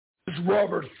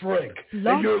Robert Frank,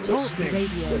 and you're listening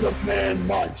to the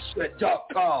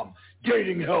ManMindset.com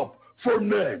Dating Help for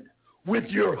Men with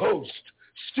your host,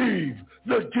 Steve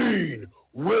the Dean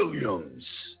Williams.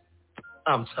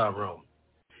 I'm Tyrone,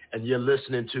 and you're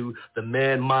listening to the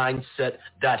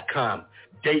ManMindset.com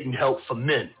Dating Help for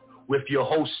Men with your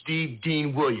host, Steve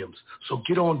Dean Williams. So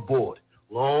get on board.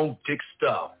 Long dick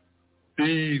style.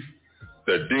 Steve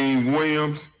the Dean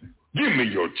Williams, give me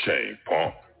your chain,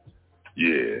 punk.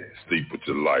 Yeah, sleep with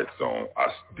your lights on. I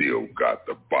still got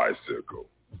the bicycle.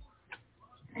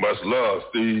 Much love,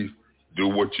 Steve. Do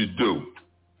what you do.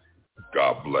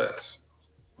 God bless.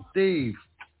 Steve,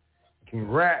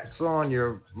 congrats on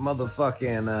your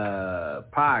motherfucking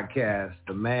podcast,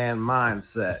 The Man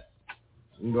Mindset.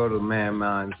 You can go to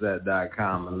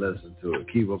manmindset.com and listen to it.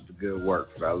 Keep up the good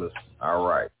work, fellas. All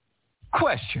right.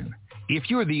 Question. If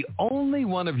you're the only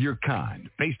one of your kind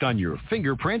based on your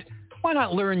fingerprint, why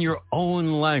not learn your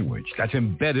own language that's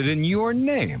embedded in your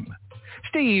name?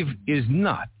 Steve is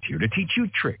not here to teach you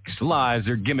tricks, lies,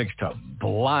 or gimmicks to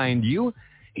blind you.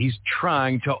 He's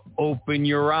trying to open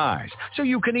your eyes so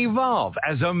you can evolve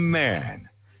as a man.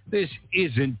 This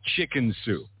isn't chicken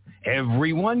soup.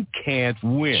 Everyone can't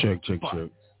win. Check. The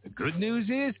good news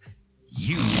is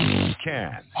you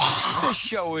can. This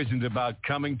show isn't about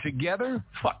coming together.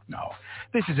 Fuck no.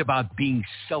 This is about being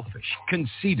selfish,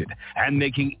 conceited, and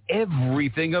making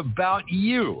everything about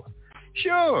you.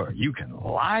 Sure, you can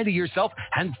lie to yourself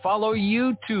and follow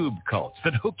YouTube cults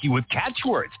that hook you with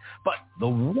catchwords. But the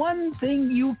one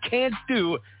thing you can't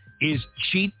do is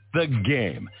cheat the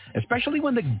game, especially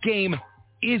when the game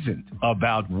isn't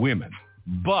about women.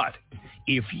 But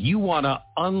if you want to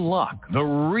unlock the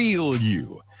real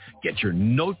you, get your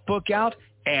notebook out,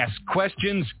 ask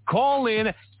questions, call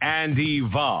in, and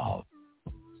evolve.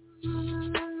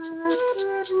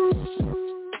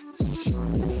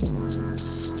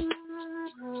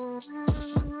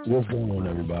 What's going on,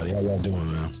 everybody? How y'all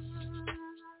doing, man?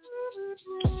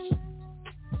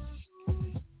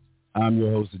 I'm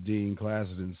your host, Dean.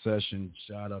 Classes in session.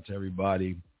 Shout out to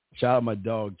everybody. Shout out my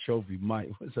dog, Trophy Mike.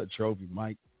 What's up, Trophy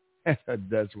Mike?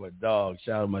 That's my dog.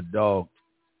 Shout out my dog,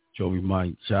 Trophy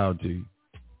Mike. Shout out to you.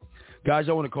 Guys,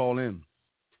 y'all want to call in.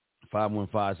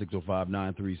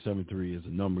 515-605-9373 is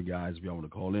the number, guys, if y'all want to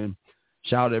call in.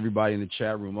 Shout out to everybody in the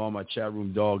chat room. All my chat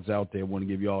room dogs out there. Want to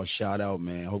give y'all a shout out,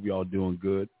 man. Hope y'all doing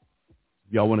good.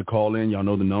 If y'all want to call in, y'all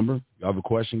know the number. If y'all have a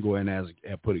question, go ahead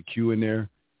and put a Q in there.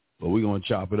 But we're going to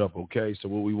chop it up, okay? So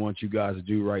what we want you guys to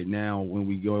do right now, when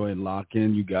we go ahead and lock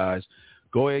in, you guys,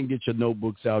 go ahead and get your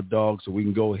notebooks out, dog, so we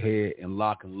can go ahead and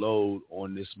lock and load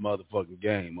on this motherfucking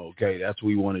game, okay? That's what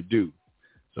we want to do.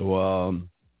 So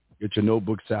get your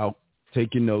notebooks out.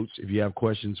 Take your notes. If you have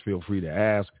questions, feel free to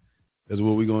ask. Because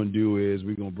what we're going to do is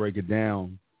we're going to break it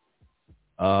down,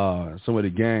 some of the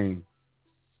game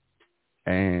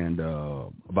and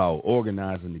about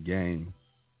organizing the game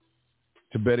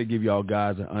to better give y'all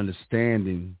guys an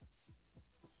understanding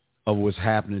of what's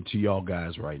happening to y'all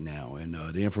guys right now. And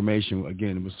the information,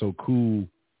 again, it was so cool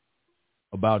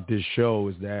about this show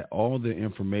is that all the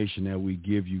information that we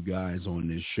give you guys on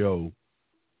this show,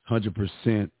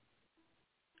 100%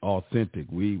 authentic.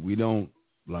 We don't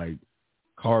like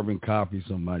carbon copy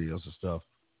somebody else's stuff.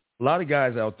 A lot of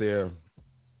guys out there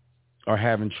are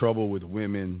having trouble with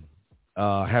women,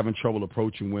 having trouble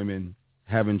approaching women,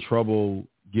 having trouble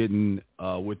getting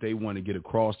what they want to get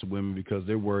across to women because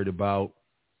they're worried about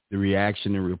the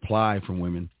reaction and reply from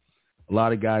women. A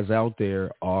lot of guys out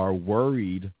there are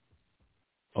worried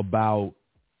about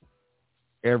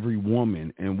every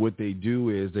woman, and what they do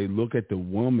is they look at the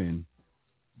woman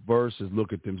versus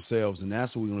look at themselves, and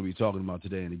that's what we're going to be talking about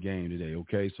today in the game today,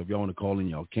 okay? So if y'all want to call in,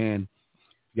 y'all can.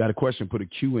 You got a question, put a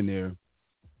Q in there,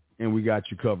 and we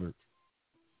got you covered.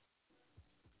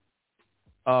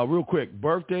 Real quick,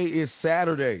 birthday is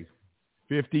Saturday,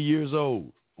 50 years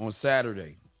old on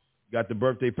Saturday. Got the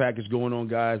birthday package going on,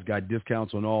 guys. Got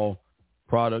discounts on all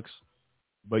products.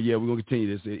 But, yeah, we're going to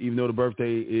continue this. Even though the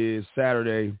birthday is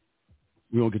Saturday,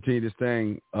 we're going to continue this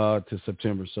thing to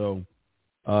September. So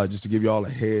just to give you all a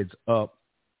heads up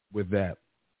with that.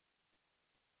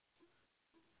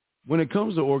 When it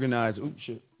comes to organize, oops,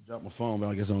 shit, dropped my phone, but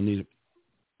I guess I don't need it.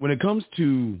 When it comes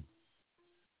to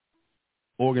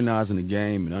organizing the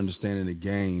game and understanding the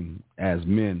game as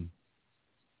men,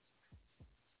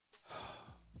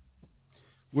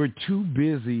 we're too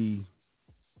busy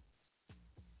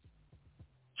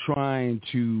trying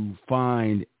to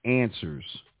find answers.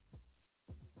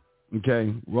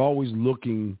 Okay? We're always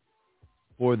looking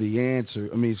for the answer.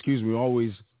 We're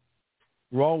always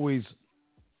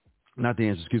not the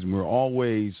answer, we're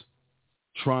always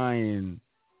trying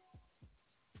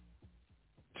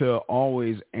to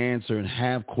always answer and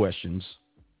have questions,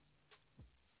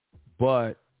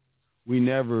 but we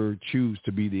never choose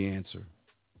to be the answer.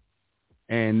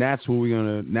 And that's what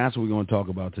we're gonna talk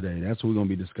about today. That's what we're gonna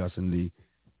be discussing,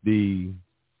 the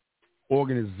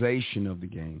organization of the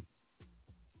game.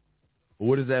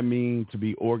 What does that mean to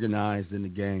be organized in the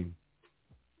game?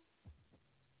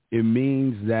 It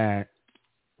means that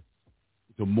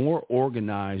the more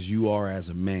organized you are as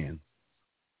a man,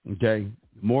 okay,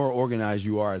 the more organized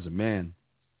you are as a man,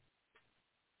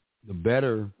 the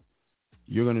better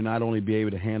you're going to not only be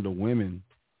able to handle women,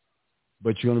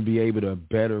 but you're going to be able to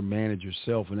better manage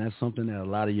yourself. And that's something that a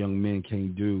lot of young men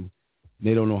can't do.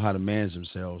 They don't know how to manage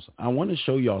themselves. I want to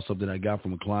show y'all something I got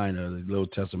from a client, a little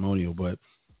testimonial, but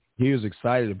he was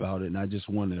excited about it, and I just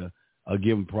want to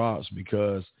give him props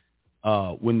because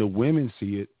when the women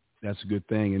see it, that's a good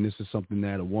thing. And this is something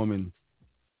that a woman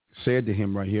said to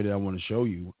him right here that I want to show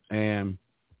you. And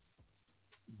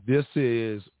this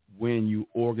is when you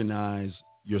organize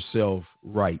yourself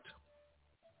right.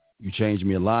 You changed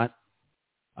me a lot.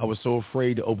 I was so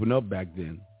afraid to open up back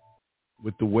then.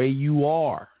 With the way you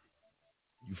are,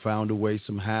 you found a way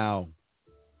somehow.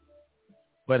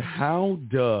 But how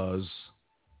does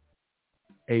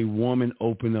a woman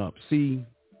open up? See,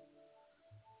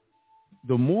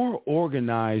 the more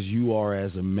organized you are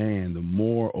as a man, the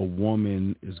more a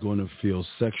woman is going to feel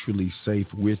sexually safe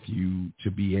with you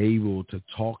to be able to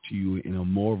talk to you in a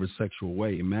more of a sexual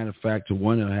way. As a matter of fact, to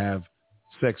want to have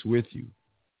sex with you.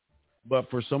 But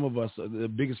for some of us, the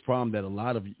biggest problem that a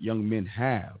lot of young men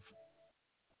have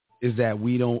is that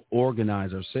we don't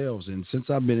organize ourselves. And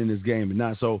since I've been in this game, and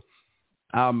not so,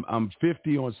 I'm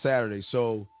 50 on Saturday,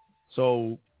 so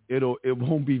it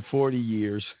won't be 40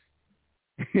 years.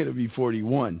 It'll be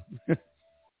 41.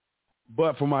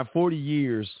 But for my 40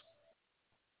 years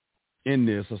in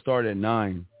this, I started at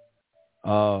 9.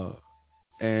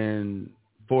 And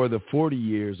for the 40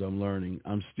 years I'm learning,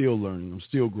 I'm still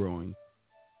growing.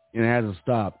 And it hasn't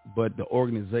stopped. But the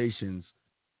organizations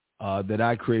that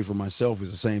I create for myself is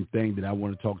the same thing that I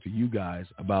want to talk to you guys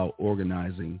about: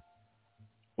 organizing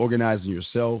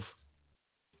yourself,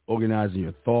 organizing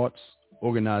your thoughts,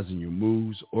 organizing your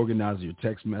moves, organizing your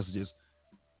text messages,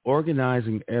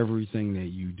 organizing everything that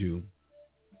you do.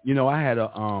 You know, I had a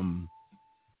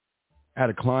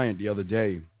client the other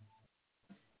day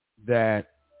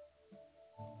that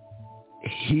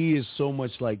he is so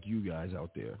much like you guys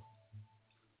out there.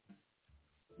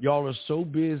 Y'all are so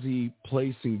busy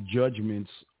placing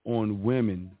judgments on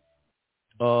women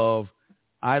of,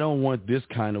 I don't want this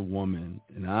kind of woman,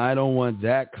 and I don't want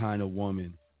that kind of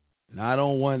woman, and I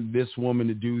don't want this woman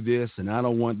to do this, and I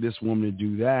don't want this woman to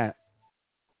do that.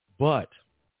 But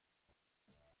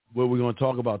what we're going to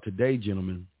talk about today,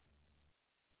 gentlemen,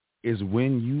 is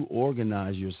when you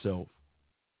organize yourself,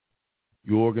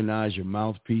 you organize your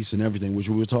mouthpiece and everything, which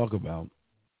we'll talk about.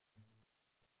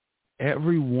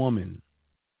 Every woman,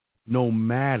 no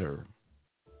matter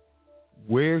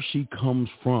where she comes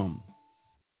from,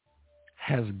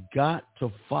 has got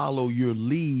to follow your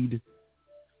lead,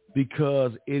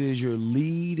 because it is your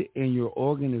lead and your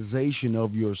organization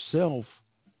of yourself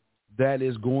that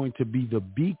is going to be the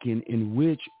beacon in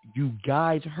which you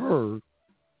guide her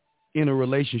in a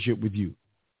relationship with you.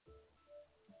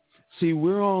 See,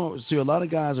 a lot of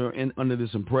guys are under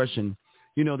this impression,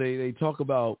 you know, they talk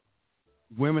about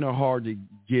women are hard to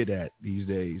get at these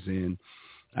days, and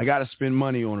I got to spend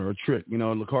money on her, a trick. You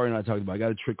know, Lakari and I talked about, I got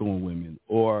to trick on women,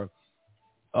 or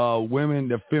women,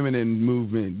 the feminine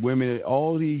movement, women,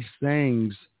 all these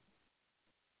things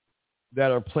that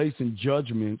are placing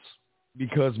judgments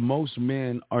because most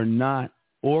men are not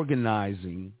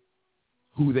organizing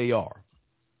who they are.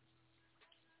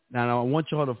 Now, I want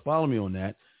y'all to follow me on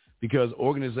that, because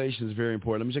organization is very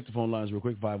important. Let me check the phone lines real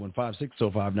quick.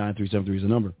 515-605-9373 is the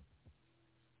number.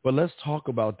 But let's talk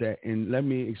about that, and let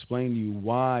me explain to you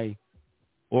why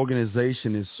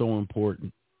organization is so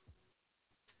important.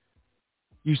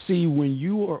 You see, when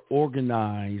you are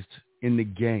organized in the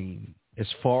game, as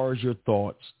far as your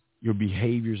thoughts, your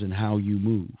behaviors, and how you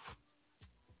move,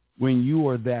 when you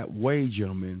are that way,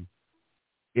 gentlemen,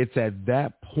 it's at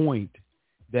that point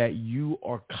that you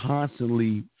are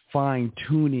constantly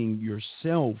fine-tuning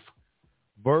yourself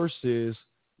versus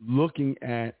looking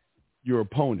at your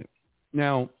opponent.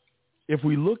 Now, if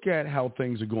we look at how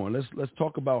things are going, let's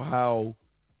talk about how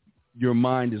your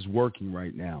mind is working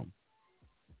right now.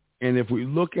 And if we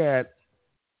look at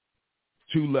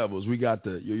two levels, we got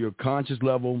your conscious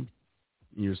level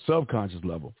and your subconscious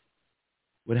level.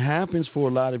 What happens for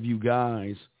a lot of you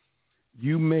guys,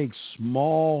 you make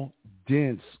small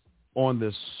dents on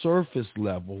the surface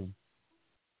level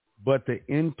but the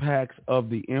impacts of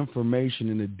the information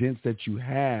and the dense that you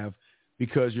have,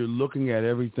 because you're looking at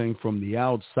everything from the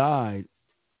outside,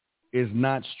 is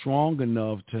not strong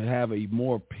enough to have a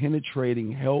more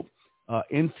penetrating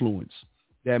influence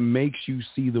that makes you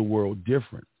see the world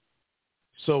different.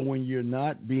 So when you're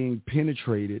not being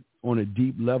penetrated on a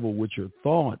deep level with your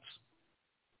thoughts,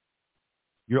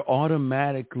 you're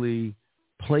automatically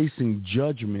placing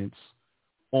judgments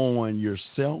on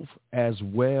yourself as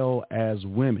well as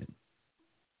women.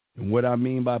 And what I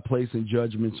mean by placing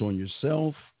judgments on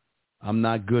yourself, I'm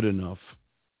not good enough.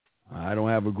 I don't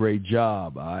have a great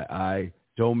job. I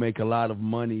don't make a lot of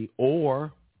money.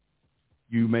 Or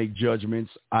you make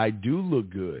judgments, I do look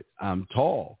good. I'm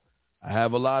tall. I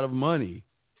have a lot of money.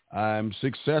 I'm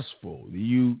successful.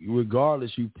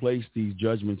 Regardless, you place these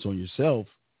judgments on yourself,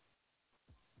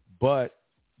 but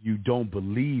you don't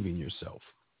believe in yourself.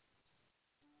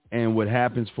 And what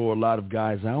happens for a lot of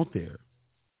guys out there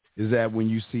is that when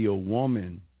you see a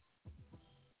woman,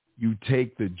 you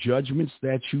take the judgments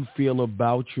that you feel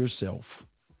about yourself,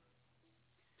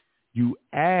 you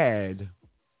add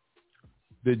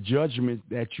the judgment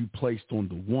that you placed on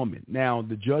the woman. Now,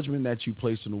 the judgment that you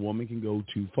placed on the woman can go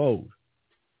twofold.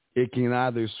 It can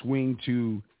either swing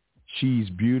to she's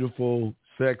beautiful,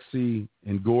 sexy,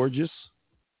 and gorgeous,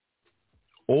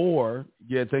 or,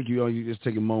 thank you. You just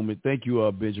take a moment. Thank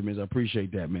you, Benjamin. I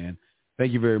appreciate that, man.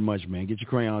 Thank you very much, man. Get your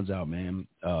crayons out, man.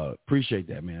 Appreciate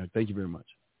that, man. Thank you very much.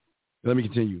 Let me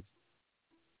continue.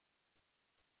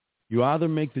 You either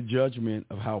make the judgment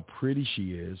of how pretty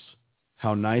she is,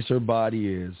 how nice her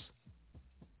body is,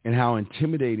 and how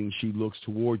intimidating she looks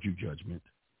toward you, judgment.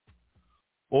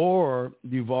 Or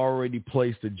you've already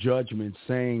placed a judgment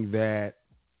saying that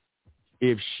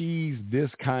if she's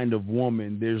this kind of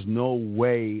woman, there's no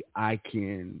way I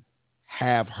can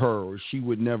have her, or she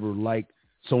would never like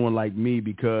someone like me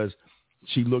because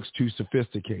she looks too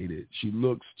sophisticated. She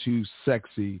looks too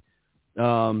sexy.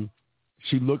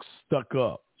 She looks stuck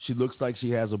up. She looks like she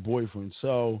has a boyfriend.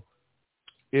 So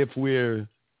if we're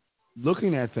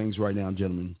looking at things right now,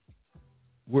 gentlemen,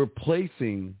 we're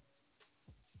placing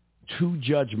two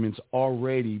judgments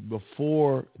already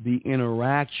before the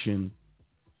interaction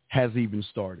has even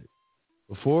started.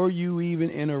 Before you even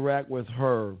interact with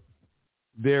her,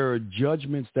 there are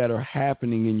judgments that are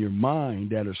happening in your mind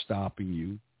that are stopping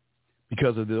you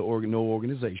because of no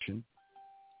organization,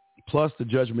 plus the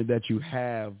judgment that you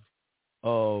have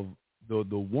of the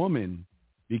woman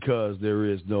because there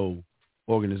is no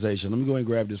organization. Let me go and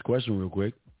grab this question real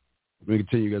quick. We're going to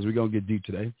continue, guys. We're going to get deep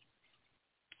today.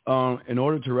 In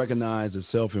order to recognize that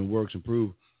self and works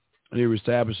improve, I need to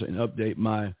reestablish and update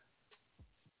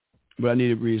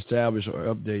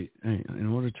in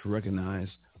order to recognize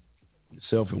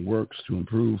self and works to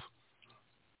improve.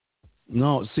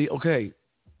 No, see, okay,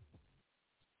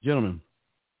 gentlemen,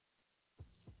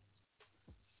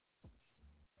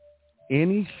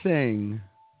 anything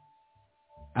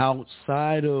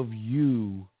outside of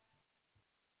you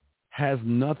has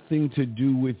nothing to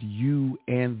do with you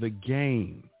and the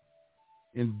game.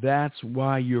 And that's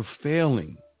why you're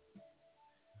failing.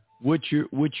 What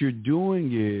you're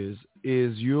doing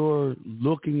is you're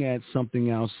looking at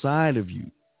something outside of you.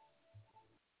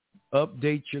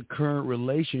 Update your current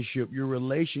relationship. Your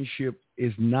relationship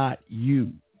is not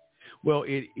you. Well,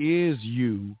 it is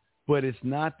you, but it's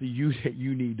not the you that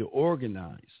you need to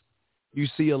organize. You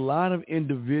see, a lot of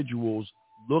individuals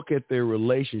look at their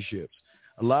relationships.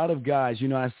 A lot of guys,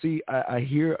 I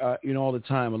hear all the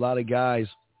time, a lot of guys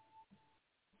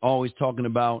always talking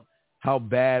about how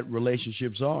bad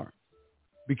relationships are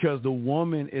because the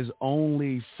woman is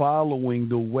only following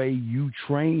the way you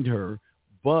trained her.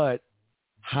 But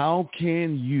how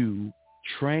can you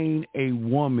train a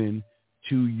woman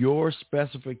to your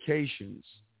specifications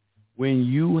when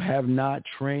you have not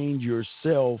trained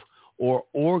yourself or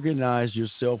organized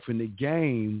yourself in the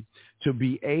game to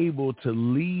be able to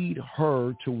lead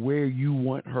her to where you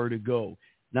want her to go?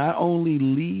 Not only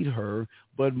lead her,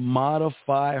 but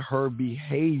modify her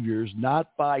behaviors, not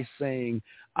by saying,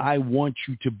 I want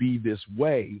you to be this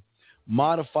way.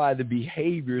 Modify the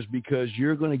behaviors because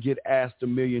you're going to get asked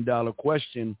 $1 million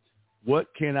question. What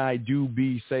can I do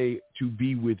to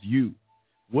be with you?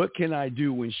 What can I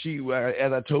do when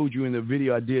as I told you in the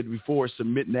video I did before,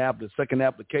 submitting the second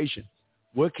application,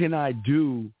 what can I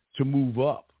do to move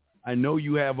up? I know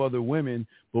you have other women,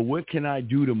 but what can I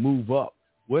do to move up?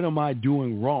 What am I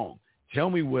doing wrong? Tell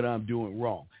me what I'm doing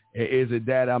wrong. Is it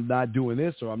that I'm not doing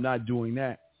this or I'm not doing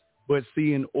that? But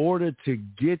see, in order to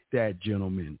get that,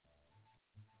 gentlemen,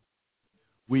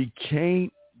 we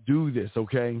can't do this,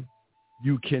 okay?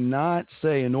 You cannot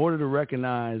say in order to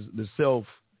recognize the self,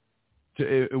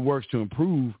 it works to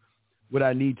improve, would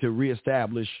I need to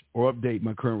reestablish or update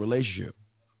my current relationship?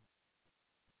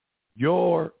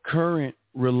 Your current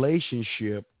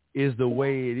relationship is the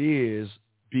way it is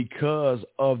because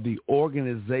of the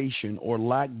organization or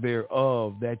lack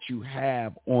thereof that you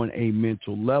have on a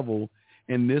mental level.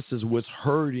 And this is what's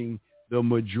hurting the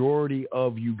majority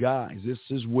of you guys. This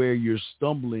is where you're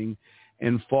stumbling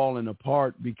and falling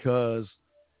apart because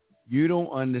you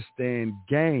don't understand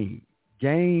game.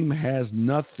 Game has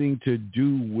nothing to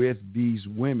do with these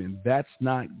women. That's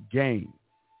not game.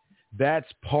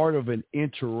 That's part of an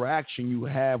interaction you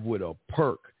have with a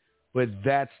perk, but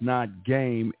that's not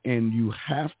game. And you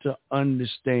have to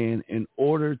understand, in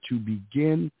order to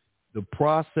begin the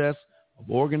process of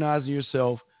organizing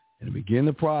yourself and to begin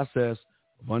the process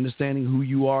of understanding who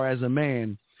you are as a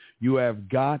man, you have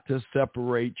got to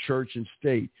separate church and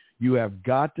state. You have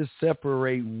got to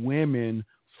separate women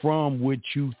from what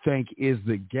you think is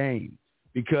the game.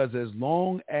 Because as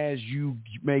long as you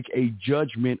make a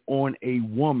judgment on a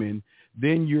woman,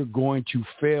 then you're going to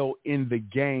fail in the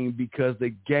game, because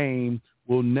the game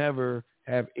will never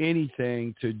have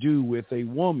anything to do with a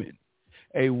woman.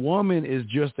 A woman is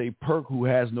just a perk who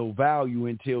has no value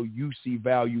until you see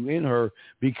value in her,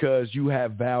 because you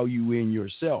have value in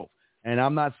yourself. And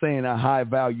I'm not saying a high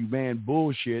value man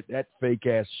bullshit, that fake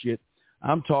ass shit.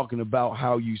 I'm talking about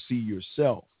how you see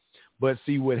yourself. But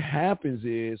see, what happens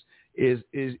is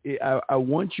I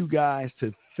want you guys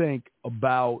to think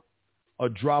about a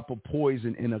drop of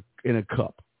poison in a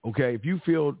cup. Okay, if you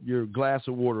fill your glass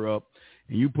of water up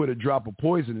and you put a drop of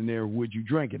poison in there, would you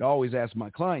drink it? I always ask my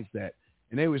clients that,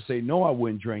 and they would say, no, I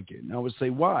wouldn't drink it. And I would say,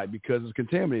 why? Because it's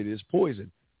contaminated. It's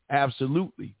poison.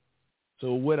 Absolutely.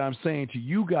 So what I'm saying to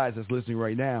you guys that's listening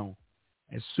right now,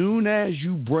 as soon as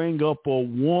you bring up a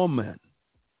woman,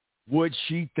 what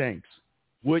she thinks,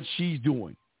 what she's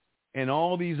doing, and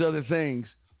all these other things,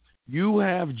 you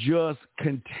have just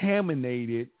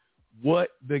contaminated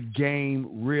what the game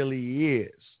really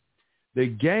is. The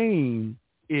game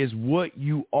is what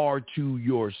you are to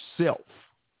yourself.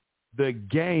 The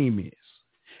game is.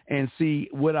 And see,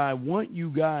 what I want you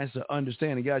guys to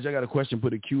understand, and guys, I got a question,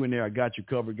 put a Q in there. I got you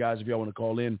covered, guys. If y'all want to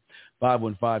call in,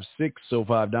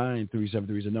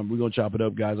 515-659-3733 is the number. We're going to chop it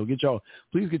up, guys.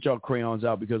 Please get y'all crayons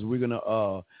out, because we're going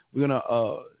to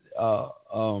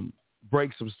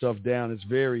break some stuff down. It's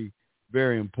very,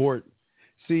 very important.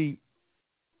 See,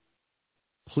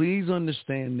 please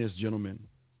understand this, gentlemen.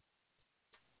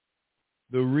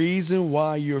 The reason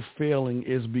why you're failing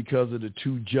is because of the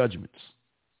two judgments.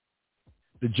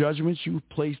 The judgments you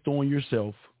placed on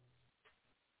yourself,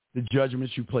 the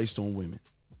judgments you placed on women.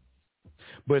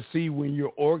 But see, when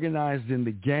you're organized in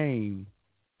the game,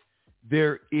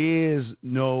 there is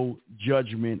no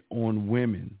judgment on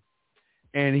women.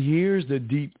 And here's the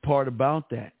deep part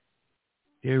about that.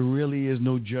 There really is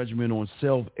no judgment on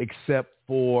self, except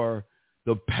for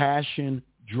the passion,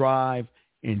 drive,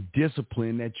 and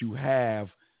discipline that you have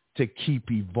to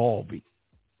keep evolving.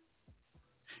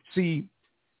 See,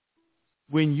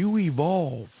 when you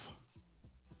evolve,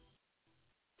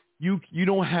 you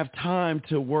don't have time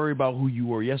to worry about who you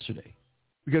were yesterday,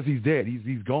 because he's dead.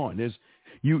 He's gone.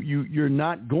 You're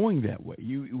not going that way.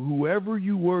 Whoever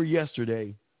you were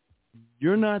yesterday,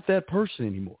 you're not that person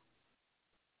anymore.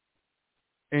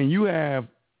 And you have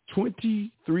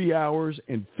 23 hours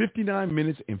and 59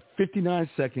 minutes and 59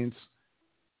 seconds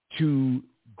to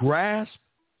grasp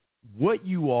what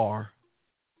you are,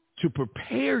 to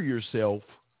prepare yourself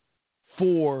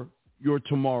for your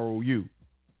tomorrow you.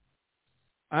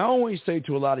 I always say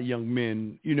to a lot of young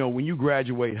men, when you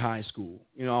graduate high school,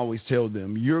 I always tell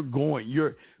them,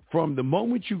 from the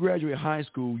moment you graduate high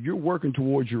school, you're working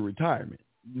towards your retirement.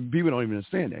 People don't even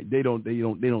understand that. They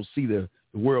don't see the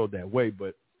world that way,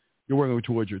 but you're working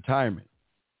towards your retirement.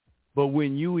 But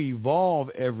when you evolve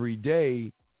every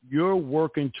day, you're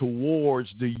working towards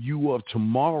the you of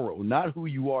tomorrow, not who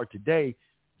you are today.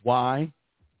 Why?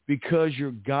 Because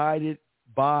you're guided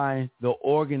by the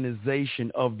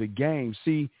organization of the game.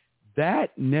 See,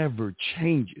 that never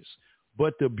changes.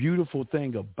 But the beautiful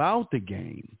thing about the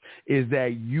game is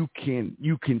that you can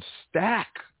stack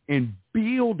and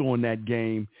build on that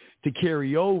game to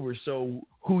carry over. So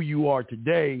who you are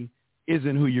today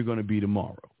isn't who you're going to be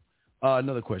tomorrow.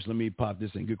 Another question. Let me pop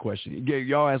this in. Good question.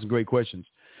 Y'all asking great questions.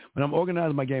 When I'm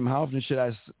organizing my game, how often should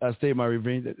I stay in my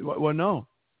revenge? Well, no.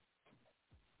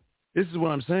 This is what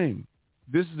I'm saying.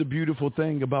 This is the beautiful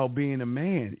thing about being a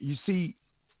man. You see,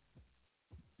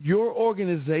 your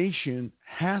organization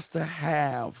has to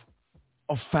have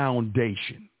a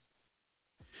foundation.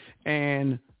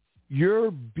 And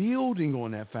you're building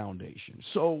on that foundation.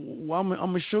 So I'm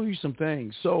going to show you some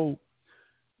things. So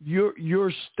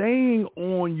you're staying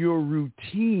on your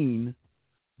routine,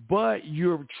 but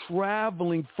you're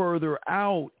traveling further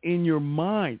out in your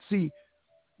mind. See,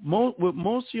 what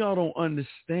most of y'all don't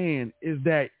understand is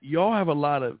that y'all have a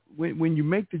lot of, when you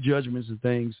make the judgments and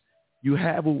things, you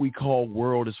have what we call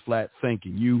world is flat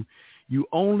thinking. You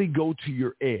only go to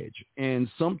your edge, and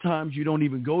sometimes you don't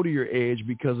even go to your edge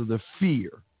because of the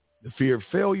fear of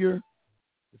failure,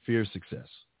 the fear of success.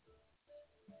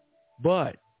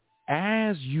 But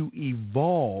as you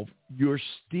evolve, you're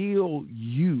still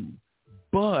you,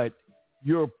 but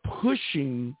you're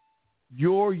pushing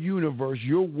your universe,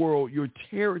 your world, your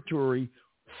territory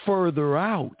further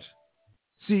out.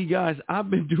 See, guys, I've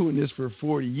been doing this for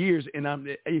 40 years,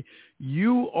 and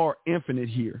you are infinite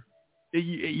here.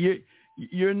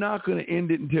 You're not going to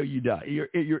end it until you die.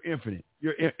 You're infinite.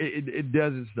 It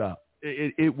doesn't stop.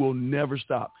 It will never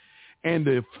stop. And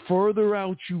the further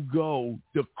out you go,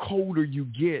 the colder you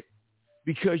get,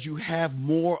 because you have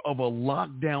more of a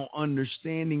lockdown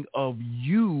understanding of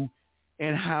you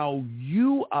and how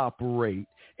you operate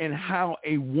and how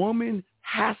a woman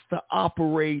has to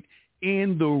operate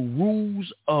in the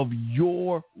rules of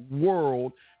your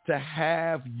world to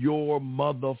have your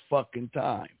motherfucking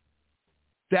time.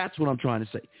 That's what I'm trying to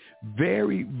say.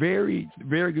 Very, very,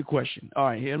 very good question. All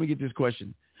right, here, let me get this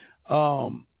question.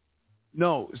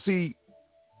 No, see,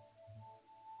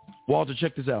 Walter,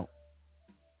 check this out.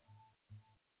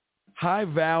 High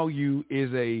value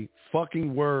is a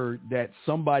fucking word that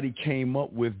somebody came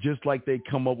up with, just like they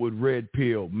come up with red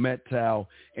pill, metal,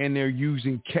 and they're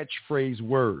using catchphrase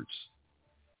words.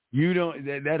 You don't,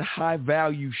 that high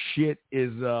value shit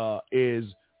is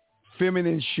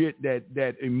feminine shit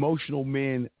that emotional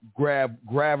men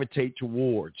gravitate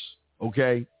towards.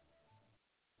 Okay,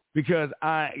 because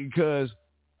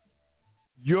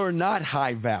you're not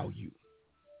high value.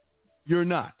 You're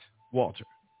not, Walter.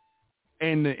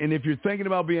 And if you're thinking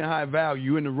about being high value,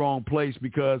 you're in the wrong place,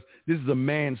 because this is a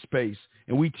man space,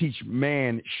 and we teach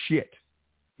man shit.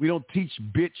 We don't teach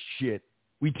bitch shit.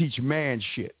 We teach man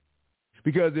shit.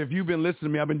 Because if you've been listening to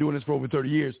me, I've been doing this for over 30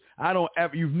 years.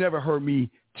 You've never heard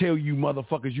me tell you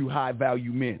motherfuckers you high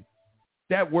value men.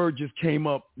 That word just came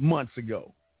up months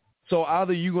ago. So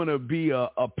either you're going to be a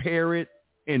parrot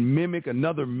and mimic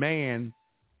another man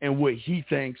and what he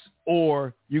thinks,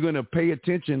 or you're going to pay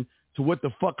attention to what the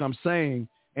fuck I'm saying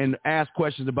and ask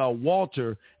questions about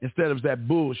Walter instead of that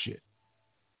bullshit.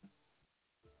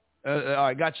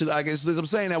 I got you. I guess I'm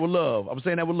saying that with love.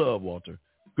 Walter.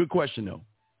 Good question, though.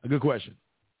 A good question.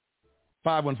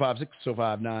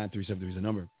 515-605-9373 is the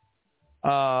number.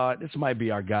 This might be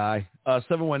our guy.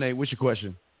 718, what's your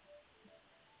question?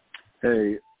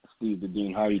 Hey, Steve the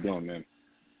Dean. How you doing, man?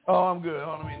 Oh, I'm good.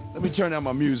 Hold on, let me turn down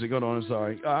my music. Hold on, I'm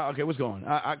sorry. Okay, what's going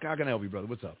on? How can I help you, brother?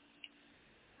 What's up?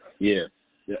 Yeah.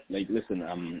 Like, listen,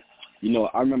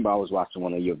 I remember I was watching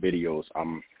one of your videos.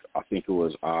 I think it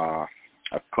was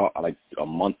like a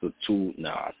month or two.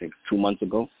 I think 2 months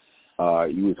ago.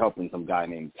 You was helping some guy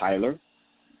named Tyler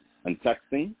and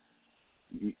texting.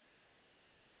 Okay.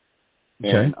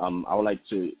 And I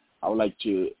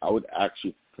would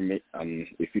actually permit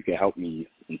if you can help me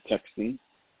in texting.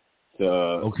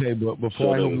 Okay, but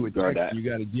before I help you with texting, you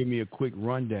got to give me a quick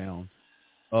rundown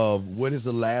of what is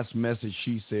the last message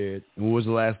she said, and what was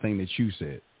the last thing that you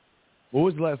said. What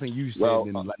was the last thing you said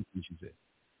and the last thing she said?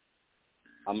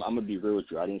 I'm gonna be real with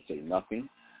you. I didn't say nothing.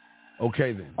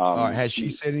 Okay then. All right. Has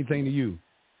she said anything to you?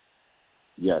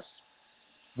 Yes.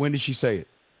 When did she say it?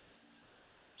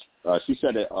 She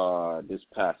said it this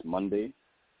past Monday.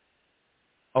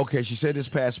 Okay, she said this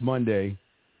past Monday,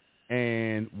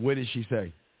 and what did she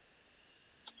say?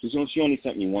 She only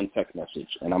sent me one text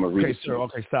message, and I'm gonna read it. Okay, sir.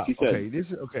 Okay, stop. She said, okay, this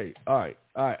is okay. All right.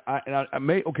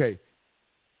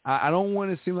 I don't want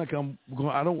to seem like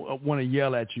I don't want to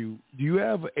yell at you. Do you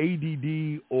have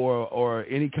ADD or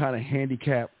any kind of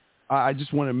handicap? I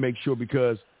just want to make sure,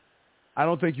 because I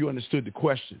don't think you understood the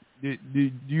question.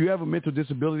 Do you have a mental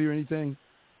disability or anything?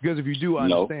 Because if you do, I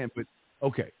understand. But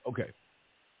okay.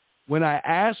 When I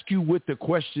ask you what the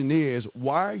question is,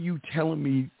 why are you telling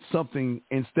me something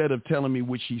instead of telling me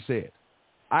what she said?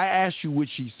 I asked you what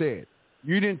she said.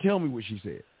 You didn't tell me what she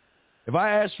said. If I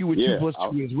ask you what 2 plus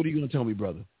 2 is, what are you going to tell me,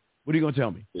 brother? What are you going to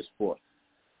tell me? It's 4.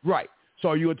 Right. So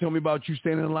are you going to tell me about you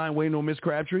standing in line waiting on Miss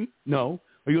Crabtree? No.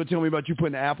 Are you going to tell me about you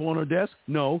putting an apple on her desk?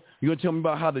 No. You're going to tell me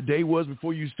about how the day was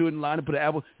before you stood in line and put an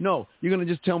apple? No. You're going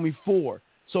to just tell me 4.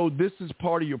 So this is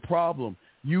part of your problem.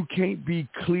 You can't be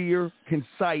clear,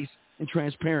 concise, and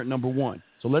transparent, number one.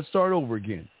 So let's start over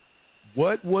again.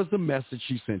 What was the message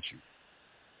she sent you?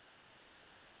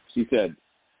 She said,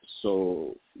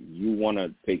 so you want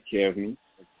to take care of me?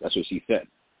 That's what she said.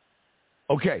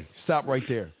 Okay, stop right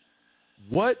there.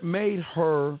 What made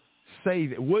her say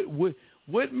that?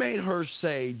 What made her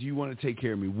say, do you want to take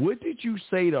care of me? What did you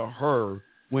say to her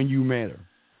when you met her?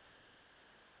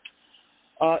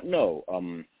 No.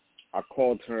 I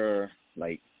called her,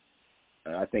 like,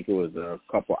 I think it was a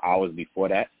couple hours before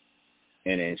that,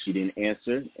 and then she didn't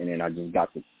answer, and then I just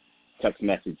got the text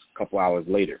message a couple hours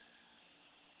later.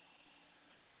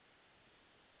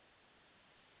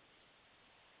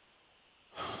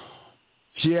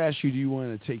 She asked you, do you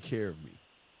want to take care of me?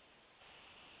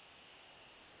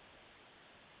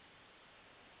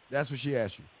 That's what she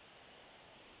asked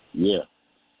you. Yeah.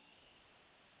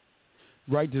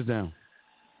 Write this down.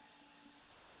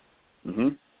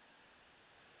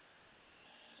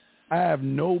 I have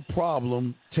no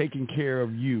problem taking care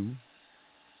of you.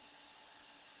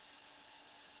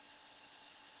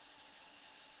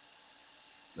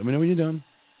 Let me know when you're done.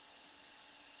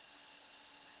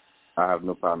 I have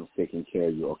no problem taking care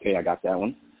of you. Okay, I got that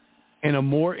one. In a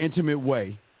more intimate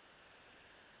way.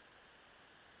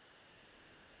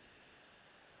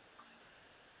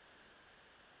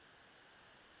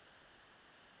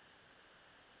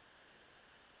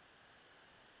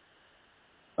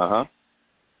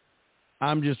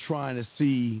 I'm just trying to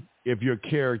see if your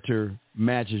character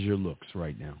matches your looks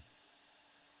right now.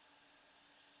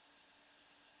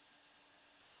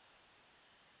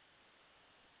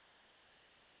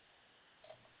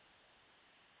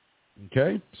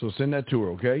 Okay? So send that to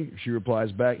her, okay? If she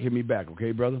replies back, hit me back,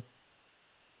 okay, brother?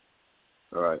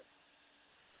 All right.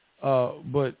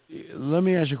 But let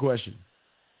me ask you a question.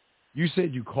 You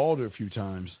said you called her a few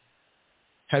times.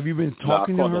 Have you been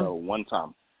talking to her? I called her one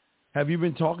time. Have you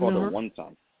been talking to her? I called her one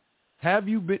time. Have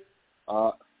you been?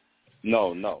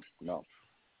 No.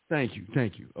 Thank you.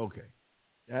 Okay.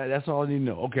 That's all I need to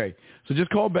know. Okay. So just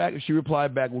call back. If she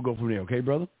replied back, we'll go from there. Okay,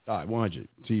 brother? All right, 100.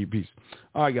 See you. Peace.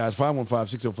 All right, guys.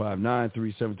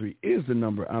 515-605-9373 is the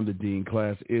number. I'm the Dean.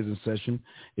 Class is in session.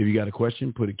 If you got a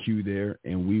question, put a Q there,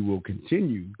 and we will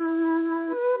continue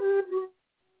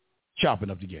chopping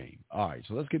up the game. All right.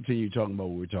 So let's continue talking about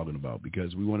what we're talking about,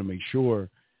 because we want to make sure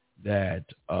that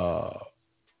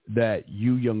that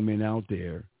you young men out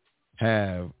there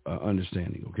have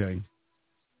understanding, okay?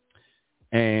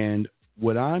 And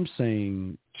what I'm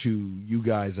saying to you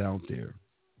guys out there,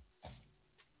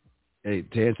 hey,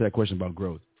 to answer that question about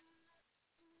growth,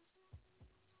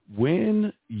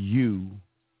 when you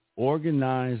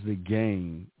organize the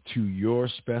game to your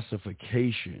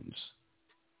specifications,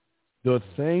 the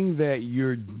thing that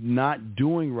you're not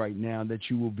doing right now that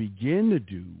you will begin to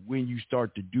do when you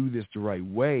start to do this the right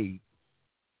way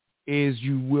is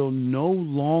you will no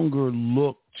longer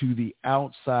look to the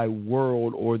outside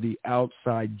world or the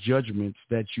outside judgments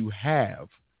that you have.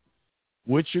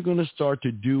 What you're going to start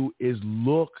to do is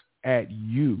look at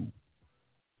you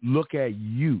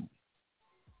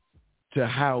to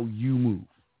how you move.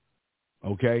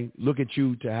 Okay? Look at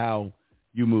you to how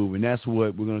you move. And that's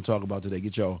what we're going to talk about today.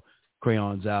 Get your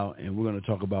crayons out, and we're going to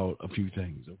talk about a few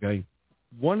things, okay?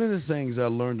 One of the things I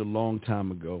learned a long time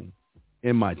ago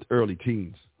in my early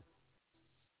teens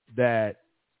that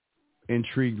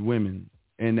intrigued women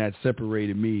and that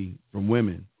separated me from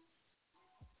women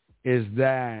is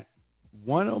that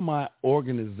one of my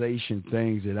organization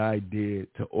things that I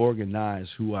did to organize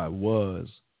who I was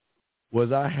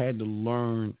I had to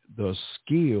learn the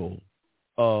skill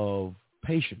of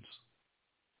patience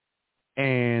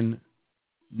and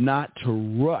not to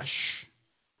rush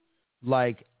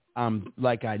like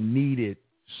I need it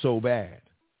so bad,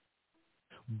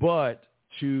 but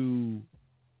to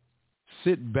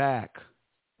sit back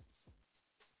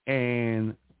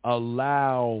and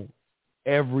allow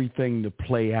everything to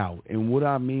play out. And what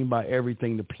I mean by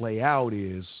everything to play out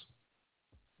is,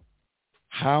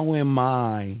 how am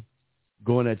I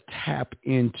going to tap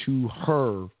into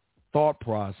her thought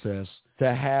process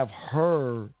to have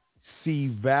her see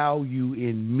value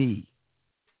in me?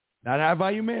 Not high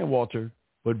value man, Walter,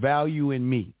 but value in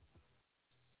me.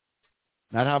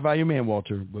 Not high value man,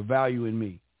 Walter, but value in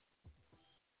me.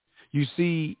 You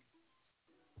see,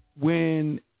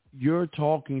 when you're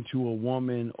talking to a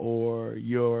woman or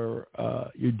you're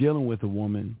dealing with a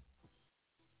woman,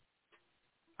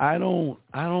 I don't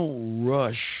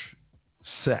rush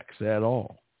sex at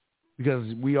all,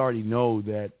 because we already know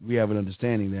that we have an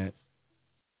understanding that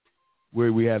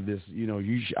where we have this,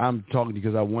 I'm talking to you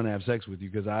because I want to have sex with you,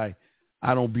 because I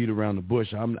don't beat around the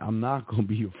bush. I'm not going to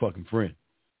be your fucking friend.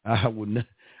 I'll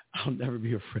never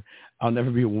be a friend. I'll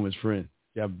never be a woman's friend.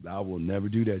 Yeah, I will never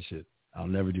do that shit. I'll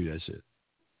never do that shit.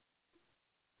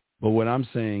 But what I'm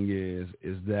saying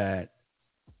is that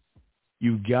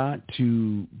you got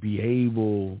to be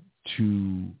able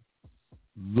to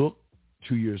look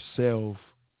to yourself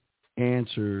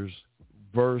answers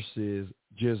versus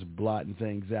just blotting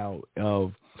things out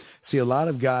of. See, a lot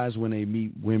of guys, when they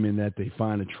meet women that they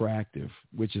find attractive,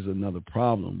 which is another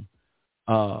problem,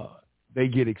 they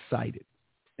get excited,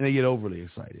 and they get overly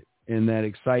excited. And that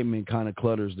excitement kind of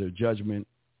clutters their judgment,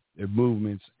 their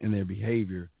movements, and their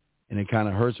behavior, and it kind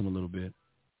of hurts them a little bit.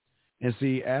 And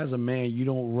see, as a man, you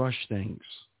don't rush things.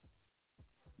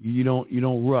 You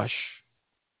don't rush.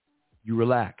 You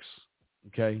relax,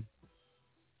 okay?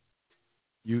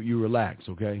 You relax,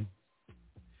 okay?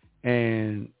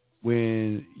 And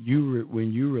when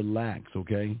you relax,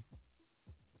 okay,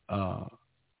 a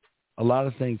lot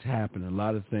of things happen. A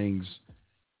lot of things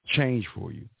change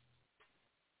for you.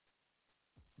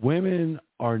 Women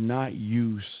are not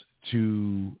used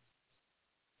to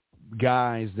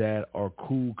guys that are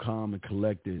cool, calm, and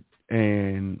collected.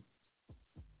 And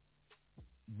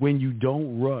when you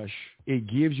don't rush, it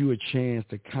gives you a chance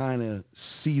to kind of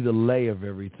see the lay of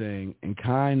everything and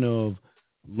kind of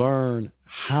learn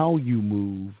how you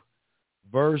move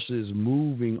versus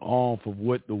moving off of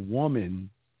what the woman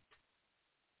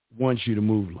wants you to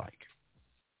move like.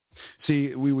 See,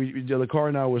 LaCar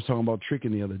and I was talking about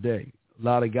tricking the other day. A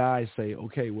lot of guys say,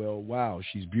 okay, well, wow,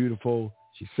 she's beautiful,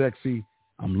 she's sexy,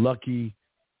 I'm lucky.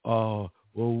 Well,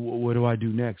 what do I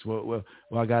do next? Well,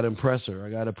 I got to impress her. I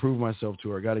got to prove myself to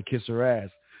her. I got to kiss her ass.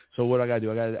 So what I got to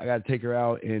do? I got to take her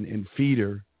out and feed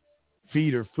her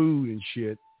food and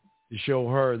shit to show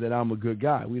her that I'm a good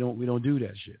guy. We don't do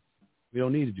that shit. We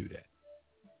don't need to do that.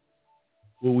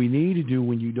 What we need to do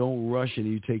when you don't rush and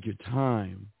you take your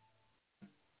time,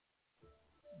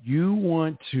 you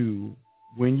want to,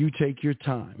 when you take your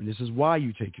time, and this is why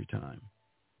you take your time,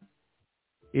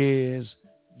 is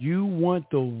you want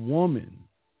the woman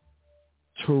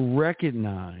to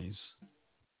recognize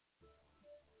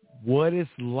what it's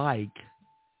like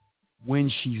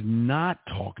when she's not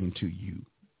talking to you.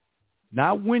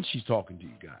 Not when she's talking to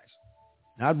you guys.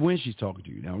 Not when she's talking to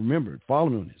you. Now remember, follow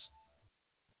me on this.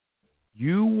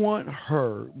 You want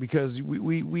her, because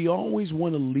we always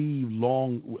want to leave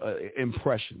long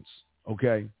impressions,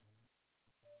 okay?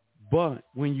 But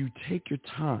when you take your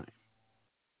time,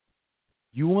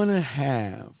 you want to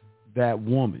have that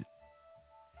woman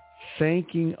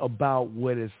thinking about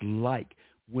what it's like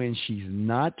when she's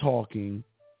not talking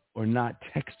or not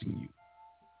texting you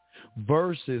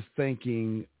versus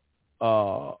thinking,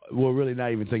 really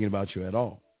not even thinking about you at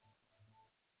all.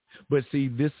 But see,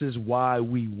 this is why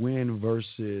we win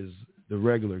versus the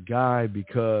regular guy,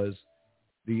 because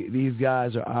these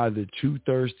guys are either too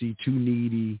thirsty, too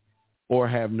needy, or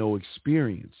have no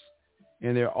experience.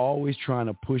 And they're always trying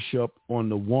to push up on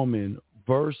the woman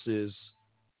versus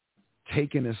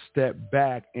taking a step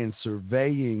back and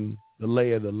surveying the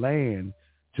lay of the land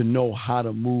to know how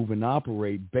to move and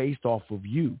operate based off of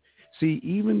you. See,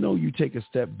 even though you take a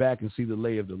step back and see the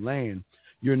lay of the land,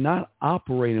 you're not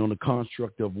operating on the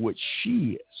construct of what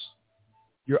she is.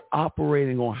 You're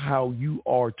operating on how you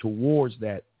are towards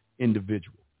that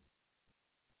individual.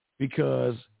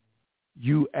 Because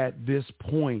you, at this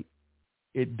point,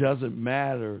 it doesn't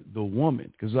matter the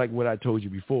woman. Because like what I told you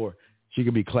before, she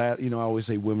could be I always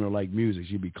say women are like music.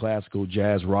 She could be classical,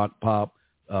 jazz, rock, pop,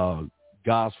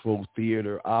 gospel,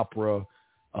 theater, opera,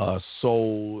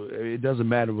 soul. It doesn't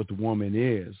matter what the woman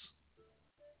is.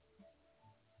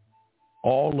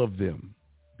 All of them,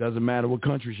 doesn't matter what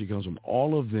country she comes from,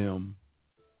 all of them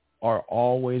are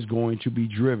always going to be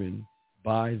driven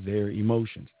by their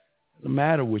emotions. It doesn't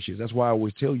matter which is. That's why I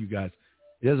always tell you guys,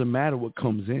 it doesn't matter what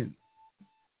comes in.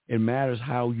 It matters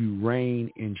how you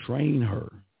rein and train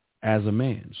her as a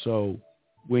man. So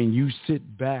when you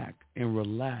sit back and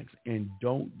relax and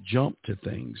don't jump to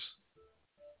things,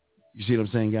 you see what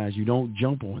I'm saying, guys? You don't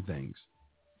jump on things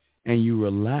and you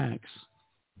relax,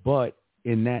 but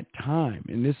in that time,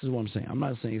 and this is what I'm saying. I'm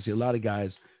not saying, see, a lot of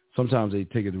guys, sometimes they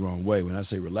take it the wrong way. When I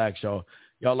say relax, y'all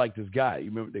like this guy.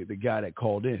 You remember the guy that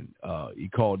called in? He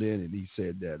called in and he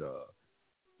said that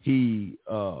she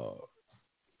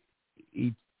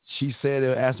said,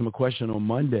 asked him a question on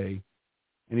Monday,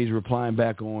 and he's replying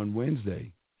back on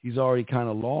Wednesday. He's already kind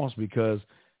of lost because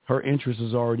her interest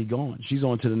is already gone. She's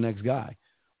on to the next guy.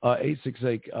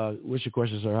 868, what's your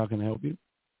question, sir? How can I help you?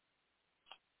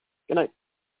 Good night.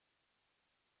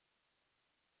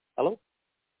 Hello?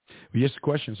 Yes,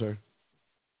 question, sir.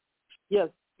 Yes,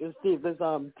 Steve, this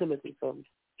is Timothy from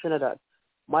Trinidad.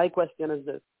 My question is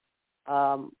this.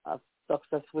 I've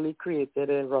successfully created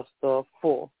a roster of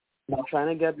 4. I'm trying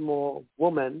to get more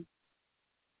women,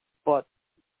 but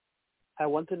I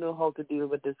want to know how to deal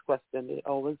with this question. I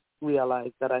always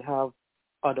realize that I have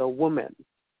other women.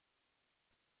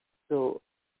 So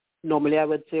normally I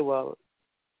would say, well,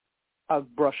 I'll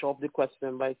brush off the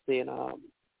question by saying,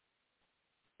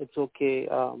 it's okay.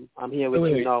 I'm here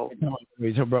with you now.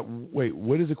 Wait,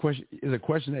 what is the question? Is a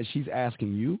question that she's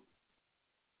asking you?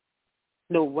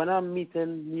 No, when I'm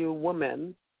meeting new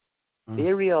women,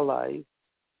 they realize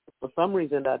for some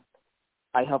reason that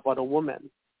I have other women,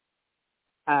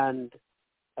 and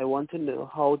I want to know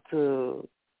how to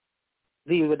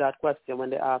deal with that question when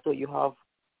they ask, "Oh, you have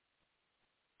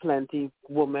plenty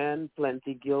women,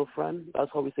 plenty girlfriend?"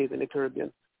 That's how we say it in the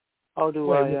Caribbean. How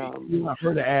do I? You want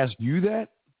her to ask you that?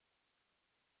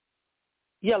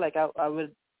 Yeah, like I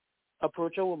would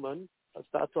approach a woman, I'll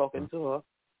start talking to her.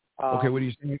 Okay, what are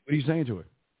you saying? What are you saying to her?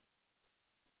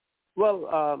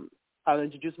 Well, I'll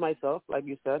introduce myself, like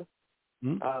you said.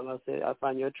 I'll say I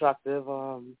find you attractive.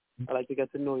 I like to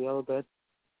get to know you a little bit.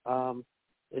 And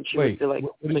she would say like,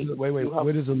 what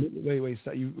is a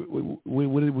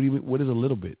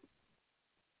little bit?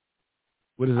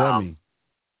 What does that mean?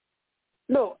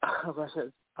 No,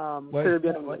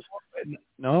 Caribbean English.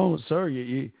 No,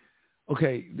 sir.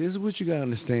 Okay, this is what you gotta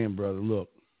understand, brother. Look,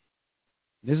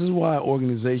 this is why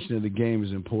organization of the game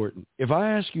is important. If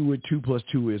I ask you what 2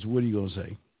 + 2 is, what are you gonna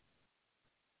say?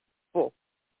 4.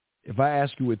 If I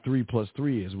ask you what 3 +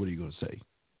 3 is, what are you gonna say?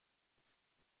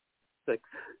 6.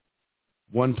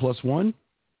 1 + 1?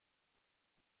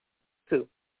 2.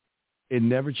 It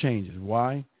never changes.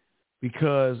 Why?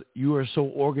 Because you are so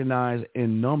organized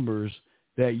in numbers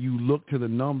that you look to the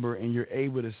number and you're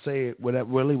able to say it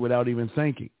without even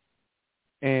thinking.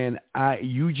 And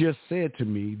you just said to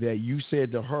me that you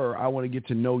said to her, I want to get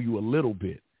to know you a little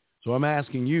bit. So I'm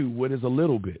asking you, what is a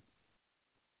little bit?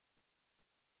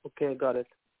 Okay, got it.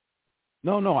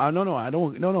 No.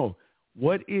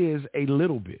 What is a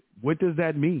little bit? What does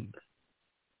that mean?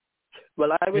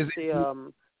 Well, I would say...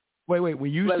 Wait.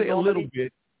 When you say a little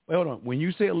bit, hold on. When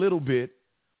you say a little bit,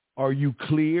 are you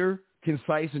clear,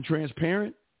 concise, and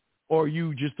transparent? Or are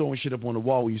you just throwing shit up on the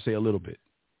wall when you say a little bit?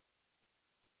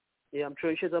 Yeah, I'm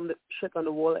throwing shit on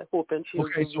the wall, hoping she'll So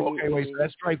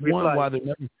that's strike one. Why they're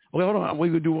never... Okay, hold on. We're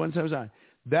going to do one time.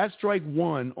 That's strike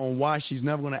one on why she's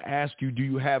never going to ask you, do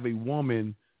you have a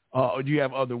woman or do you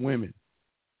have other women?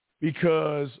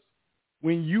 Because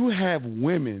when you have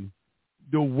women,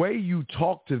 the way you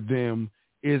talk to them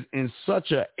is in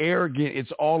such an arrogant,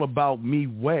 it's all about me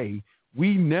way.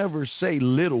 We never say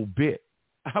little bit.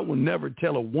 I will never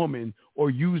tell a woman or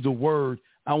use the word,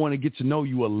 I want to get to know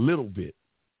you a little bit.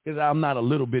 Because I'm not a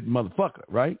little bit motherfucker,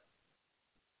 right?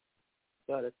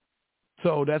 Got it.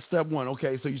 So that's step one.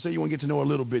 Okay, so you say you want to get to know a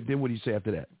little bit. Then what do you say after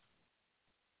that?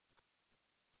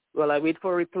 Well, I wait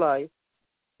for a reply.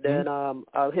 Then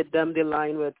I'll hit them the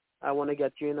line with, I want to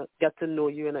get to know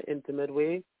you in an intimate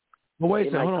way. Well, wait a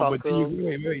second. Hold on. But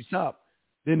then wait, stop.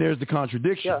 Then there's the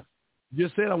contradiction. Yeah. You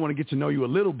just said I want to get to know you a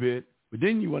little bit, but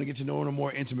then you want to get to know her in a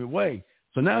more intimate way.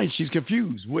 So now she's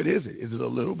confused. What is it? Is it a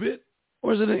little bit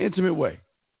or is it an intimate way?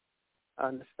 I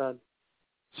understand.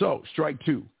 So strike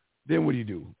two. Then what do you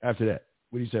do after that?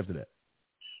 What do you say after that?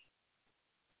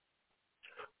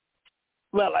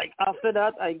 Well, like after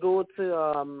that, I go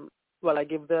to I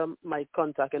give them my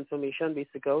contact information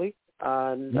basically,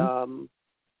 and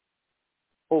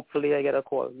hopefully I get a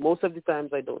call. Most of the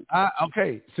times I don't.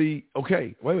 Okay. See.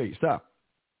 Okay. Wait. Stop.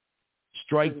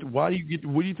 Strike. Why do you get?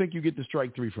 Where do you think you get the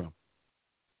strike three from?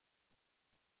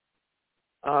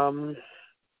 I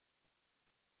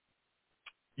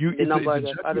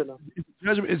don't know. It's a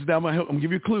judgment. I'm gonna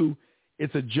give you a clue.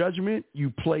 It's a judgment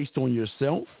you placed on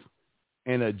yourself,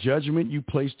 and a judgment you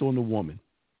placed on the woman.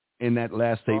 In that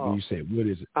last statement you said, what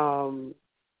is it?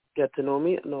 Get to know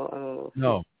me? No.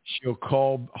 No, she'll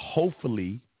call.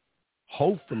 Hopefully.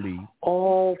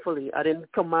 I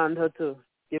didn't command her to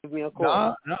give me a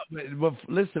call. No, but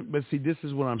listen. But see, this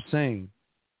is what I'm saying.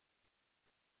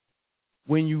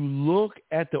 When you look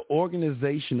at the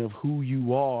organization of who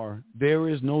you are, there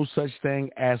is no such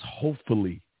thing as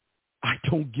hopefully. I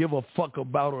don't give a fuck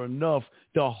about her enough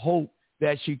to hope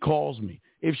that she calls me.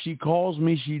 If she calls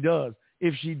me, she does.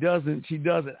 If she doesn't, she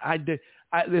doesn't.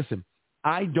 Listen,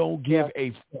 I don't give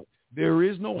a fuck. There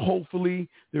is no hopefully.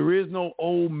 There is no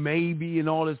maybe and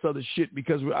all this other shit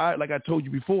because like I told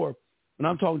you before, when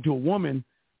I'm talking to a woman,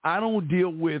 I don't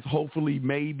deal with hopefully,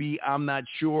 maybe, I'm not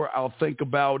sure, I'll think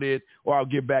about it, or I'll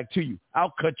get back to you.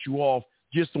 I'll cut you off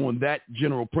just on that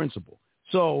general principle.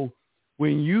 So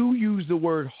when you use the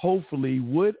word hopefully,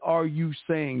 what are you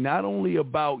saying not only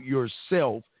about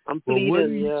yourself, I'm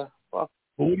pleading, but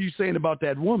what are you saying about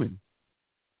that woman?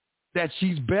 That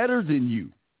she's better than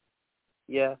you.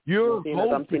 Yeah. You're hoping,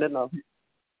 I'm seeing it now.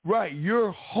 Right.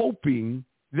 You're hoping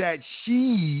that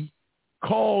she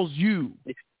calls you.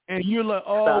 And you're like,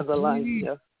 oh, please.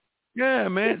 Yeah,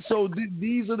 man. So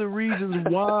these are the reasons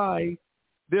why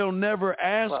they'll never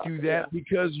ask you that,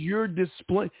 because you're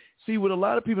displaying. See, what a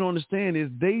lot of people don't understand is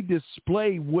they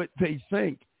display what they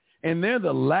think, and they're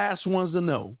the last ones to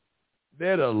know.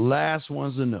 They're the last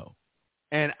ones to know.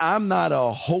 And I'm not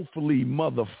a hopefully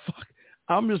motherfucker.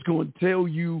 I'm just going to tell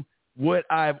you what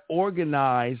I've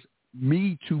organized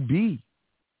me to be.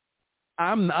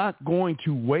 I'm not going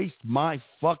to waste my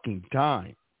fucking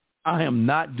time. I am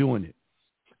not doing it.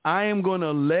 I am going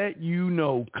to let you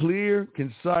know clear,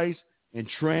 concise, and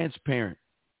transparent.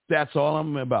 That's all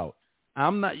I'm about.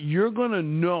 You're going to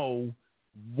know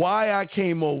why I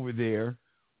came over there,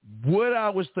 what I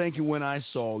was thinking when I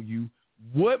saw you,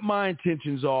 what my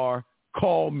intentions are.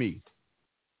 Call me.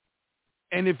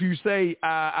 And if you say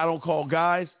I don't call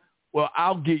guys, well,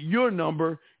 I'll get your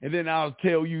number, and then I'll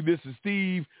tell you, this is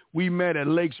Steve. We met at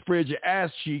Lake Spread Your Ass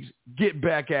Cheeks. Get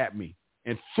back at me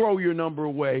and throw your number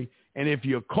away. And if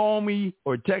you call me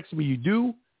or text me, you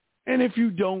do. And if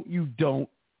you don't, you don't.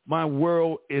 My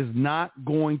world is not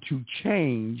going to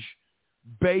change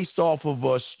based off of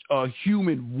a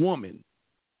human woman.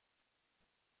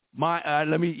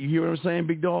 You hear what I'm saying,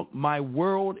 big dog? My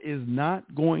world is not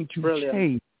going to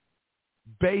change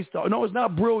based on, no, it's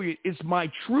not brilliant. It's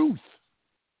my truth.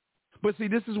 But see,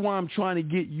 this is why I'm trying to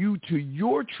get you to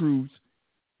your truth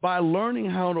by learning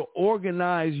how to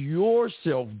organize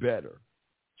yourself better.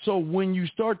 So when you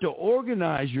start to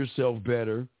organize yourself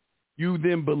better, you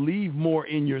then believe more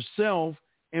in yourself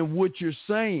and what you're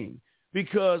saying,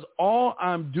 because all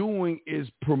I'm doing is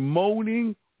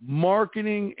promoting,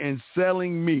 marketing, and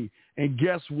selling me. And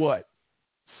guess what?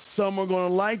 Some are going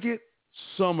to like it.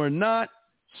 Some are not.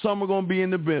 Some are going to be in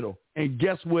the middle. And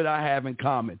guess what I have in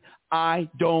common? I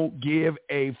don't give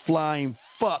a flying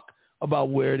fuck about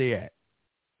where they're at.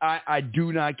 I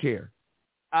do not care.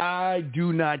 I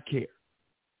do not care.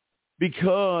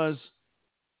 Because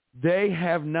they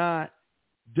have not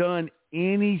done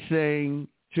anything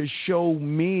to show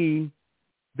me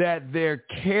that their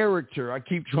character, I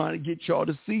keep trying to get y'all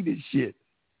to see this shit,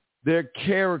 their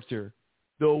character,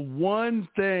 the one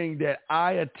thing that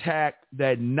I attack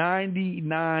that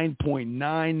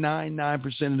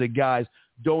 99.999% of the guys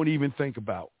don't even think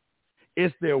about.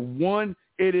 It's their one,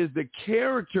 it is the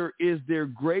character is their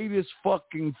greatest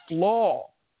fucking flaw.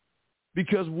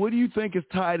 Because what do you think is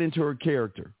tied into her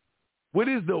character? What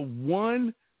is the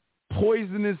one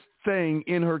poisonous thing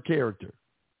in her character?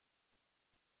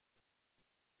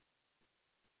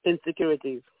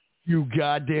 Insecurities. You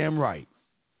goddamn right.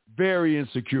 Very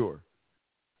insecure.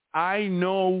 I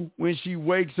know when she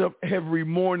wakes up every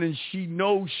morning, she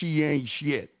knows she ain't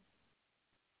shit.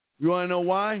 You want to know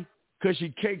why? Because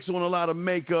she cakes on a lot of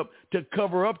makeup to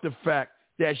cover up the fact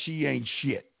that she ain't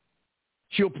shit.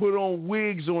 She'll put on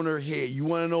wigs on her head. You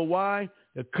want to know why?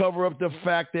 To cover up the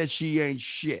fact that she ain't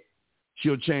shit.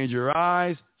 She'll change her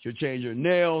eyes. She'll change her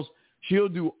nails.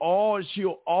 She'll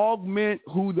augment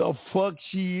who the fuck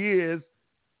she is,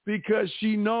 because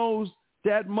she knows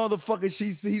that motherfucker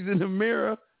she sees in the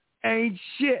mirror ain't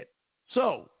shit.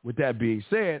 So, with that being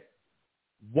said,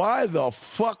 why the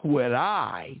fuck would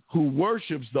I, who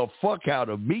worships the fuck out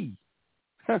of me,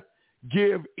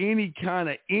 give any kind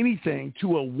of anything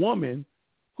to a woman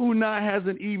who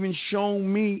hasn't even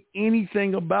shown me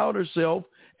anything about herself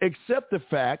except the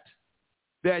fact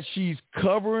that she's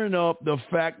covering up the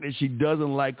fact that she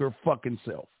doesn't like her fucking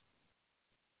self?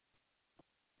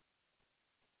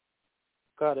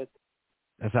 Got it.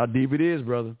 That's how deep it is,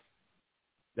 brother.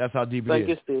 That's how deep it is. Thank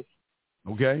you, Steve.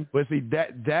 Okay? But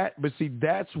see,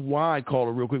 that's why,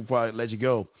 caller, real quick before I let you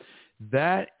go.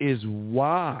 That is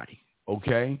why,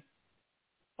 okay,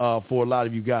 for a lot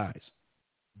of you guys,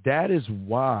 that is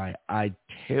why I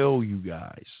tell you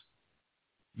guys,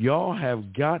 y'all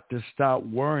have got to stop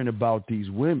worrying about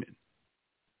these women.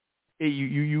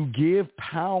 You give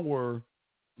power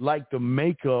like the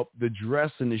makeup, the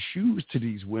dress, and the shoes to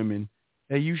these women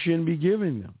that you shouldn't be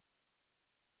giving them.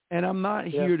 And I'm not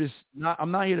here to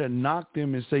knock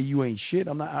them and say you ain't shit.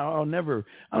 I'm not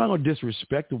going to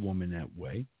disrespect a woman that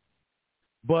way.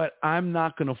 But I'm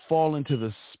not going to fall into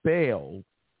the spell,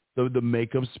 the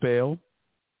makeup spell,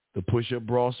 the push-up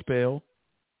bra spell,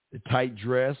 the tight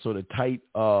dress or the tight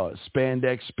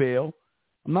spandex spell.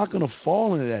 I'm not going to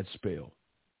fall into that spell,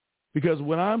 because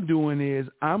what I'm doing is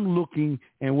I'm looking,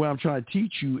 and what I'm trying to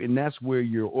teach you, and that's where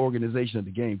your organization of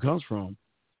the game comes from,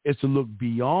 is to look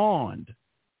beyond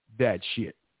that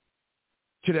shit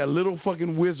to that little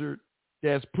fucking wizard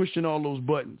that's pushing all those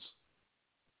buttons.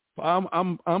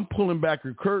 I'm pulling back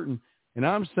your curtain, and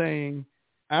I'm saying,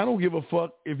 I don't give a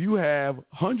fuck if you have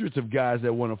hundreds of guys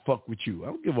that want to fuck with you. I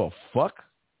don't give a fuck.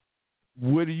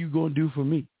 What are you going to do for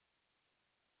me?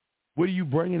 What are you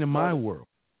bringing in my world?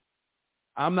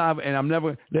 I'm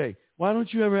never, hey, why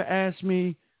don't you ever ask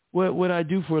me what I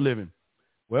do for a living?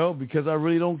 Well, because I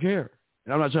really don't care.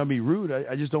 And I'm not trying to be rude.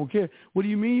 I just don't care. What do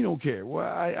you mean you don't care? Well,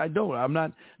 I don't. I'm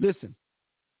not. Listen,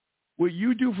 what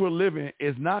you do for a living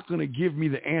is not going to give me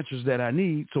the answers that I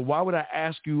need. So why would I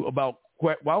ask you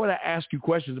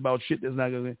questions about shit that's not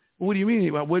going to? What do you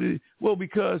mean? Well,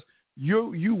 because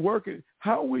you working.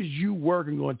 How is you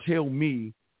working going to tell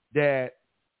me that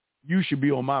you should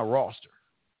be on my roster?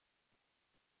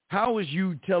 How is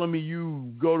you telling me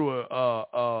you go to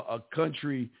a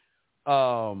country, with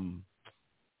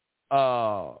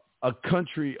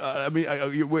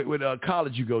a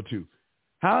college you go to?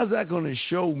 How is that going to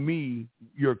show me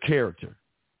your character?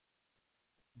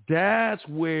 That's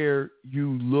where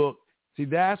you look. See,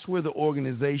 that's where the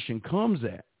organization comes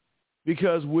at.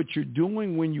 Because what you're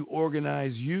doing when you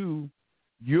organize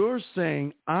you're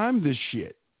saying, I'm the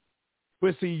shit.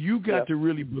 But see, you got to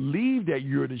really believe that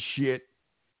you're the shit.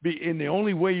 And the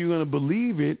only way you're going to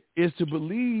believe it is to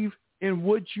believe in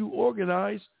what you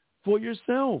organize for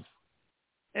yourself.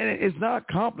 And it's not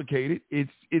complicated.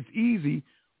 It's easy,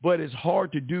 but it's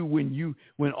hard to do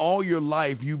when all your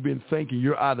life you've been thinking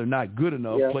you're either not good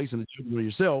enough, placing the children on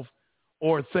yourself,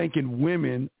 or thinking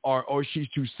women or she's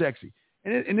too sexy.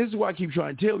 And this is why I keep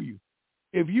trying to tell you.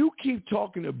 If you keep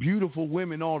talking to beautiful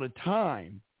women all the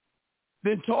time,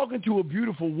 then talking to a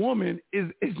beautiful woman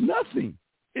is nothing.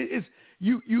 The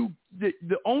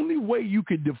only way you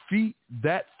could defeat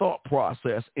that thought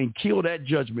process and kill that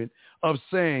judgment of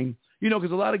saying,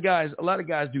 because a lot of guys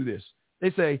do this.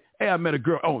 They say, hey, I met a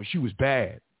girl. Oh, she was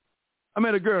bad. I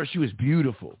met a girl. She was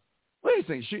beautiful. Wait a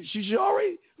second. She should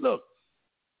already look.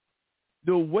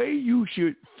 The way you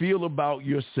should feel about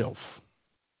yourself,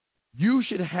 you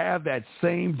should have that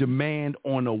same demand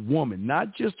on a woman,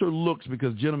 not just her looks,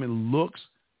 because, gentlemen, looks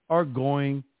are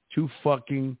going to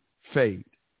fucking fade.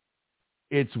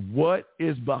 It's what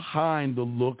is behind the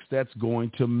looks that's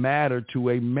going to matter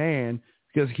to a man,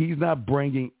 because he's not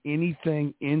bringing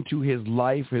anything into his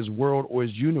life, his world, or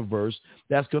his universe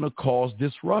that's going to cause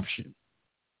disruption.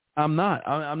 I'm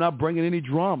not bringing any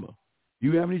drama.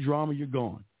 You have any drama, you're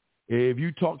gone. If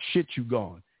you talk shit, you're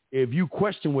gone. If you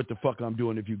question what the fuck I'm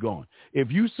doing, if you're gone. If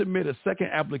you submit a second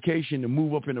application to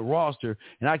move up in the roster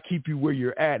and I keep you where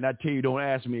you're at and I tell you don't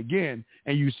ask me again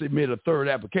and you submit a third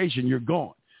application, you're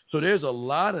gone. So there's a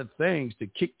lot of things to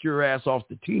kick your ass off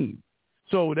the team.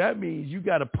 So that means you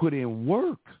got to put in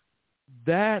work.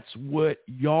 That's what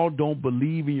y'all don't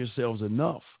believe in yourselves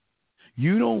enough.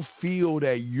 You don't feel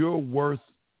that you're worth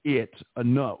it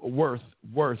enough,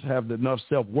 have enough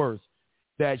self-worth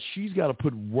that she's got to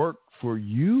put work for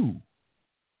you.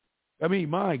 I mean,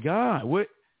 my God, what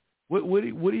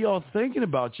are y'all thinking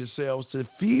about yourselves to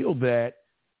feel that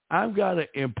I've got to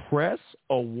impress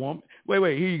a woman?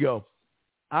 Wait, here you go.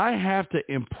 I have to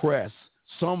impress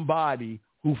somebody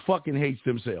who fucking hates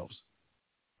themselves.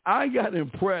 I got to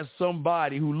impress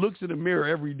somebody who looks in the mirror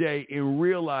every day and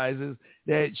realizes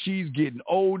that she's getting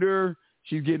older,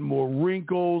 she's getting more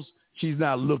wrinkles, she's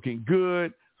not looking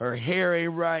good, her hair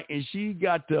ain't right, and she's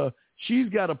got to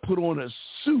put on a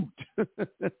suit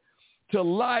to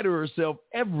lie to herself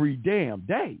every damn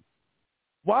day.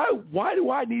 Why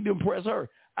do I need to impress her?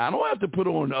 I don't have to put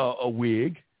on a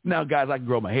wig. Now, guys, I can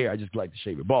grow my hair. I just like to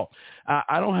shave it bald.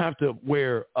 I don't have to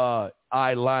wear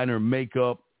eyeliner,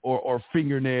 makeup, or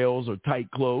fingernails or tight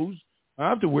clothes. I don't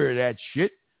have to wear that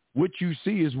shit. What you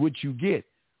see is what you get.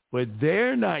 But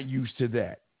they're not used to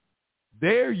that.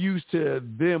 They're used to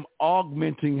them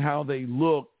augmenting how they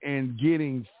look and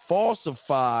getting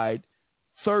falsified,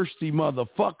 thirsty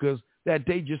motherfuckers that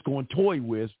they just going to toy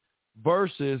with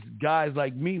versus guys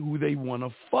like me who they want to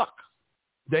fuck.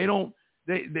 They don't.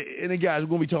 And the guys, we're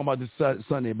going to be talking about this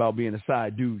Sunday about being a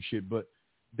side dude shit, but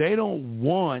they don't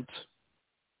want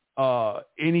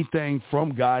anything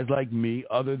from guys like me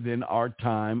other than our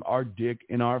time, our dick,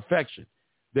 and our affection.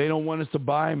 They don't want us to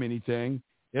buy them anything.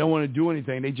 They don't want to do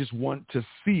anything. They just want to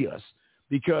see us,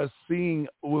 because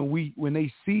when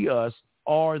they see us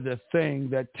are the thing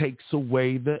that takes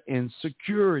away the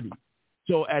insecurity.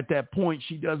 So at that point,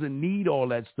 she doesn't need all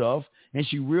that stuff, and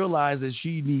she realizes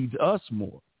she needs us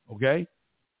more. Okay,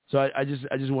 so I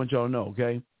just want y'all to know.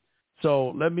 Okay,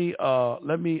 so let me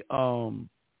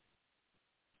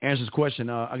answer this question.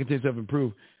 I can take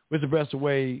self-improve. What's the best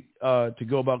way to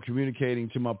go about communicating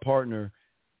to my partner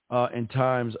in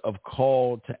times of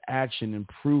call to action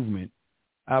improvement?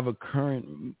 I have a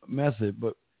current method,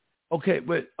 but okay,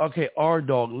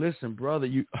 R-Dog, listen, brother,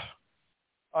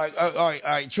 All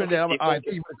right, Trinidad. All right,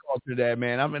 thank you for the call, Trinidad,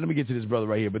 man. Let me get to this brother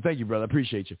right here, but thank you, brother. I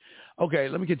appreciate you. Okay,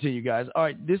 let me continue, guys. All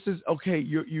right, this is okay.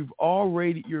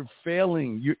 You're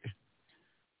failing.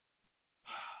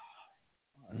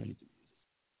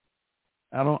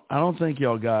 I don't think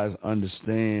y'all guys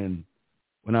understand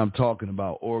when I'm talking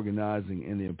about organizing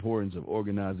and the importance of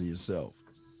organizing yourself.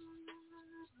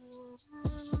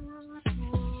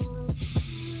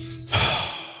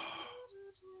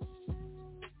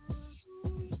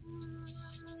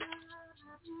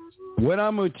 What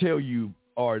I'm going to tell you,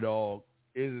 R-Dog,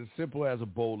 is as simple as a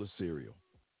bowl of cereal.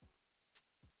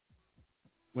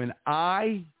 When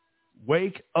I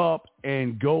wake up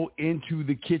and go into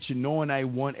the kitchen knowing I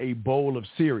want a bowl of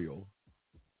cereal,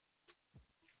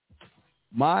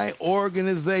 my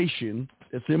organization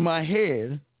that's in my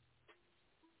head,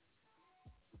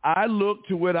 I look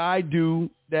to what I do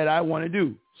that I want to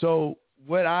do. So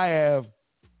what I have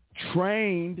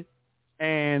trained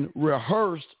and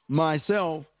rehearsed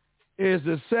myself is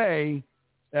to say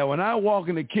that when I walk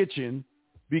in the kitchen,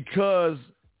 because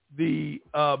the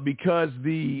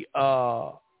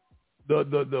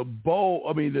bowl,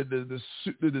 I mean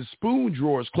the spoon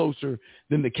drawer is closer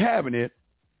than the cabinet,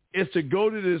 is to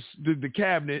go to the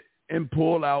cabinet and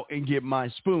pull out and get my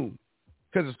spoon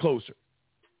because it's closer.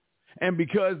 And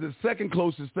because the second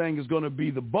closest thing is going to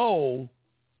be the bowl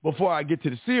before I get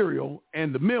to the cereal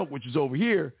and the milk, which is over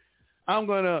here, I'm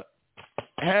going to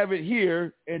have it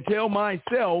here and tell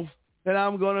myself that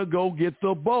I'm going to go get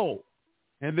the bowl.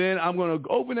 And then I'm going to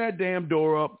open that damn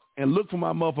door up and look for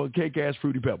my motherfucking cake-ass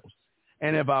Fruity Pebbles.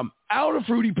 And if I'm out of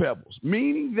Fruity Pebbles,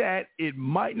 meaning that it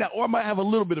might not, or I might have a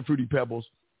little bit of Fruity Pebbles,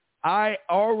 I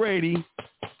already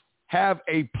have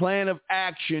a plan of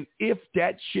action if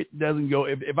that shit doesn't go.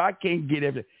 If I can't get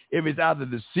everything, if it's either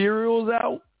the cereal's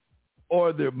out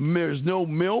or there's no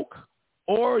milk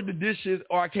or the dishes,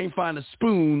 or I can't find a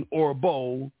spoon or a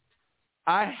bowl,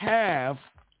 I have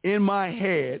in my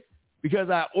head, because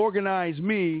I organize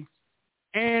me,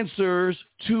 answers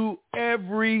to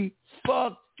every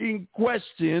fucking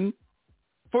question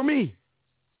for me.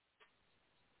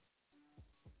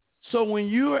 So when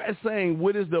you are saying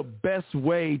what is the best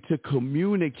way to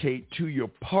communicate to your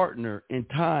partner in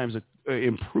times of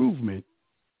improvement,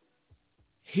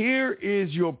 here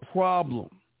is your problem.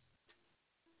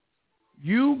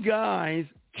 You guys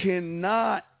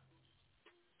cannot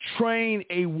train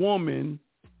a woman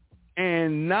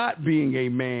and not being a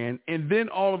man and then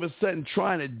all of a sudden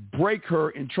trying to break her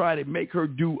and try to make her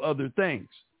do other things.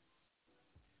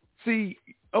 See,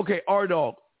 okay,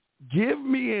 R-Dog, give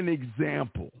me an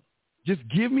example. Just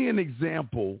give me an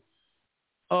example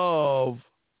of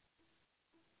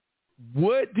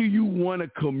what do you want to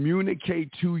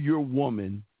communicate to your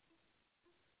woman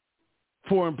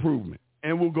for improvement?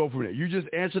 And we'll go from there. You just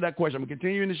answer that question. I'm going to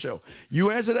continue in the show.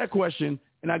 You answer that question,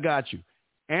 and I got you.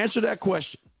 Answer that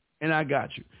question, and I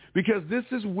got you. Because this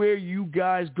is where you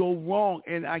guys go wrong,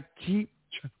 and I'm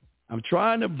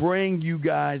trying to bring you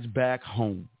guys back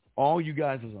home. All you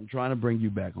guys I'm trying to bring you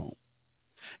back home.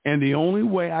 And the only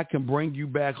way I can bring you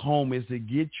back home is to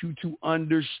get you to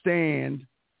understand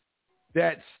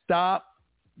that stop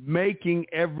making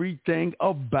everything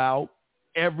about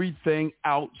everything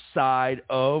outside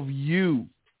of you.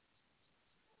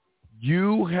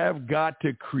 You have got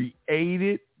to create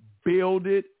it, build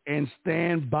it, and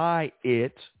stand by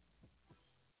it.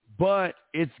 But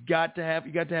you got to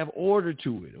have order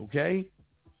to it, okay?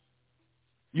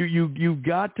 You've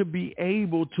got to be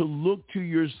able to look to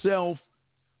yourself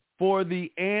for the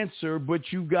answer,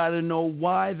 but you got to know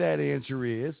why that answer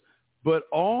is. But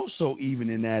also, even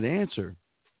in that answer,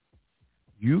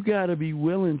 you got to be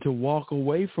willing to walk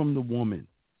away from the woman.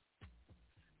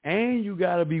 And you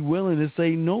got to be willing to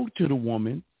say no to the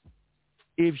woman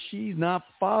if she's not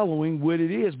following what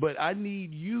it is. But I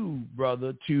need you,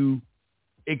 brother, to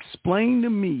explain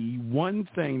to me one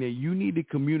thing that you need to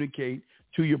communicate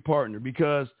to your partner,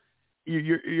 because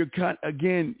you're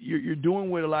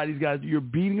doing what a lot of these guys do. You're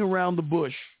beating around the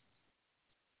bush.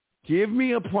 Give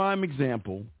me a prime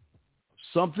example,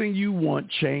 something you want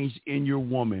changed in your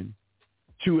woman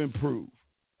to improve.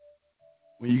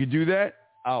 When you can do that,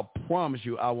 I'll promise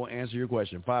you I will answer your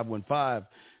question.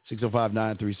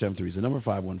 515-605-9373 is the number.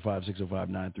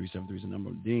 515-605-9373 is the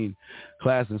number. Dean,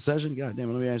 class in session. God damn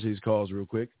it, let me answer these calls real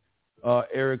quick.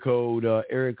 Area code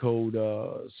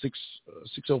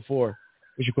 604.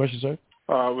 What's your question, sir?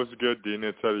 What's good, Dean?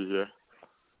 It's Eddie here.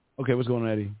 Okay, what's going on,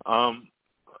 Eddie? So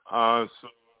I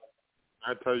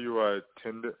tell you,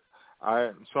 Tinder.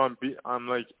 I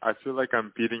feel like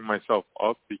I'm beating myself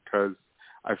up because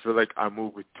I feel like I'm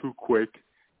moving too quick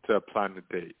to plan a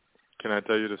date. Can I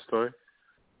tell you the story?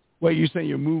 Wait, you're saying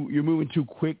you're moving too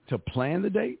quick to plan the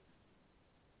date?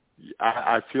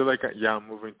 I feel like I'm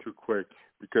moving too quick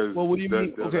because. Well, what do you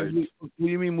mean? Okay, like, what do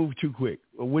you mean move too quick?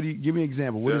 What do you give me an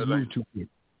example? What does move too quick?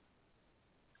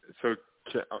 So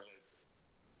can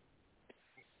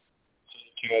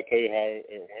I tell you how it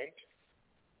went?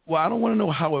 Well, I don't want to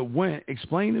know how it went.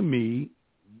 Explain to me,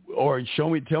 or tell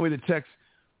me the text.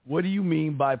 What do you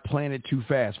mean by playing it too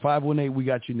fast? 518, we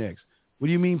got you next. What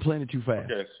do you mean playing it too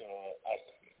fast? Okay, so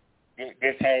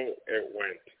that's how it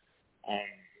went. I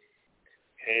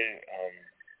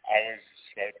was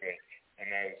swiping,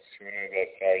 and as soon as I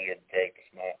saw your bright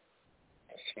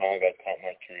smile that caught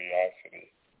my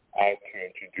curiosity, I had to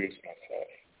introduce myself.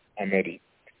 I'm Eddie.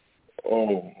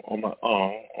 Oh my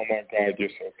God, you're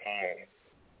so kind.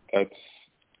 That's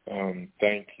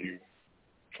thank you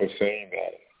for saying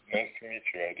that. Nice to meet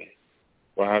you, Eddie.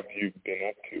 What have you been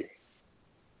up to?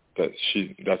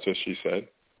 That's what she said.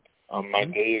 My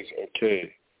day is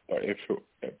okay, but if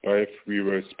we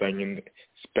were spending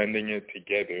it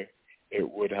together, it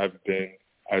would have been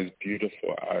as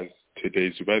beautiful as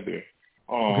today's weather.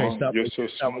 Oh, okay, stop. You're so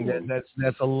smooth.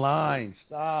 That's a line.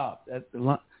 Stop. That's the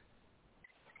line.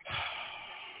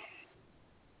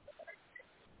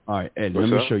 All right, Eddie, let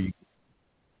me show you.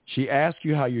 She asked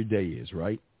you how your day is,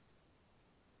 right?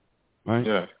 Right?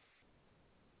 Yeah.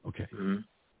 Okay. Mm-hmm.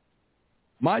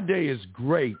 My day is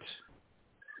great,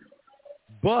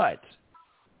 but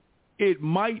it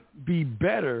might be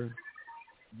better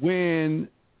when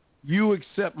you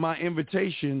accept my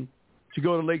invitation to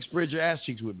go to Lake Spread Your Ass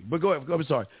Cheeks with me. But go ahead. I'm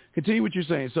sorry. Continue what you're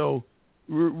saying. So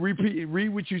read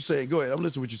what you say. Go ahead. I'm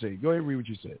listening to what you're saying. Go ahead and read what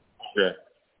you said. Okay.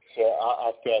 So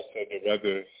after I said the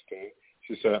weather thing,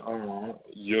 she said,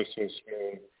 you're so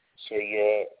smooth. So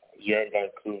you're in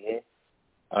Vancouver?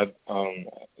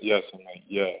 Yes. I'm like,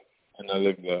 yeah. And I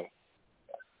live there.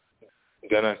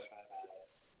 Then I said,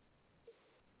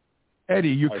 Eddie,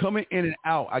 you're coming in and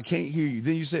out. I can't hear you.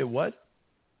 Then you said what?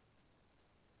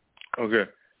 Okay.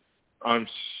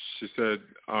 She said,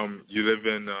 you live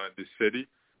in the city?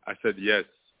 I said, yes.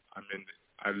 I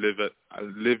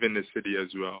live in the city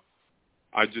as well.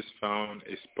 I just found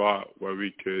a spot where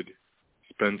we could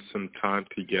spend some time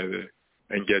together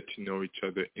and get to know each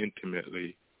other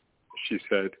intimately. She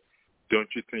said, don't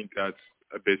you think that's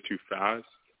a bit too fast?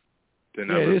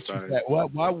 Then I replied,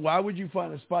 why would you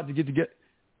find a spot to get together?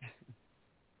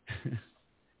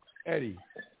 Eddie,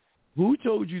 who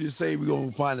told you to say we're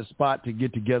going to find a spot to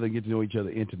get together and get to know each other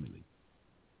intimately?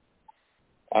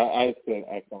 I said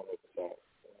I found a spot.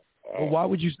 Well, why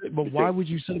would you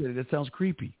say that? That sounds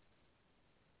creepy.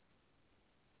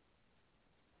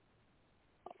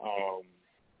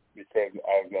 Because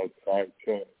I was outside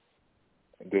too,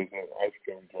 and there's an ice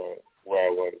cream joint where I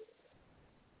was.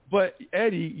 But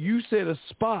Eddie, you said a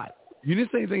spot. You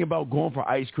didn't say anything about going for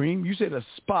ice cream. You said a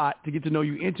spot to get to know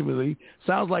you intimately.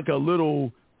 Sounds like a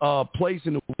little place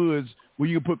in the woods where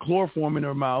you can put chloroform in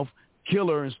her mouth, kill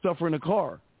her, and stuff her in a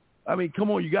car. I mean,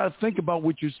 come on, you got to think about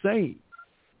what you're saying.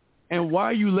 And why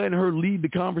are you letting her lead the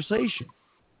conversation?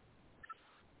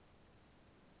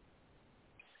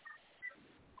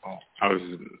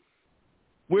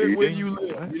 Where you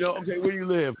live? Where you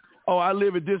live? Oh, I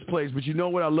live at this place, but you know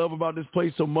what I love about this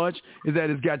place so much is that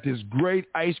it's got this great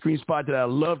ice cream spot that I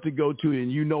love to go to,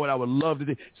 and you know what I would love to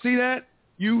do. See that?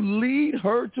 You lead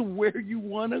her to where you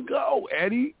want to go,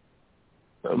 Eddie.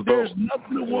 There's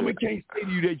nothing a woman can't say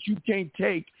to you that you can't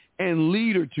take and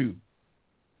lead her to.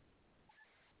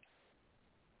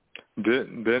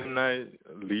 Didn't I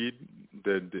lead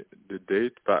the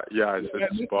date? But yeah, I said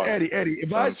spot. Eddie,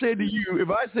 if I said to you,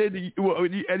 well,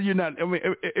 Eddie, you're not. I mean,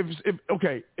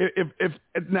 if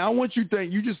now I want you to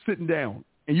think you just sitting down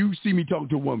and you see me talking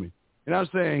to a woman, and I'm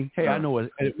saying, hey, I know a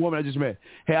woman I just met.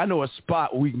 Hey, I know a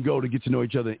spot where we can go to get to know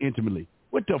each other intimately.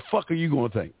 What the fuck are you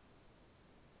going to think?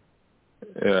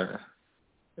 Yeah.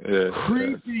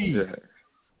 Creepy. Yeah.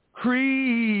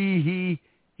 Creepy.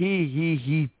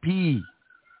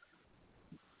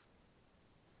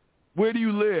 Where do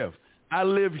you live? I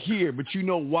live here, but you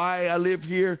know why I live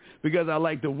here? Because I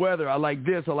like the weather. I like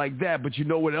this. I like that. But you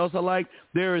know what else I like?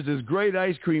 There is this great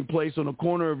ice cream place on the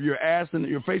corner of your ass and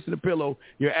your face in the pillow,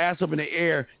 your ass up in the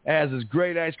air, has this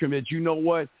great ice cream that you know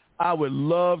what? I would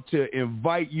love to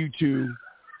invite you to.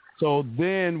 So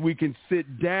then we can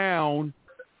sit down,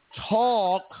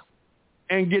 talk,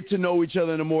 and get to know each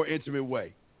other in a more intimate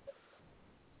way.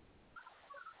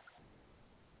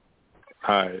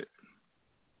 All right.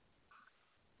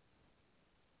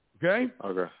 Okay?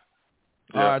 Okay.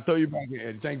 Yeah. All right, throw you back in,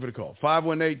 Eddie. Thank you for the call.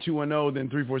 518-210, then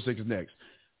 346 is next.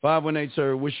 518,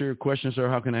 sir, what's your question, sir?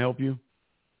 How can I help you?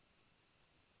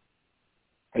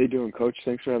 How you doing, Coach?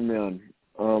 Thanks for having me on.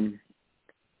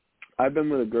 I've been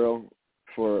with a girl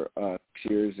for 6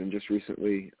 years, and just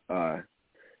recently, I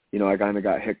kind of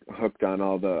got hooked on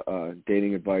all the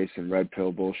dating advice and red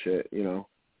pill bullshit,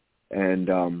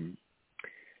 and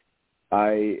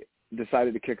I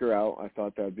decided to kick her out. I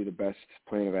thought that would be the best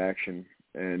plan of action,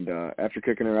 and after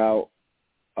kicking her out,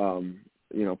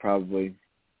 probably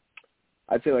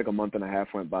I'd say like a month and a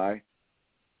half went by.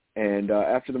 And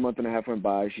after the month and a half went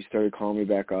by, she started calling me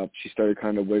back up. She started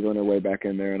kind of wiggling her way back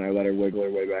in there, and I let her wiggle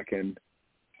her way back in.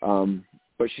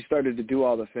 But she started to do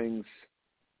all the things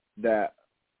that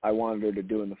I wanted her to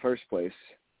do in the first place.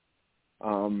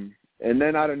 And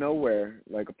then out of nowhere,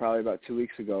 like probably about 2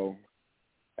 weeks ago,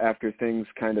 after things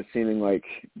kind of seeming like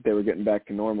they were getting back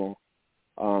to normal,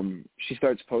 she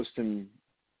starts posting,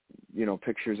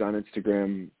 pictures on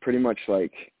Instagram, pretty much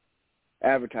like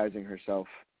advertising herself,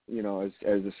 as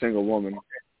a single woman.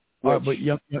 All right, but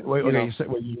young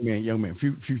man,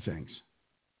 few things.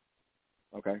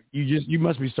 Okay. You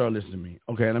must be starting listening to me.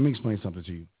 Okay, let me explain something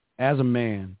to you. As a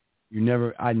man, you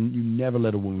never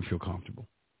let a woman feel comfortable.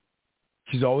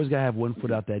 She's always got to have one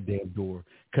foot out that damn door,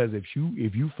 because if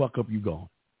you fuck up, you gone.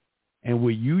 And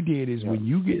what you did is when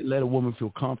you let a woman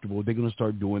feel comfortable, they're gonna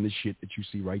start doing the shit that you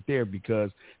see right there,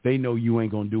 because they know you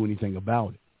ain't gonna do anything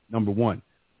about it. Number one.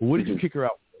 But what did you kick her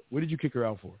out for? What did you kick her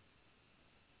out for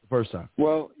the first time?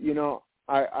 Well,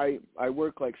 I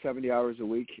work like 70 hours a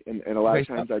week, and a lot of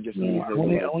times I just need her.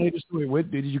 Only the story.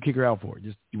 What did you kick her out for?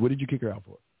 What did you kick her out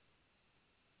for?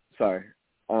 Sorry,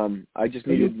 I just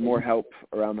needed more help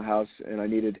around the house, and I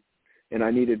needed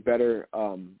better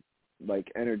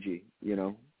like energy,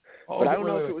 But I don't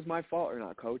know if it was my fault or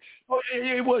not, Coach. Oh,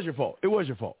 it was your fault. It was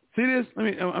your fault. See this?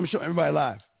 I'm showing everybody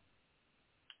live.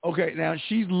 Okay, now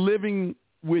she's living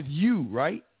with you,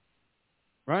 right?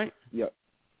 Right? Yep.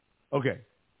 Okay.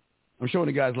 I'm showing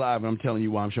the guys live, and I'm telling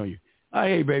you why I'm showing you. Oh,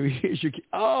 hey, baby, here's your key.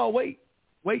 Oh, wait.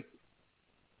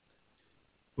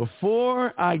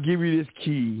 Before I give you this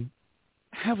key,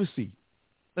 have a seat.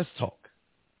 Let's talk.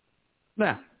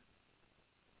 Now,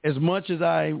 as much as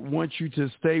I want you to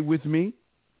stay with me,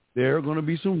 there are going to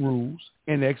be some rules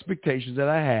and expectations that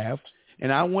I have,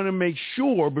 and I want to make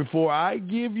sure before I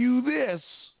give you this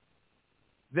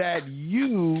that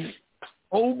you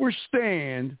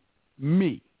overstand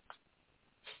me.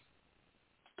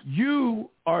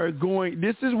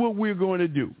 This is what we're going to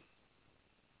do.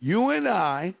 You and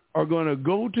I are going to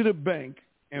go to the bank,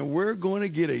 and we're going to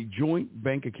get a joint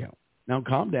bank account. Now,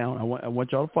 calm down. I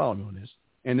want y'all to follow me on this,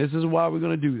 and this is why we're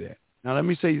going to do that. Now, let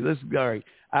me say, all right.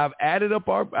 I've added up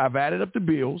the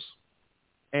bills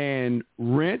and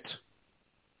rent,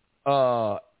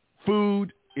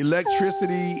 food,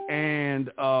 electricity,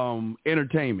 and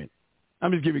entertainment.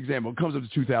 I'm just giving an example. It comes up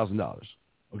to $2,000.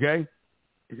 Okay.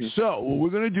 Mm-hmm. So what we're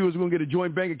going to do is we're going to get a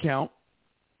joint bank account,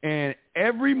 and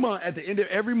every month, at the end of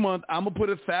every month, I'm going to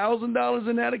put $1,000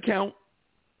 in that account,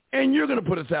 and you're going to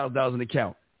put $1,000 in the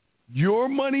account. Your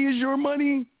money is your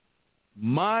money.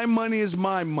 My money is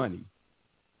my money.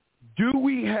 Do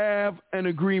we have an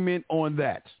agreement on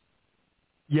that?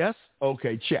 Yes?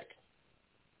 Okay, check.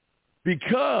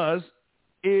 Because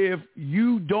if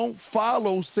you don't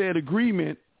follow said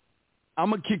agreement, I'm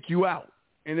going to kick you out,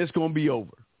 and it's going to be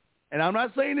over. And I'm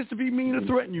not saying this to be mean or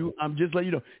threaten you. I'm just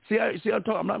letting you know. See how I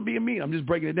talk? I'm not being mean. I'm just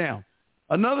breaking it down.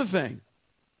 Another thing,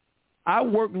 I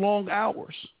work long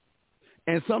hours,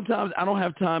 and sometimes I don't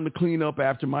have time to clean up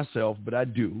after myself, but I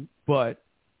do. But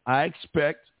I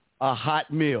expect a hot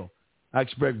meal. I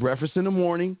expect breakfast in the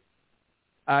morning.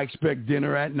 I expect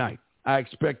dinner at night. I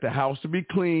expect the house to be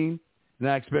clean, and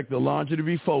I expect the laundry to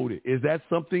be folded. Is that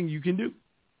something you can do?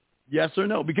 Yes or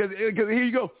no? Because here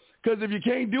you go. Because if you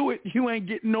can't do it, you ain't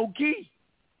getting no key.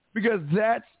 Because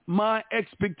that's my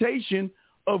expectation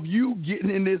of you getting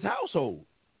in this household.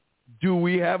 Do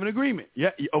we have an agreement?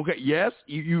 Yeah. Okay. Yes.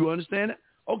 You understand it?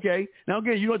 Okay. Now,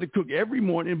 again, you don't have to cook every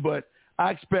morning, but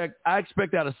I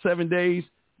expect out of 7 days,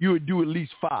 you would do at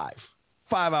least 5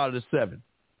 out of the 7.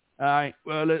 All right.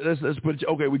 Well, let's put it.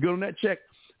 Okay. We good on that check,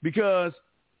 because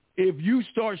if you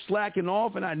start slacking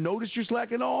off and I notice you're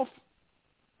slacking off,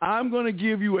 I'm going to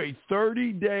give you a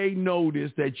 30-day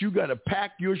notice that you got to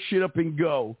pack your shit up and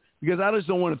go, because I just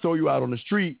don't want to throw you out on the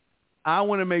street. I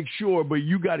want to make sure, but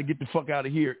you got to get the fuck out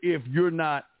of here if you're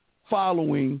not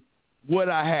following what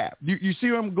I have. You see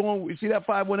where I'm going? You see that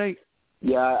 518?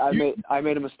 Yeah, I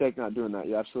made a mistake not doing that.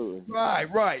 Yeah, absolutely.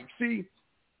 Right. See,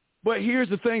 but here's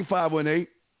the thing, 518.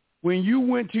 When you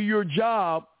went to your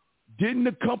job, didn't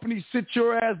the company sit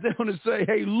your ass down and say,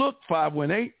 hey, look,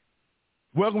 518,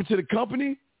 welcome to the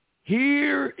company.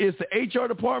 Here is the HR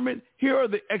department. Here are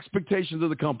the expectations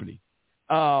of the company.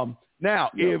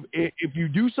 Now, if you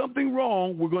do something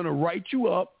wrong, we're going to write you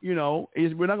up. You know,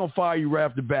 we're not going to fire you right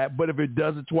off the bat, but if it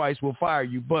does it twice, we'll fire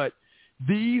you. But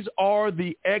these are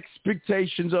the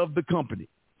expectations of the company.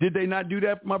 Did they not do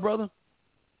that, my brother?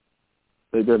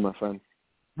 They did, my friend.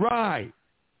 Right.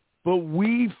 But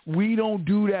we don't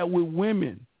do that with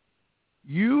women.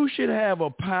 You should have a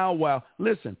powwow.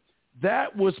 Listen,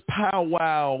 that was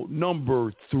powwow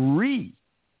number 3.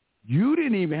 You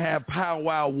didn't even have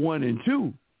powwow 1 and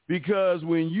 2. Because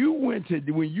when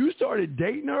you started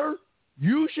dating her,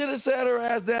 you should have sat her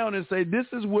ass down and say, this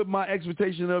is what my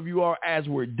expectations of you are as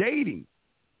we're dating.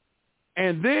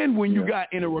 And then when you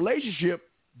got in a relationship,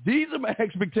 these are my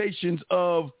expectations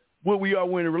of what we are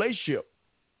when in a relationship.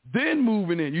 Then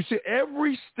moving in, you see,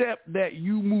 every step that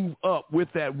you move up with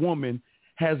that woman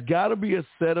has got to be a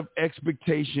set of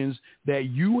expectations that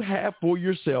you have for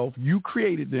yourself. You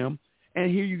created them,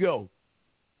 and here you go.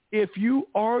 If you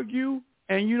argue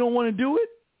and you don't want to do it,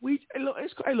 look,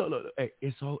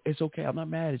 it's okay. I'm not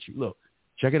mad at you. Look,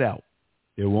 check it out.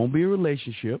 There won't be a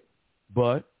relationship,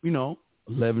 but,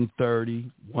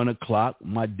 11:30, 1 o'clock,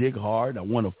 my dick hard, I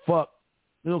want to fuck.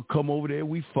 They'll come over there,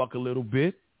 we fuck a little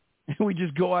bit, and we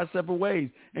just go our separate ways.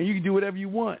 And you can do whatever you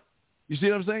want. You see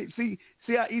what I'm saying?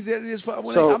 See how easy that is for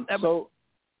women?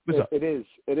 It is.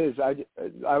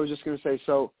 I was just going to say,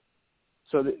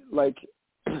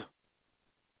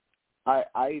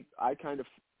 I kind of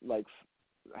like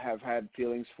have had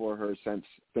feelings for her since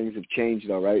things have changed,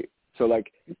 though, right? So,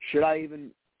 like, should I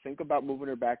even think about moving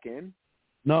her back in?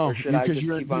 No, or should I just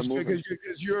keep on moving?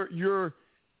 Because you're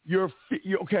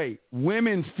okay.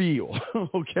 Women feel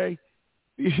okay.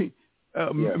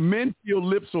 Men feel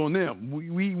lips on them.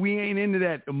 We ain't into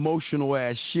that emotional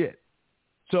ass shit.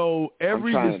 So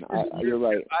every I'm trying. You're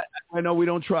right. I know we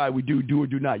don't try. We do or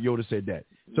do not. Yoda said that.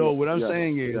 So what I'm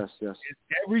saying is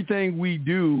everything we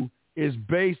do is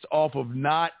based off of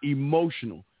not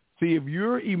emotional. See, if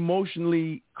you're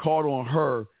emotionally caught on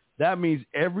her, that means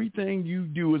everything you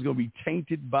do is going to be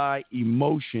tainted by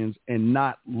emotions and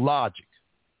not logic.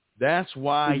 That's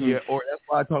why that's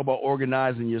why I talk about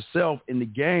organizing yourself in the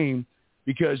game,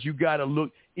 because you got to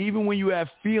look, even when you have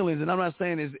feelings, and I'm not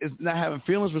saying it's not having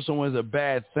feelings for someone is a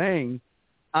bad thing.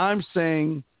 I'm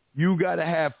saying you got to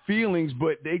have feelings,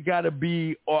 but they got to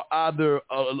be either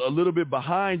a little bit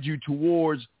behind you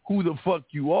towards who the fuck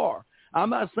you are.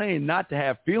 I'm not saying not to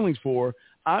have feelings for her.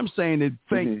 I'm saying that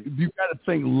you got to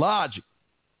think logic.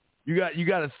 You got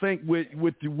to think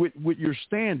with your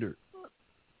standard.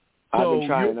 I've been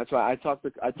trying. That's why I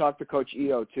talked to Coach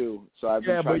EO too. So I've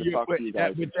been trying to talk to you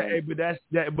guys.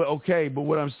 But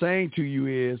what I'm saying to you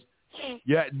is,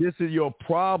 this is your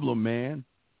problem, man.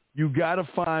 You got to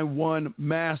find one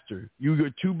master. You're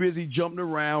too busy jumping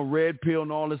around, red pill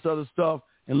and all this other stuff.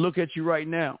 And look at you right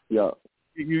now. Yeah.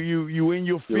 You in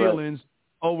your feelings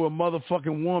over a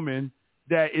motherfucking woman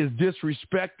that is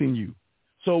disrespecting you.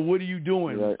 So what are you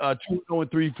doing?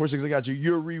 2-3-4-6. I got you.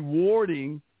 You're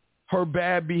rewarding her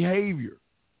bad behavior.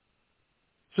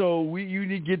 So you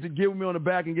need to get with me on the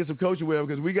back and get some coaching with her,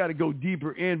 because we got to go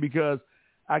deeper in, because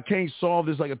I can't solve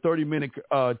this like a 30-minute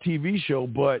TV show.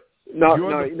 But no,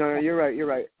 you're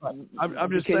right.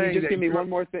 I'm just saying. Can you just give me one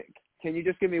more thing? Can you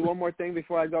just give me one more thing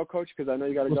before I go, Coach? Because I know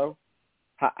you got to go.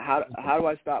 How do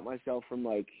I stop myself from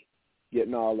like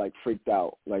getting all like freaked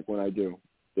out like when I do?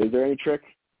 Is there any trick?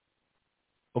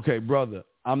 Okay, brother,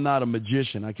 I'm not a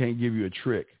magician. I can't give you a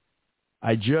trick.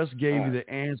 I just gave you the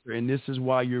answer, and this is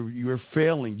why you're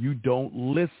failing. You don't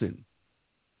listen.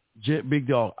 Big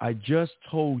dog, I just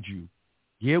told you,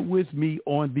 get with me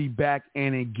on the back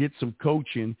end and get some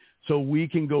coaching so we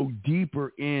can go deeper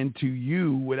into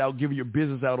you without giving your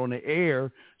business out on the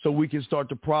air, so we can start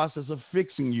the process of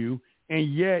fixing you,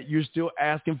 and yet you're still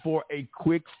asking for a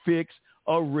quick fix,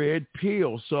 a red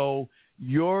pill. So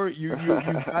you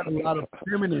got a lot of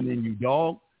feminine in you,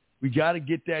 dog. We got to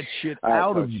get that shit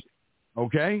out of you.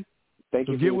 Okay? Thank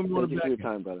you for your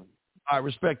time, brother. All right,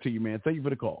 respect to you, man. Thank you for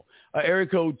the call. Area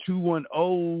code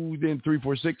 210, then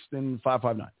 346, then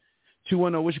 559.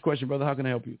 210, what's your question, brother? How can I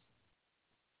help you?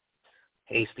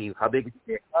 Hey, Steve, how big is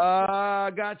it?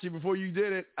 I got you before you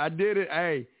did it. I did it.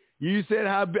 Hey, you said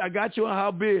how big. I got you on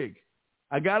how big.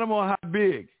 I got him on how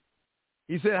big.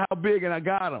 He said how big, and I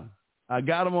got him. I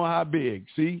got him on how big.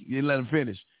 See? You didn't let him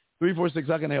finish. 346,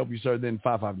 how can I help you, sir? Then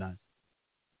 559.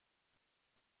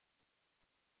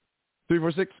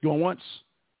 346, going once.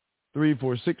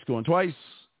 346, going twice.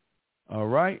 All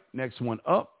right. Next one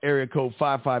up, area code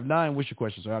 559. What's your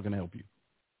question, sir? How can I help you?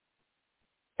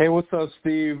 Hey, what's up,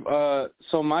 Steve?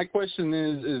 So my question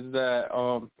is that,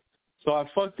 so I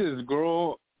fucked this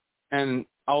girl, and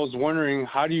I was wondering,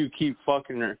 how do you keep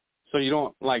fucking her so you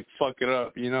don't, like, fuck it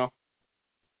up, you know?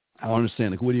 I don't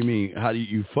understand. Like, what do you mean? How do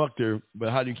you fucked her, but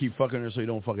how do you keep fucking her so you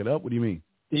don't fuck it up? What do you mean?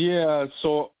 Yeah,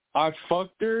 so I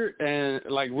fucked her and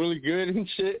like really good and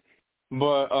shit,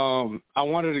 but I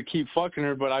wanted to keep fucking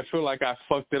her, but I feel like I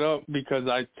fucked it up because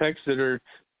I texted her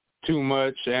too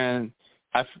much, and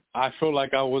I feel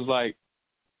like I was like,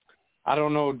 I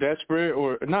don't know, desperate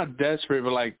or not desperate,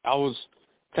 but like I was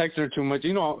texting her too much,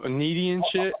 needy and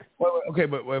shit. Okay,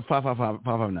 but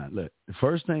 559. Look, the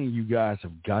first thing you guys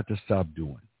have got to stop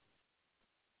doing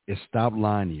is stop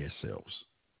lying to yourselves.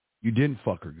 You didn't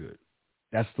fuck her good.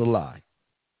 That's the lie.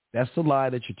 That's the lie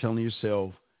that you're telling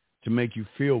yourself to make you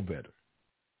feel better.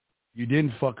 You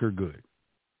didn't fuck her good.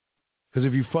 Because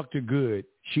if you fucked her good,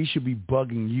 she should be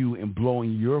bugging you and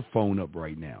blowing your phone up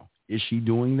right now. Is she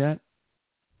doing that?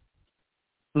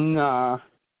 Nah.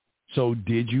 So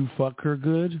did you fuck her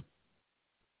good?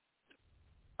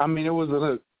 I mean, it was in the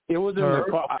car. It was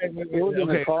in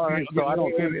the car, so I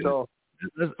don't think so.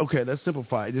 Okay, let's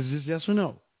simplify it. This is yes or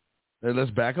no.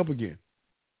 Let's back up again.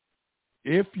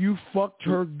 If you fucked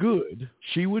her good,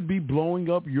 she would be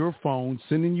blowing up your phone,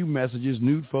 sending you messages,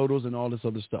 nude photos, and all this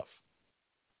other stuff.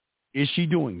 Is she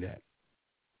doing that?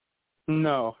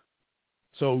 No.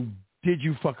 So did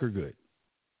you fuck her good?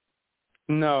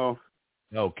 No.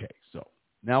 Okay, so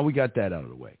now we got that out of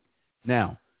the way.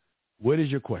 Now, what is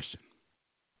your question?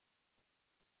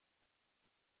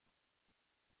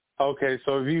 Okay,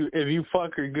 so if you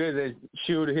fuck her good, then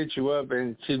she would hit you up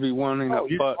and she'd be wanting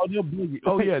to fuck.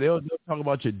 They'll talk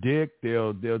about your dick.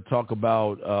 They'll talk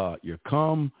about your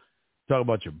cum. Talk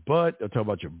about your butt. They'll talk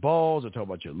about your balls. They'll talk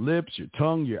about your lips, your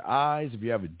tongue, your eyes. If you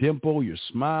have a dimple, your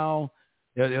smile.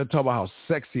 They'll talk about how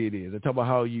sexy it is. They'll talk about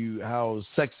how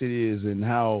sexy it is and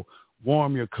how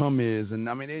warm your cum is. And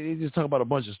I mean, they just talk about a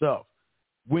bunch of stuff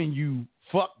when you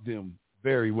fuck them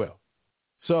very well.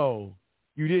 So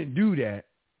you didn't do that.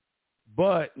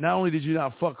 But not only did you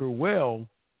not fuck her well,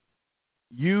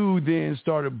 you then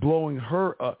started blowing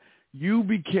her up. You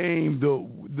became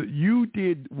you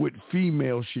did what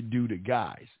females should do to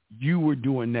guys. You were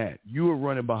doing that. You were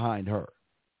running behind her.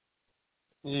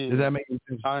 Yeah. Does that make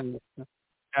sense? I understand.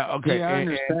 Okay. Yeah, I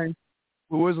understand.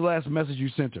 What was the last message you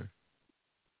sent her?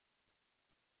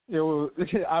 It was,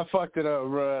 I fucked it up,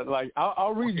 bro. Like,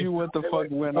 I'll read you what the fuck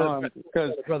went on,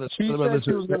 because she said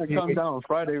she was going to come down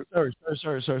Friday.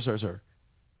 Sir.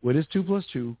 What is 2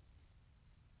 + 2?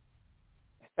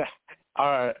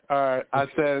 All right. I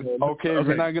said, okay, if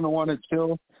you're not going to want to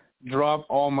chill, drop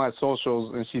all my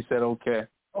socials. And she said, okay.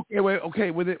 Wait.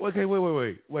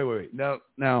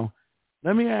 Now,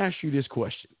 let me ask you this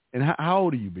question. And how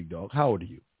old are you, big dog? How old are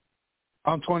you?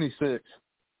 I'm 26.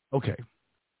 Okay.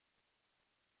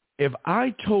 If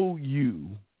I told you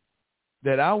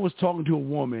that I was talking to a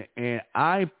woman and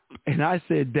I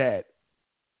said that,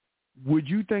 would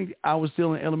you think I was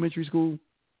still in elementary school?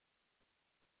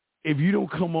 If you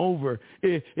don't come over,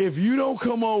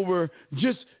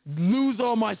 just lose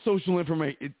all my social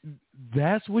information.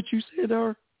 That's what you said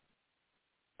to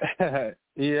her?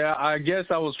 Yeah, I guess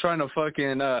I was trying to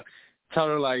fucking tell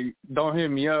her, like, don't hit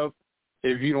me up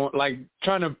if you don't, like,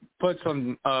 trying to put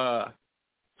some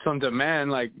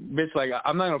demand, like, bitch, like,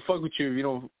 I'm not gonna fuck with you if you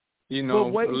don't,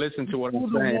 listen to what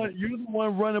I'm saying. You're the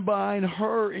one running behind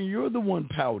her, and you're the one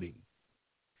pouting.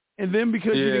 And then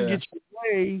because you didn't get your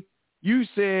way, you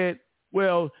said,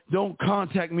 well, don't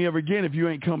contact me ever again if you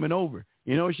ain't coming over.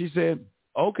 You know what she said?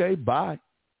 Okay, bye.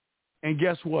 And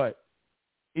guess what?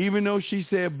 Even though she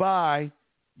said bye,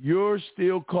 you're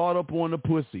still caught up on the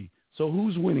pussy. So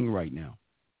who's winning right now?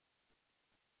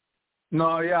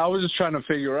 No, yeah, I was just trying to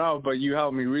figure out, but you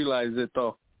helped me realize it,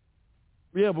 though.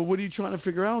 Yeah, but what are you trying to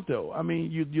figure out, though? I mean,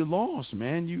 you're lost,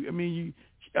 man.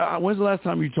 When's the last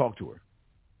time you talked to her?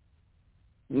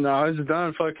 No, it's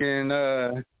done fucking,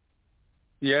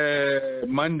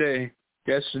 Monday,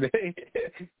 yesterday.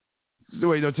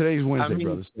 Wait, no, today's Wednesday,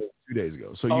 brother. So 2 days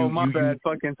ago. So my bad,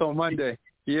 fucking till Monday.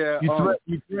 Yeah.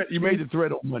 You made the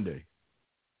threat on Monday.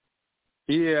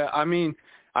 Yeah, I mean,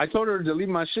 I told her to delete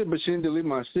my shit, but she didn't delete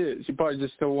my shit. She probably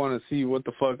just still want to see what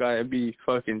the fuck I be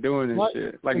fucking doing and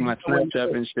shit, like my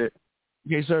Snapchat and shit.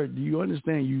 Okay, sir, do you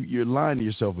understand? You're lying to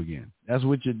yourself again. That's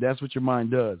what your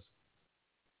mind does.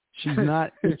 She's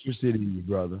not interested in you,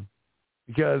 brother.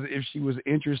 Because if she was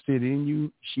interested in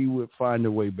you, she would find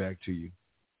a way back to you.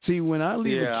 See, when I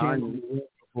leave a candle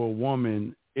for a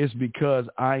woman, it's because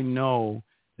I know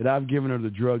that I've given her the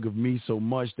drug of me so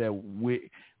much that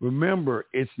remember,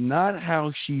 it's not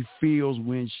how she feels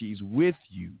when she's with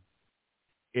you.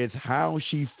 It's how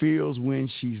she feels when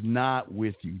she's not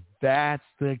with you. That's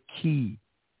the key.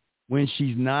 When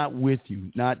she's not with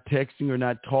you, not texting or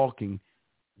not talking,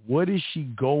 what is she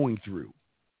going through?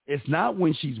 It's not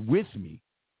when she's with me.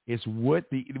 It's what's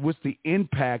the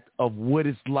impact of what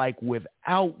it's like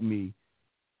without me.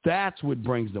 That's what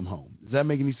brings them home. Does that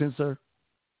make any sense, sir?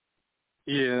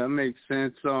 Yeah, that makes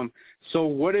sense. So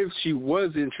what if she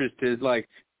was interested? Like,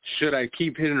 should I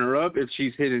keep hitting her up if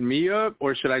she's hitting me up,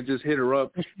 or should I just hit her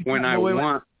up when I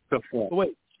want to fuck?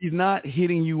 Wait, she's not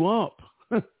hitting you up.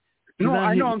 No,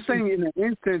 I know. I'm saying in an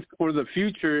instance for the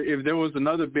future, if there was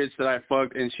another bitch that I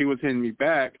fucked and she was hitting me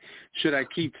back, should I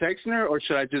keep texting her or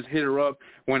should I just hit her up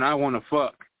when I want to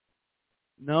fuck?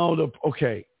 No,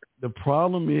 the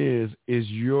problem is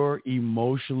you're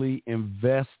emotionally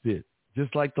invested,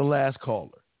 just like the last caller.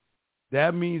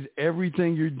 That means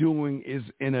everything you're doing is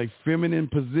in a feminine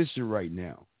position right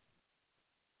now.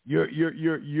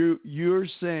 You're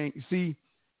saying, see,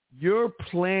 you're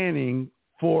planning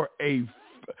for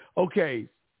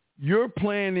you're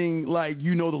planning like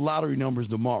you know the lottery numbers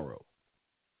tomorrow.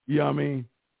 You know what I mean?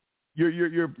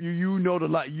 You know the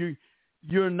lot.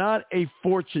 You're not a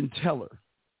fortune teller.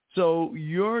 So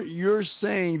you're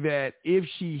saying that if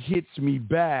she hits me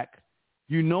back,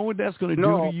 you know what that's going to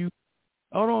do to you?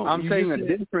 Hold on. I'm saying a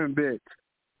different bitch,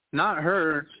 not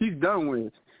her. She's done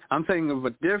with. I'm saying of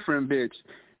a different bitch.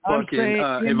 Fucking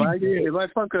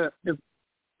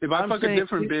if I fuck a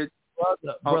different bitch.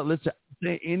 Brother, listen.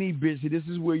 Any bitch. This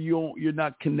is where you're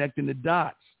not connecting the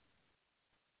dots.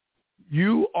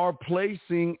 You are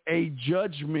placing a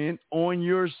judgment on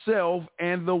yourself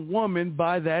and the woman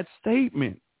by that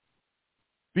statement,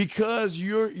 because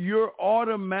you're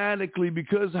automatically,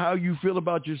 because how you feel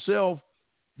about yourself,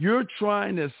 you're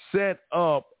trying to set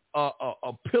up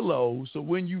a pillow so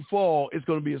when you fall, it's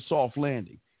going to be a soft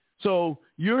landing. So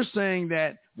you're saying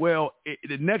that, well,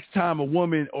 the next time a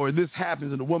woman or this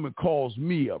happens and a woman calls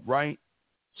me up, right?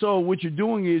 So what you're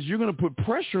doing is you're going to put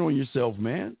pressure on yourself,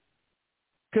 man.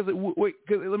 Because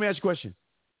let me ask you a question.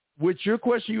 With your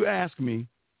question you ask me,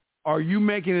 are you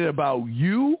making it about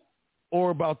you or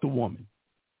about the woman?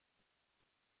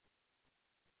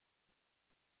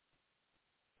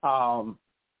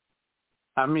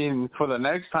 I mean, for the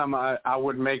next time, I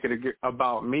would make it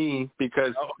about me,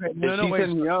 because if she's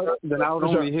hitting me up, then I would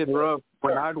only hit her up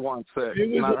when I'd want sex, if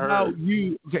it was not her. About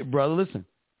you, okay, brother, listen.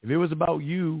 If it was about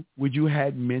you, would you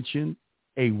have mentioned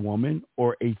a woman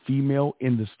or a female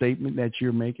in the statement that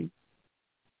you're making?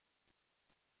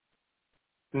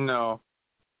 No.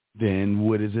 Then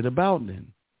what is it about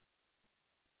then?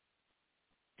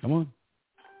 Come on.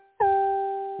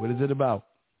 What is it about?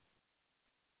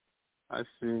 I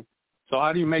see. So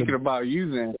how do you make it about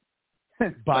you then?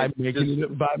 By making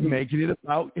it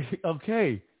about,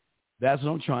 okay. That's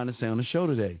what I'm trying to say on the show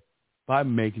today. By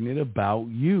making it about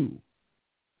you.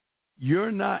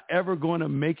 You're not ever going to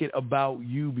make it about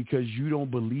you because you don't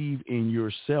believe in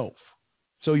yourself.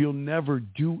 So you'll never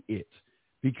do it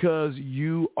because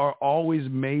you are always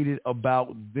made it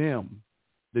about them.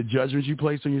 The judgments you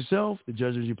place on yourself, the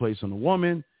judgments you place on the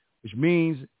woman, which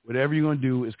means whatever you're going to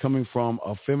do is coming from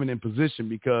a feminine position,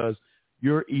 because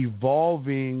you're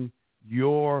evolving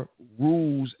your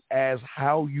rules as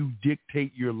how you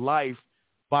dictate your life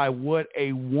by what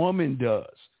a woman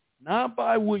does, not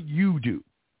by what you do.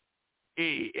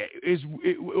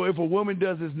 If a woman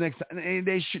does this next time, and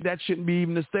that shouldn't be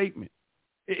even a statement.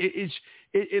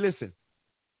 Listen,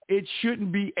 it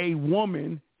shouldn't be a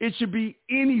woman. It should be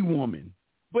any woman.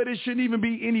 But it shouldn't even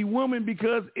be any woman,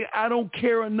 because I don't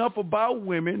care enough about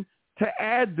women to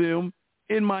add them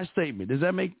in my statement. Does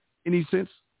that make any sense?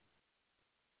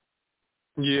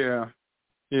 Yeah,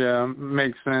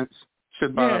 makes sense.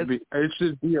 It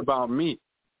should be about me.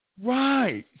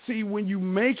 Right. See, when you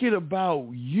make it about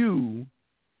you,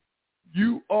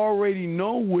 you already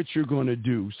know what you're going to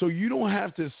do. So you don't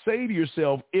have to say to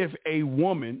yourself, if a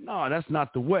woman, no, that's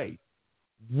not the way.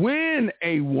 When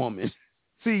a woman,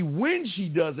 see, when she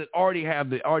does it, already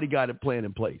got it planned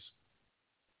in place.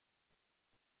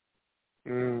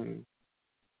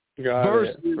 Got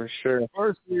it, for sure.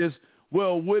 First is,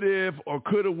 well, what if, or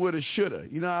coulda, woulda, shoulda.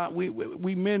 You know,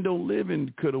 we men don't live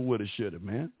in coulda, woulda, shoulda,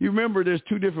 man. You remember, there's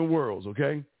two different worlds,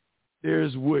 okay?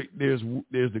 There's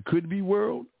the could be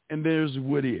world, and there's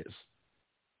what is.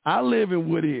 I live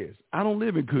in what is. I don't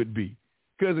live in could be,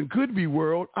 because in could be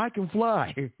world I can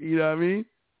fly. You know what I mean?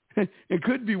 In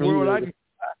could be world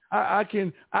I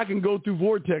can go through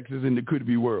vortexes in the could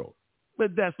be world,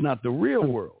 but that's not the real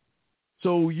world.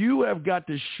 So you have got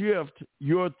to shift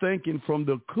your thinking from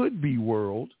the could-be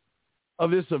world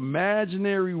of this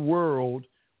imaginary world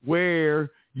where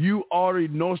you already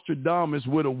Nostradamus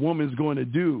what a woman's going to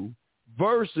do,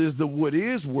 versus the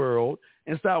what-is world,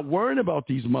 and stop worrying about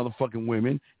these motherfucking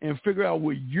women and figure out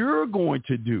what you're going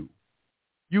to do.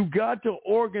 You got to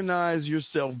organize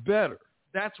yourself better.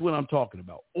 That's what I'm talking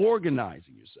about.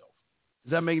 Organizing yourself.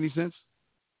 Does that make any sense?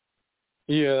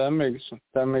 Yeah,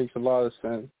 that makes a lot of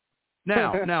sense.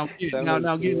 Now, if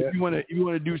you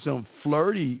want to do some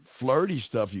flirty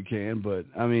stuff, you can. But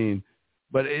I mean,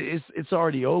 it's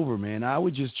already over, man. I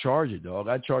would just charge it, dog.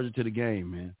 I'd charge it to the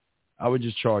game, man. I would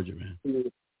just charge it,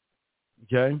 man.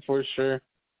 Okay, for sure.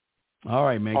 All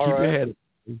right, man. Keep your head.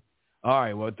 All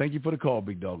right. Well, thank you for the call,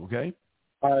 big dog. Okay.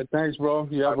 All right. Thanks, bro.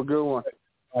 You have a good one.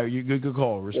 All right. You good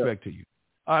call. Respect to you.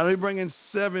 All right. Let me bring in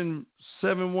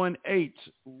 718.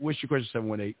 What's your question,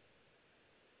 718?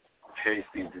 Hey,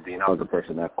 Steve Dean. I was the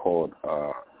person that called.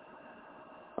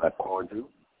 I called you.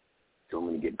 Told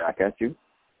me to get back at you.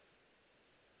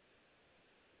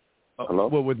 Hello.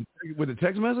 Well, with the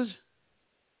text message?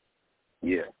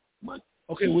 Yeah, but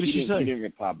okay. What did she say? She didn't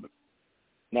reply.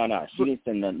 No, she didn't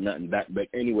send nothing back. But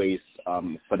anyways,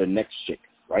 for the next chick,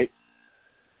 right?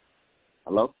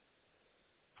 Hello.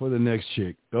 For the next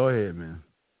chick, go ahead, man.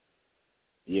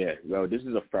 Yeah, well, this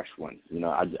is a fresh one. You know,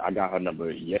 I got her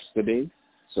number yesterday.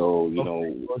 So, you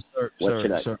know, what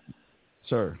should I...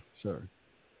 Sir.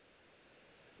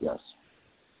 Yes.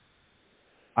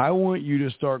 I want you to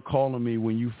start calling me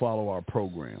when you follow our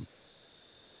program.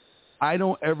 I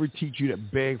don't ever teach you to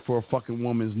beg for a fucking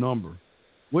woman's number.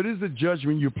 What is the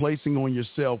judgment you're placing on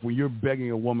yourself when you're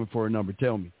begging a woman for a number?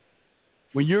 Tell me.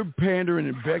 When you're pandering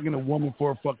and begging a woman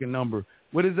for a fucking number,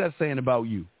 what is that saying about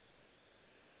you?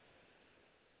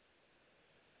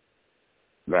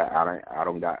 But I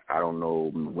don't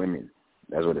know women.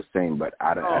 That's what it's saying. But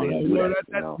I didn't do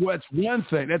that. That's one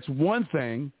thing. That's one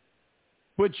thing.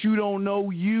 But you don't know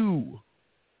you.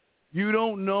 You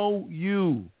don't know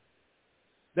you.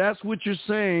 That's what you're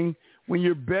saying when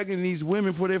you're begging these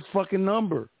women for their fucking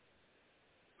number.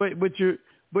 But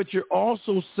you're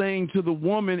also saying to the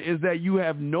woman is that you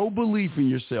have no belief in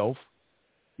yourself.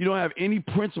 You don't have any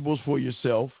principles for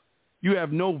yourself. You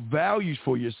have no values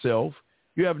for yourself.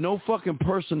 You have no fucking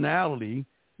personality.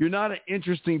 You're not an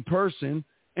interesting person.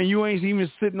 And you ain't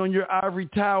even sitting on your ivory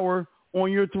tower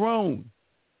on your throne.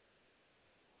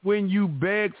 When you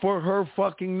beg for her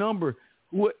fucking number,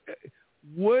 what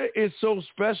is so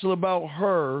special about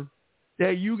her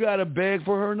that you got to beg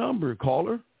for her number,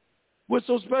 caller? What's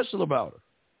so special about her?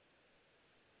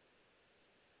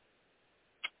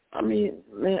 I mean,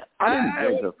 man, I didn't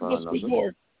beg her for her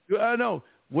number. I know.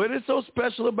 What is so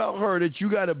special about her that you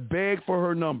got to beg for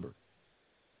her number?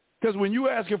 Because when you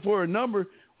ask her for her number,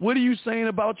 what are you saying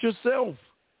about yourself?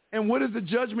 And what is the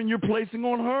judgment you're placing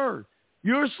on her?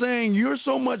 You're saying you're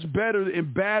so much better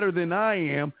and badder than I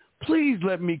am. Please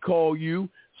let me call you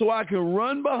so I can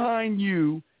run behind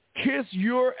you, kiss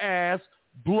your ass,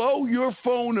 blow your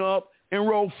phone up, and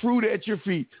roll fruit at your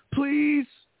feet. Please?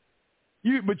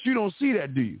 But you don't see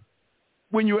that, do you,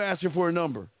 when you ask her for a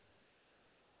number?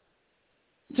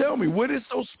 Tell me, what is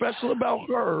so special about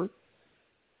her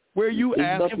where you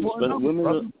ask her for a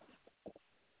number?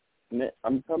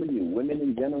 I'm telling you, women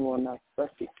in general are not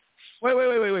special.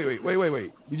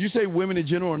 Wait. Did you say women in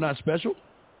general are not special?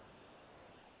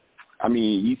 I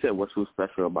mean, you said what's so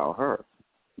special about her.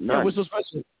 None. Yeah, what's so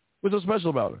special? What's so special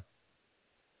about her?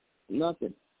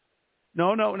 Nothing.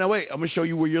 No, wait. I'm going to show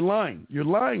you where you're lying. You're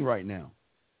lying right now.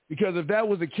 Because if that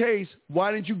was the case,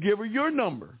 why didn't you give her your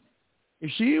number?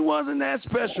 If she wasn't that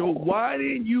special, why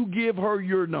didn't you give her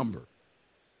your number?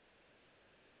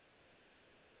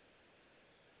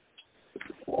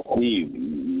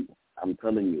 Steve, I'm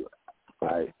telling you,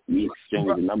 we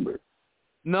exchanged the numbers.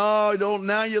 No, don't.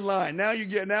 Now you're lying. Now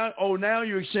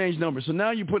you exchange numbers. So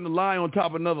now you're putting a lie on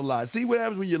top of another lie. See what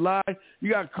happens when you lie? You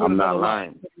got to put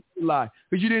another lie.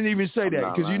 Because you didn't even say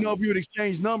that. Because you know if you would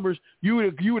exchange numbers, you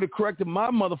would have corrected my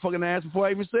motherfucking ass before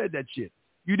I even said that shit.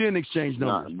 You didn't exchange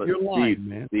numbers. But you're lying,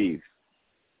 man.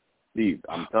 Steve,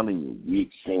 I'm telling you, we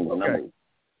exchanged numbers.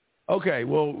 Okay,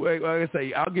 well, like I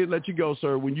say, I'll let you go,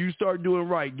 sir. When you start doing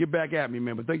right, get back at me,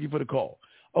 man. But thank you for the call.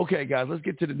 Okay, guys, let's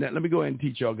get to the net. Let me go ahead and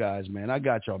teach y'all guys, man. I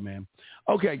got y'all, man.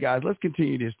 Okay, guys, let's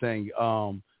continue this thing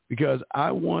because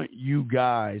I want you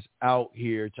guys out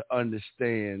here to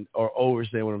understand or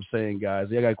understand what I'm saying, guys.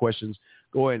 If you got questions,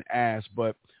 go ahead and ask.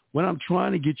 But what I'm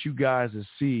trying to get you guys to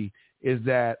see is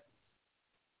that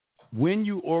when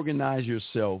you organize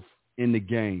yourself in the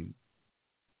game,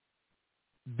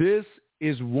 this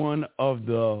is one of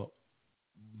the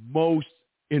most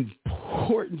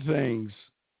important things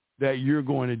that you're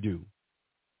going to do,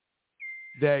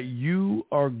 that you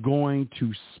are going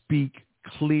to speak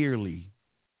clearly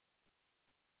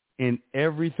in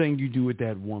everything you do with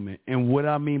that woman. And what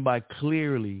I mean by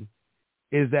clearly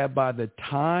is that by the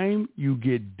time you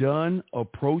get done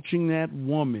approaching that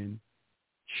woman,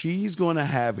 she's going to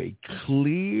have a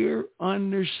clear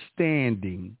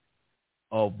understanding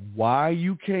of why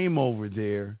you came over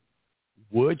there,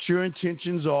 what your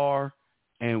intentions are,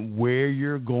 and where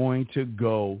you're going to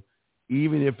go,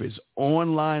 even if it's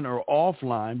online or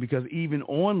offline, because even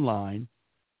online,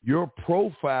 your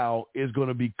profile is going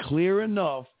to be clear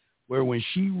enough where when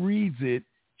she reads it,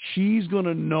 she's going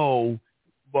to know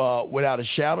without a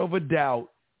shadow of a doubt,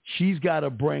 she's got to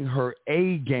bring her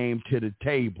A game to the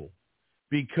table,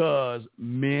 because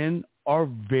men are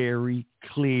very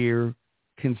clear,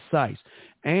 concise.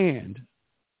 And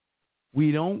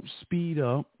we don't speed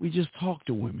up. We just talk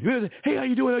to women. Hey, how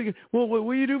you doing? Well,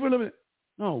 what do you do for a living?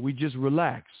 No, we just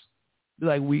relax.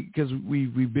 Because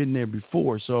we've been there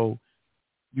before. So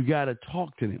you got to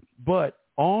talk to them. But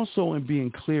also in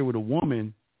being clear with a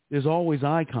woman, there's always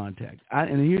eye contact.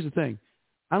 And here's the thing.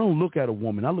 I don't look at a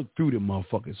woman. I look through them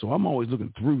motherfuckers. So I'm always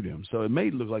looking through them. So it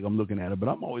may look like I'm looking at her, but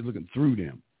I'm always looking through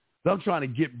them. But I'm trying to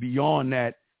get beyond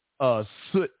that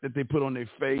soot that they put on their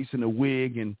face and the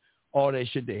wig and all that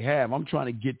shit they have. I'm trying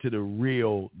to get to the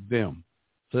real them.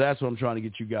 So that's what I'm trying to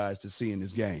get you guys to see in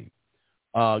this game.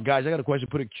 Guys, I got a question.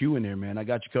 Put a Q in there, man. I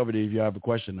got you covered if you have a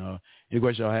question. Any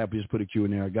question I have, just put a Q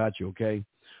in there. I got you, okay?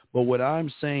 But what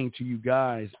I'm saying to you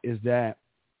guys is that,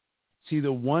 see,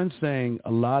 the one thing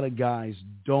a lot of guys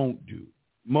don't do,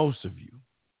 most of you,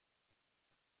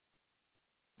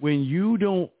 when you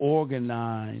don't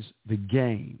organize the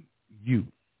game,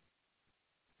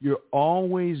 you're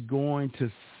always going to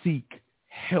seek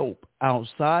help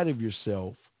outside of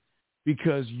yourself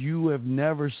because you have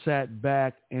never sat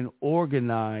back and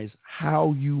organized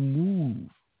how you move.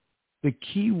 The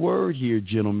key word here,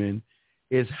 gentlemen,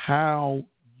 is how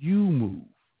you move.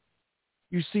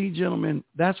 You see, gentlemen,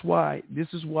 this is why this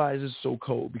is so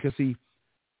cold. Because, see,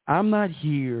 I'm not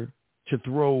here to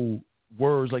throw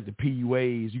words like the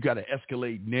PUAs, you got to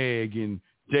escalate, neg, and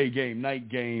day game, night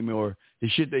game, or the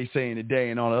shit they say in the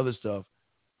day and all the other stuff.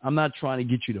 I'm not trying to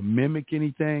get you to mimic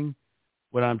anything.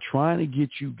 What I'm trying to get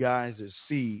you guys to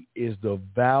see is the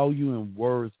value and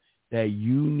worth that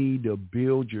you need to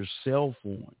build yourself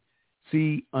on.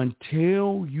 See,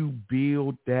 until you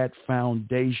build that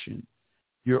foundation,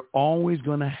 you're always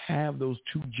going to have those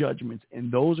two judgments,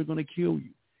 and those are going to kill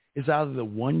you. It's either the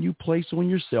one you place on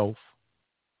yourself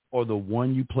or the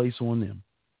one you place on them.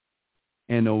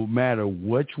 And no matter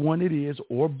which one it is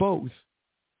or both,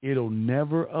 it'll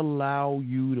never allow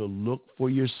you to look for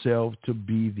yourself to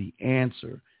be the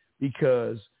answer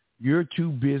because you're too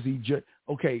busy.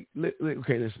 Okay,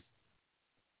 listen.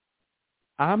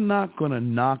 I'm not going to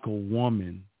knock a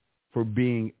woman for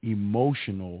being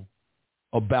emotional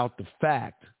about the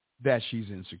fact that she's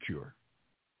insecure.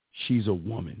 She's a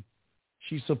woman.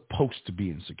 She's supposed to be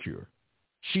insecure.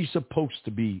 She's supposed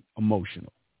to be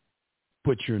emotional,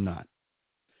 but you're not.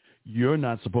 You're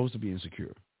not supposed to be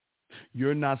insecure.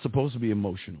 You're not supposed to be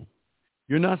emotional.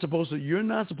 You're not supposed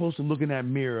to look in that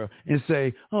mirror and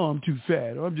say, "Oh, I'm too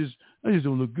fat," or I just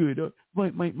don't look good.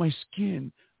 My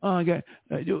skin.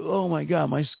 Oh my God,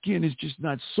 my skin is just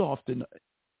not soft enough.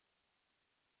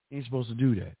 You ain't supposed to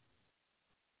do that.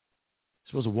 You're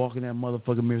supposed to walk in that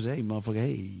motherfucking mirror and say, "Hey, motherfucker,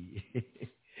 hey,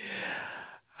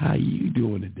 how you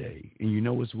doing today?" And you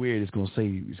know what's weird? It's gonna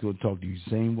talk to you the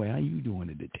same way. How you doing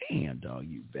today? Damn, dog,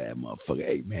 you bad motherfucker.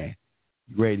 Hey, man,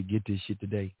 you ready to get this shit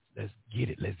today? Let's get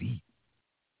it. Let's eat.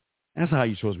 That's how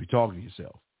you're supposed to be talking to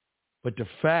yourself. But the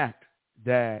fact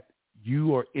that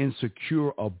you are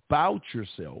insecure about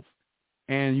yourself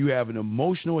and you have an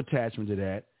emotional attachment to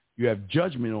that, you have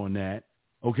judgment on that,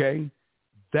 okay,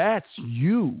 that's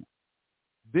you.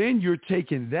 Then you're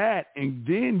taking that, and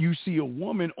then you see a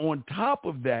woman on top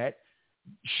of that.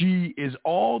 She is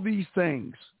all these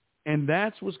things, and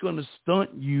that's what's going to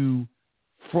stunt you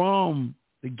from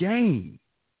the game.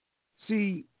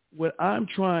 See, what I'm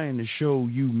trying to show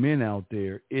you men out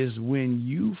there is when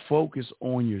you focus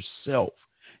on yourself,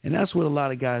 and that's what a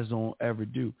lot of guys don't ever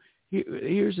do.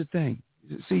 Here's the thing.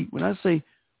 See, when I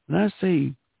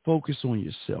say focus on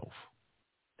yourself,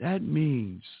 that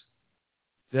means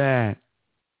that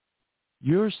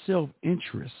your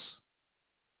self-interest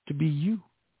to be you.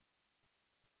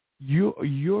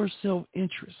 Your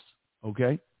self-interest,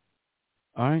 okay?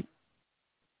 All right?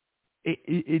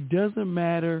 It doesn't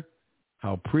matter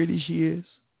how pretty she is,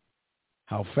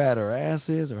 how fat her ass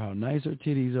is, or how nice her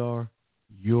titties are.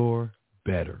 You're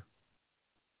better,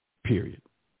 period.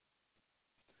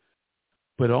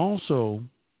 But also,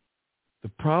 the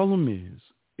problem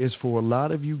is for a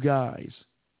lot of you guys,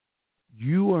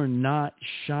 you are not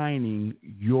shining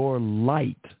your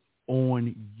light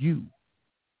on you.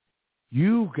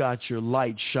 You got your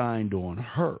light shined on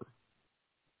her.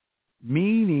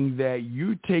 meaning that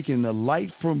you're taking the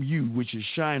light from you, which is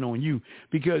shine on you,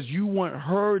 because you want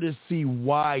her to see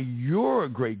why you're a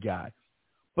great guy.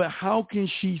 But how can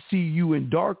she see you in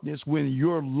darkness when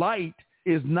your light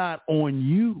is not on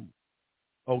you?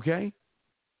 Okay?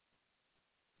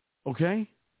 Okay?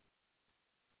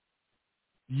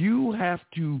 You have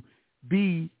to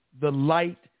be the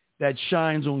light that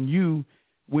shines on you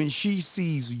when she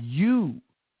sees you.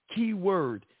 Key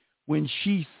word, when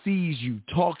she sees you,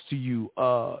 talks to you,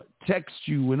 texts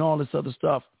you, and all this other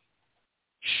stuff,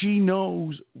 she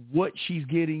knows what she's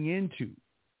getting into.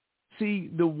 See,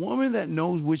 the woman that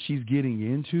knows what she's getting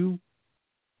into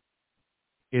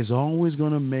is always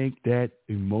going to make that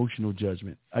emotional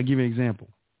judgment. I'll give you an example.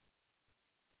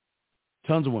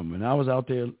 Tons of women. I was out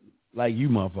there like you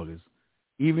motherfuckers,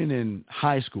 even in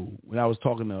high school when I was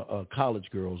talking to college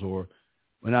girls, or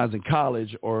when I was in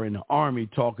college or in the Army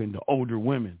talking to older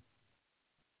women.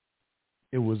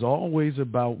 It was always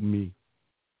about me.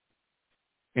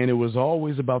 And it was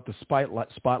always about the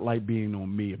spotlight being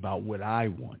on me, about what I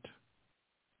want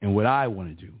and what I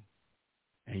want to do.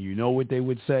 And you know what they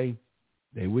would say?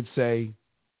 They would say,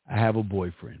 I have a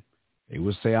boyfriend. They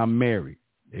would say, I'm married.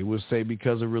 They would say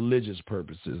because of religious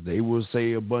purposes. They will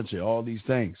say a bunch of all these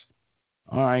things.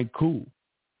 All right, cool.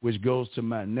 Which goes to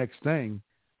my next thing.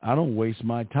 I don't waste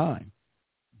my time.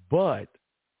 But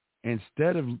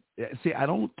instead of, see, I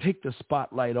don't take the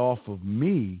spotlight off of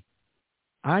me.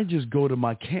 I just go to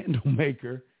my candle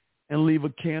maker and leave a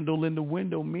candle in the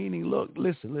window, meaning, look,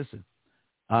 listen.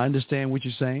 I understand what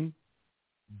you're saying,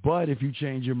 but if you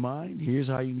change your mind, here's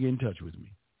how you can get in touch with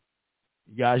me.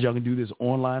 You guys, y'all can do this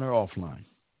online or offline,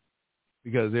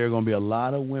 because there are going to be a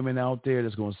lot of women out there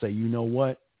that's going to say, you know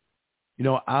what? You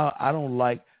know, I don't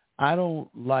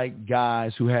like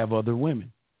guys who have other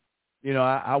women. You know,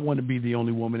 I want to be the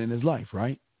only woman in his life,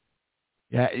 right?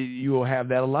 Yeah, you will have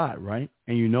that a lot, right?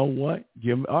 And you know what?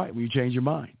 All right, well, you change your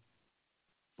mind.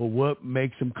 But what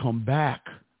makes them come back?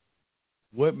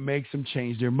 What makes them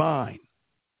change their mind?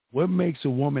 What makes a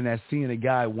woman that's seeing a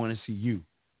guy want to see you?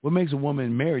 What makes a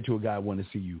woman married to a guy want to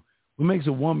see you? What makes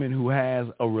a woman who has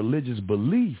a religious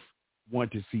belief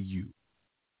want to see you?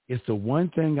 It's the one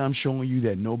thing I'm showing you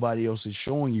that nobody else is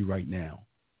showing you right now.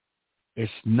 It's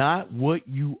not what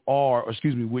you are, or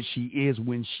what she is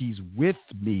when she's with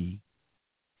me.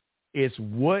 It's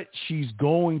what she's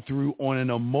going through on an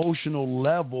emotional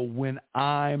level when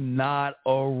I'm not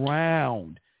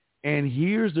around. And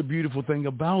here's the beautiful thing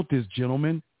about this,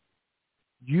 gentlemen.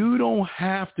 You don't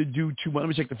have to do too much. Let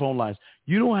me check the phone lines.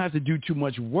 You don't have to do too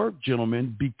much work,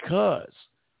 gentlemen, because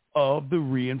of the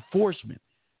reinforcement.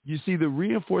 You see, the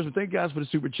reinforcement, thank you guys for the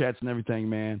super chats and everything,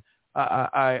 man.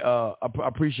 I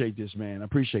appreciate this, man. I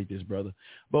appreciate this, brother.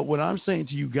 But what I'm saying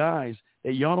to you guys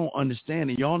that y'all don't understand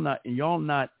and y'all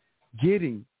not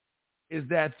getting is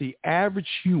that the average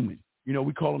human, you know,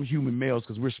 we call them human males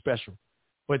because we're special.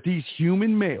 But these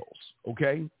human males,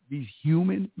 okay, these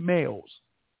human males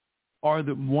are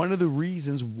one of the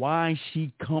reasons why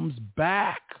she comes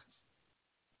back.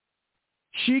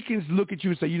 She can look at you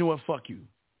and say, you know what, fuck you.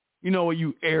 You know what,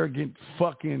 you arrogant,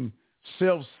 fucking,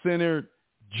 self-centered,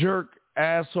 jerk,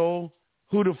 asshole.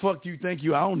 Who the fuck do you think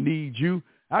you? I don't need you.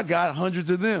 I got hundreds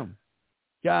of them.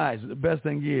 Guys, the best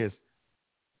thing is,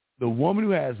 the woman who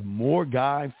has more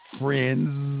guy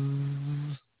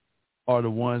friends are the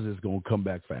ones that's going to come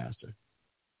back faster.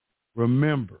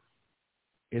 Remember,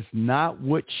 it's not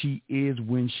what she is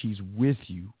when she's with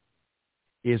you.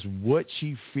 It's what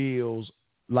she feels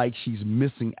like she's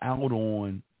missing out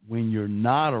on when you're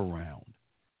not around.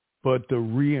 But the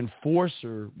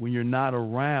reinforcer when you're not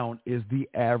around is the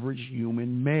average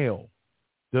human male.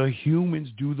 The humans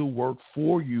do the work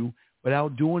for you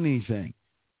without doing anything.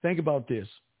 Think about this.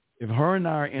 If her and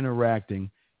I are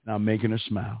interacting and I'm making her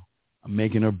smile, I'm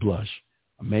making her blush,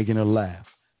 I'm making her laugh,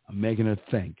 I'm making her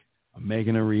think, I'm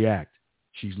making her react,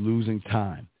 she's losing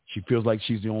time. She feels like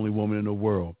she's the only woman in the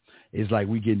world. It's like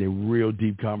we get into real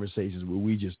deep conversations where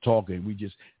we just talking, we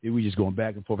just going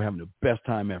back and forth, having the best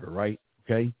time ever, right?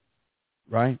 Okay?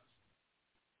 Right?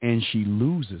 And she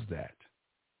loses that.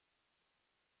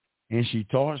 And she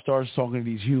starts talking to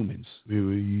these humans. What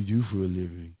do you do for a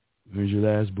living? Where's your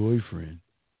last boyfriend?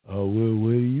 Well,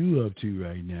 what are you up to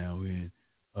right now? And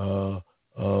well,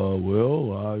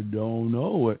 I don't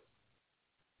know. What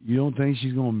you don't think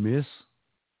she's gonna miss?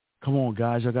 Come on,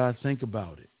 guys, I gotta think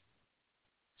about it.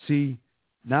 See,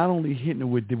 not only hitting her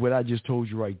with what I just told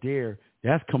you right there,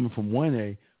 that's coming from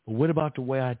 1A, but what about the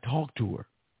way I talk to her?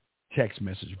 Text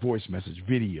message, voice message,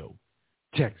 video,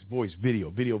 text, voice,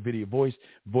 video, video, voice,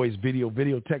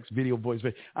 video, text, video, voice.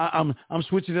 I'm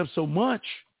switching it up so much.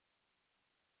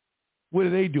 What are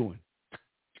they doing?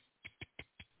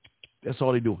 That's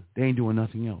all they're doing. They ain't doing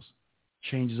nothing else.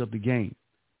 Changes up the game.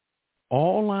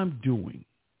 All I'm doing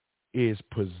is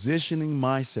positioning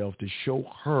myself to show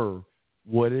her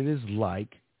what it is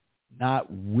like,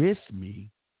 not with me,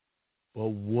 but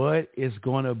what it's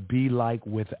going to be like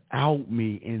without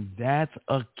me. And that's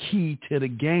a key to the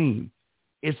game.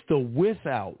 It's the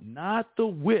without, not the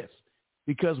with.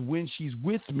 Because when she's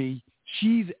with me,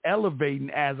 she's elevating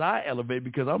as I elevate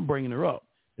because I'm bringing her up.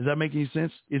 Does that make any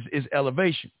sense? It's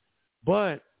elevation.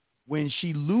 But when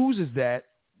she loses that,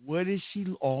 what does she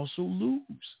also lose?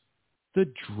 The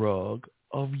drug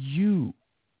of you.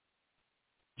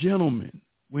 Gentlemen,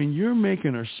 when you're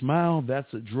making her smile,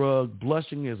 that's a drug.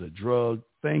 Blushing is a drug.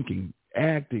 Thinking,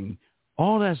 acting,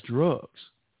 all that's drugs.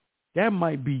 That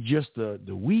might be just the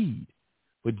weed.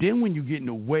 But then when you get in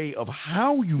the way of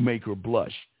how you make her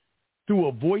blush through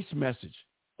a voice message,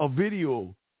 a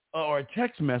video, or a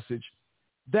text message,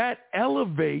 that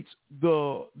elevates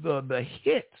the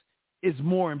hit. Is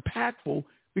more impactful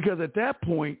because at that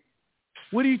point,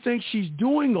 what do you think she's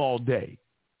doing all day?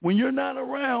 When you're not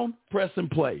around, press and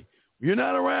play. When you're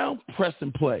not around, press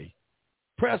and play.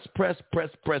 Press, press, press,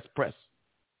 press, press.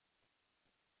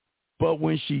 But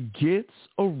when she gets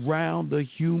around the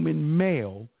human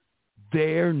male,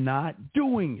 they're not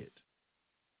doing it.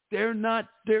 They're not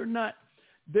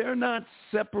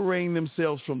separating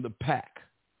themselves from the pack.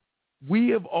 We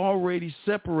have already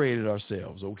separated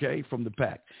ourselves, okay, from the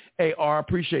pack. Hey, R,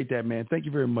 appreciate that, man. Thank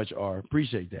you very much, R.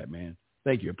 Appreciate that, man.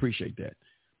 Thank you. Appreciate that.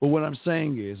 But what I'm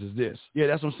saying is this. Yeah,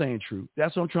 that's what I'm saying, True.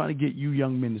 That's what I'm trying to get you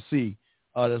young men to see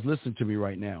that's listening to me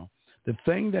right now. The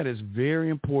thing that is very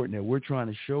important that we're trying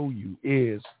to show you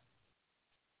is,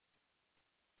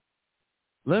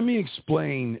 let me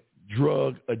explain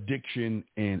drug addiction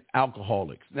and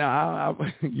alcoholics. Now,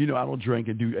 I don't drink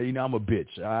and do. I'm a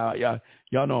bitch.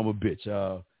 Y'all know I'm a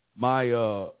bitch.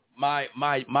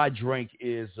 My drink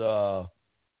is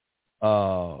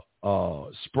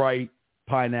Sprite,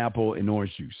 pineapple, and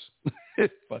orange juice.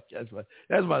 Fuck, that's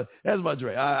my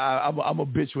drink. I'm a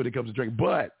bitch when it comes to drink,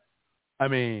 but I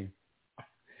mean,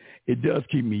 it does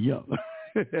keep me young.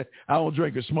 I don't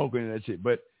drink or smoke or any of that shit,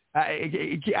 but.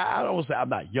 I don't say I'm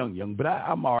not young, but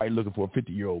I'm all right looking for a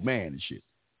 50-year-old man and shit.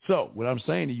 So what I'm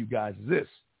saying to you guys is this,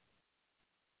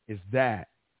 is that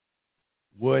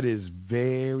what is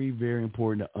very, very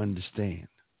important to understand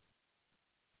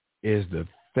is the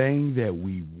thing that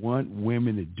we want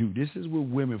women to do. This is where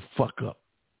women fuck up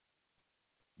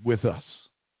with us.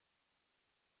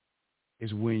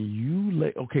 Is when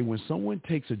when someone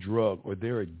takes a drug or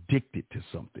they're addicted to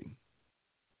something,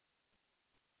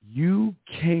 you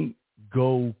can't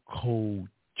go cold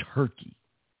turkey.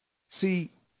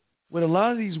 See, what a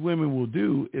lot of these women will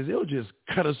do is they'll just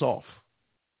cut us off.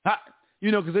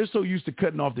 Because they're so used to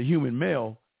cutting off the human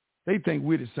male, they think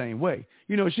we're the same way.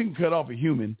 She can cut off a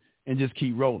human and just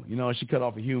keep rolling. She cut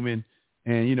off a human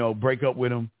and, break up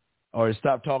with him or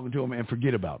stop talking to him and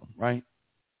forget about him, right?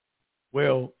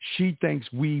 Well, she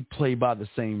thinks we play by the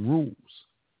same rules.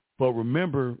 But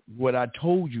remember what I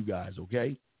told you guys,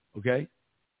 okay?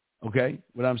 Okay,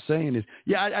 what I'm saying is,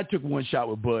 I took one shot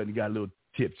with Bud and got a little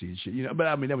tipsy and shit, but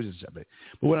I mean, that was just a shot.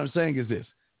 But what I'm saying is this.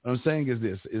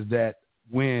 Is that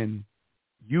when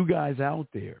you guys out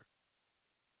there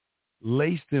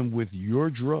lace them with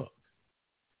your drug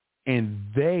and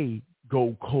they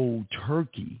go cold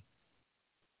turkey,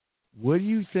 what do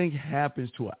you think happens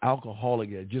to an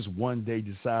alcoholic that just one day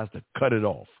decides to cut it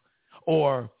off?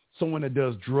 Or someone that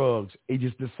does drugs, they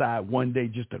just decide one day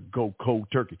just to go cold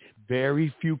turkey.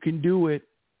 Very few can do it,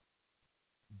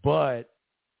 but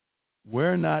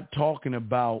we're not talking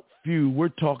about few. We're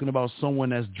talking about someone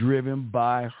that's driven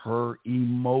by her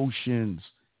emotions.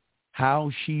 How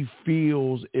she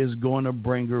feels is going to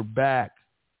bring her back.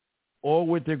 Or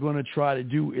what they're going to try to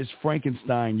do is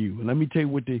Frankenstein you. And let me tell you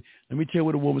what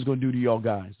a woman's going to do to y'all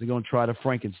guys. They're going to try to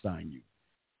Frankenstein you.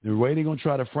 The way they're going to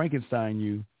try to Frankenstein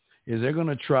you is they're going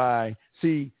to try,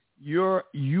 see, you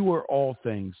are all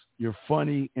things. You're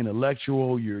funny,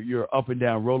 intellectual, you're up and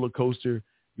down roller coaster.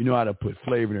 You know how to put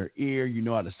flavor in her ear. You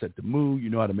know how to set the mood. You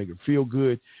know how to make her feel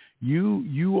good.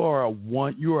 You are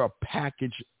a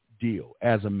package deal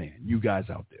as a man, you guys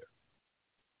out there.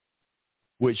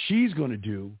 What she's going to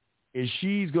do is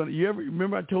you ever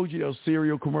remember I told you those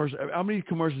cereal commercials? How many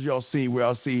commercials y'all see where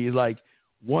I'll see like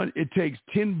it takes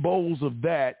 10 bowls of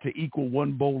that to equal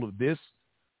one bowl of this?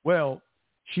 Well,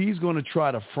 she's going to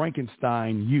try to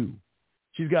Frankenstein you.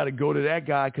 She's got to go to that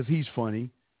guy because he's funny.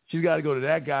 She's got to go to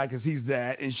that guy because he's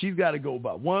that. And she's got to go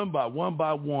by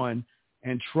one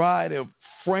and try to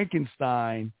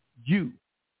Frankenstein you.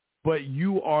 But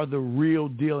you are the real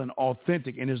deal and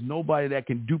authentic, and there's nobody that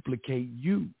can duplicate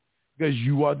you because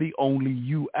you are the only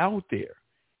you out there.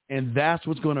 And that's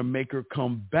what's going to make her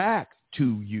come back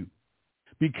to you.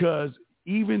 Because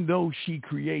even though she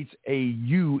creates a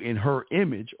you in her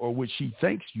image, or what she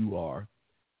thinks you are,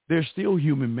 they're still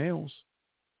human males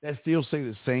that still say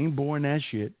the same boring ass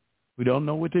shit. We don't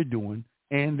know what they're doing,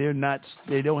 and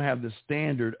they don't have the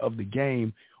standard of the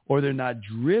game, or they're not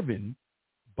driven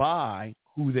by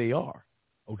who they are.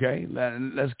 Okay,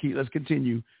 let's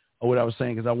continue what I was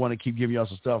saying, because I want to keep giving y'all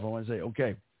some stuff. I want to say,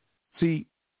 okay, see,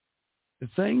 the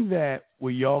thing that what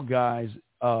y'all guys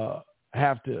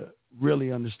have to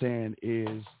really understand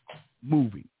is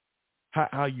moving,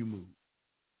 how you move.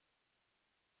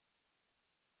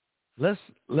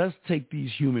 Let's take these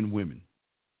human women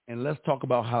and let's talk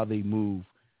about how they move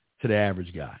to the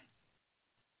average guy.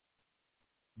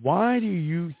 Why do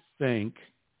you think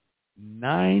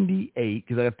 98,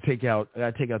 because I got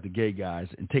to take out the gay guys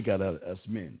and take out us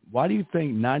men. Why do you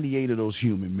think 98 of those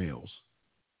human males,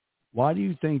 why do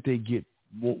you think they get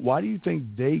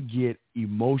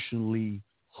emotionally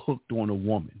hooked on a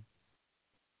woman?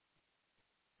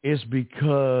 It's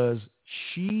because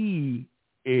she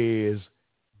is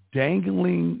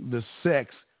dangling the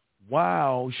sex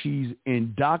while she's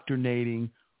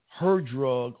indoctrinating her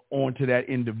drug onto that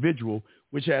individual,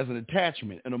 which has an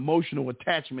attachment, an emotional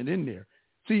attachment in there.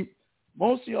 See,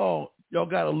 most of y'all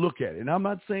got to look at it. And I'm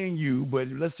not saying you, but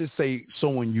let's just say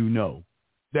someone you know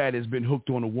that has been hooked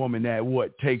on a woman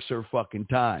that takes her fucking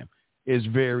time, is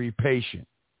very patient.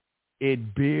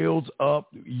 It builds up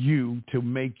you to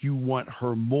make you want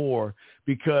her more,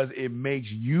 because it makes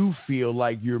you feel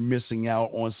like you're missing out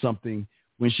on something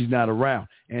when she's not around.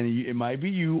 And it might be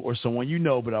you or someone you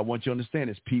know, but I want you to understand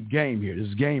it's peep game here. This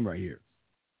is game right here.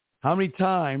 How many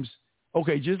times,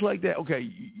 okay, just like that,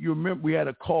 okay, you remember we had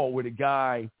a call where the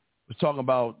guy was talking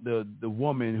about the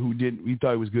woman who he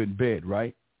thought he was good in bed,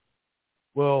 right?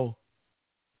 Well,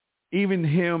 even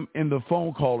him and the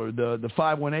phone caller, the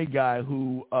 518 guy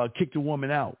who kicked a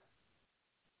woman out.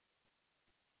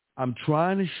 I'm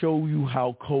trying to show you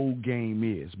how cold game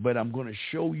is, but I'm going to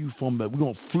show you we're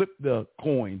going to flip the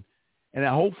coin. And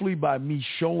hopefully by me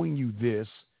showing you this,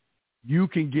 you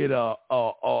can get a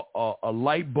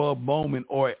light bulb moment,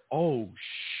 or oh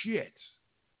shit,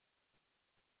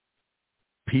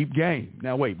 peep game.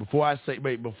 Now wait, before I say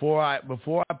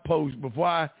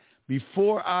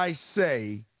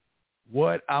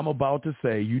what I'm about to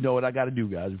say, you know what I got to do,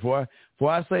 guys. Before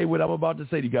I say what I'm about to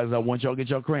say to you guys, I want y'all to get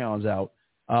your crayons out.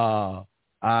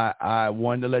 I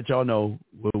wanted to let y'all know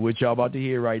what y'all about to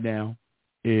hear right now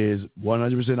is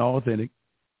 100% authentic.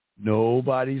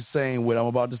 Nobody's saying what I'm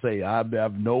about to say.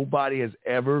 Nobody has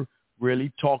ever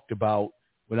really talked about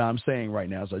what I'm saying right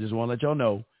now. So I just want to let y'all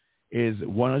know is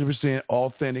 100%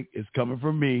 authentic. It's coming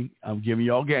from me. I'm giving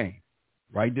y'all game.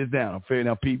 Write this down. I'm figuring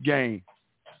out peep game.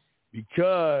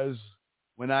 Because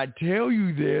when I tell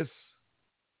you this,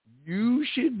 you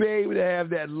should be able to have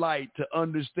that light to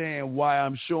understand why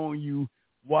I'm showing you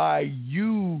why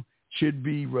you should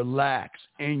be relaxed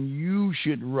and you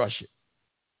should rush it.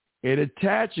 It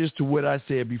attaches to what I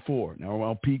said before. Now,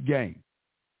 I'll peep game.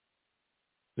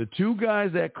 The two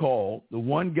guys that called, the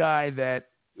one guy that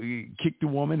kicked the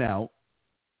woman out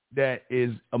that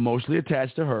is emotionally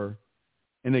attached to her,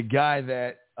 and the guy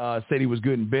that said he was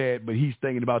good in bed, but he's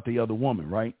thinking about the other woman,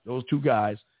 right? Those two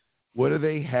guys, what do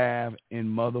they have in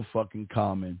motherfucking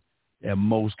common that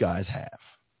most guys have?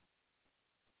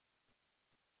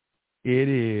 It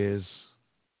is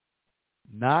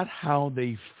not how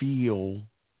they feel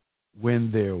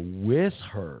when they're with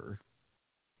her.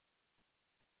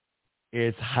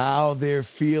 It's how they're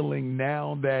feeling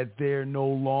now that they're no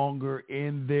longer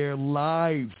in their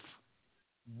life.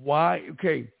 Why?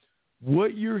 Okay,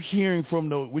 what you're hearing from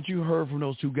what you heard from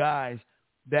those two guys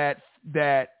that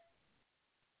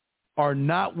are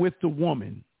not with the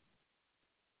woman,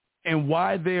 and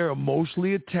why they're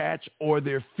emotionally attached or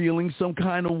they're feeling some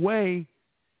kind of way,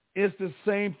 it's the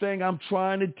same thing I'm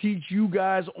trying to teach you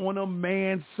guys on a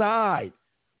man's side.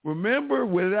 Remember,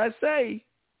 what did I say?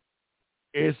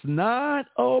 It's not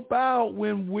about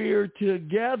when we're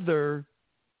together.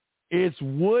 It's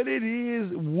what it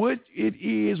is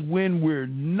when we're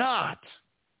not.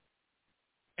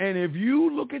 And if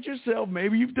you look at yourself,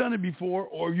 maybe you've done it before,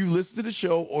 or you listen to the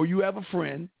show, or you have a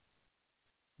friend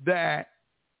that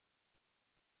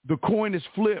the coin is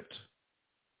flipped.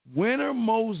 When are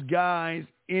most guys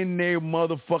in their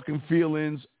motherfucking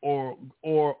feelings or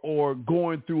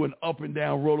going through an up and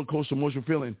down roller coaster emotional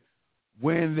feeling?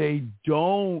 When they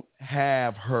don't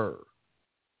have her.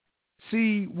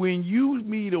 See, when you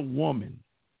meet a woman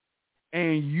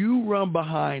and you run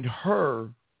behind her,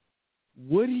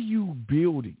 what are you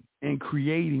building and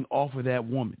creating off of that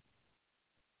woman?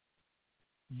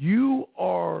 you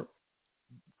are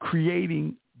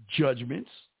creating judgments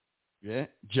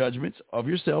of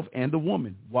yourself and the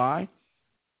woman. Why?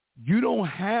 You don't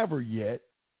have her yet,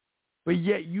 but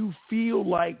yet you feel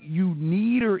like you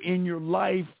need her in your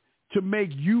life to make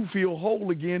you feel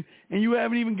whole again, and you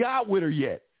haven't even got with her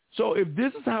yet. So if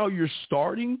this is how you're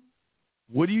starting,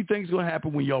 what do you think is going to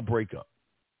happen when y'all break up?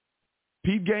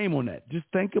 Peep game on that. Just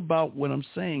think about what I'm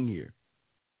saying here.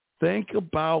 Think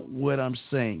about what I'm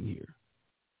saying here.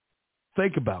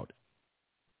 Think about it.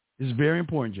 It's very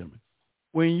important, gentlemen.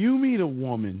 When you meet a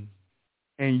woman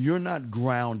and you're not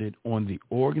grounded on the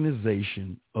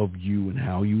organization of you and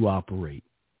how you operate,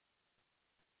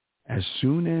 as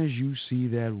soon as you see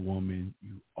that woman,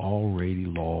 you already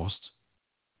lost,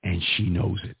 and she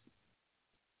knows it.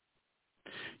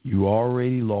 You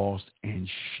already lost, and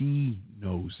she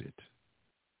knows it.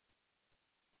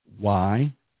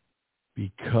 Why?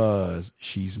 Because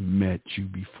she's met you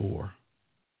before.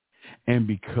 And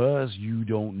because you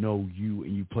don't know you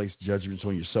and you place judgments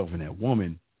on yourself and that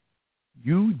woman,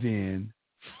 you then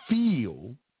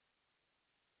feel,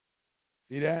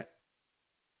 see that?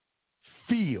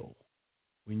 Feel.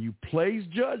 When you place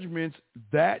judgments,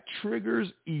 that triggers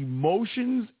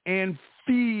emotions and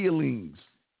feelings.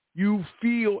 You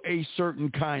feel a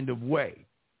certain kind of way.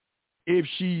 If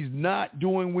she's not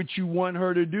doing what you want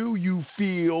her to do, you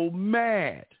feel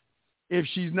mad. If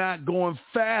she's not going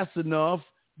fast enough,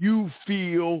 you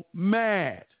feel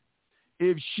mad.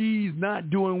 If she's not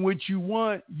doing what you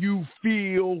want, you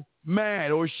feel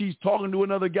mad. Or she's talking to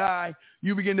another guy,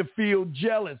 you begin to feel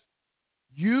jealous.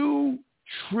 You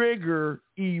trigger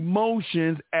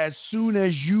emotions as soon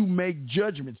as you make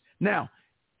judgments. Now,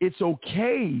 it's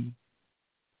okay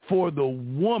for the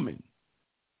woman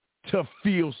to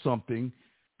feel something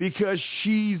because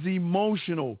she's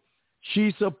emotional.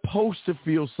 She's supposed to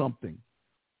feel something.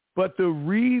 But the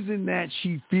reason that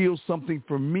she feels something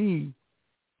for me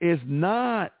is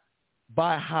not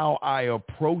by how I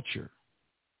approach her.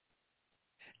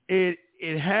 It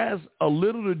has a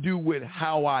little to do with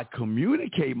how I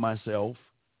communicate myself,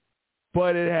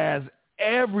 but it has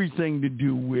everything to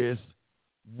do with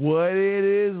what it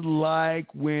is like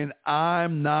when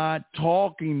I'm not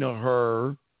talking to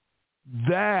her.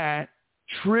 That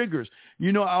triggers.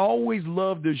 You know, I always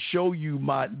love to show you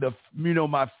my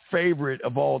favorite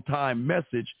of all time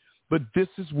message, but this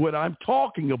is what I'm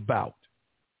talking about.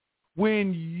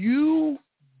 When you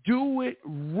do it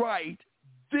right,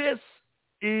 this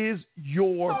is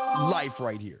your life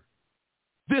right here.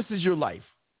 This is your life.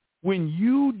 When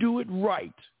you do it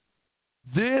right,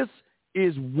 this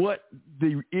is what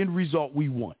the end result we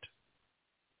want.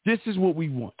 This is what we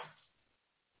want.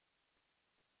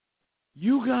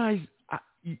 You guys,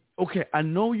 okay, I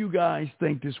know you guys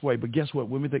think this way, but guess what?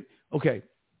 Women think, okay,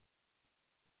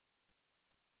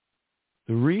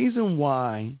 the reason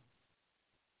why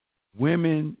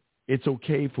it's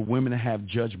okay for women to have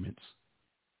judgments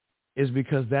is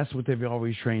because that's what they've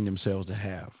always trained themselves to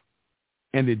have.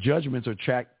 And the judgments are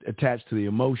attached to the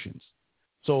emotions.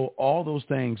 So all those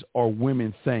things are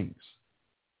women things.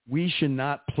 We should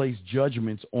not place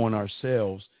judgments on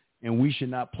ourselves, and we should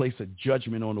not place a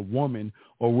judgment on a woman,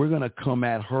 or we're going to come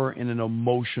at her in an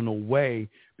emotional way,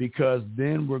 because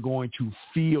then you're going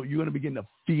to begin to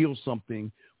feel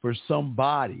something for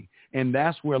somebody. And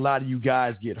that's where a lot of you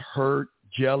guys get hurt,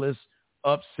 jealous,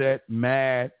 upset,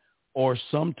 mad, or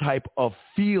some type of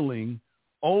feeling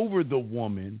over the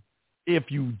woman. If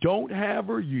you don't have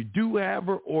her, you do have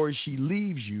her, or she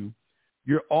leaves you,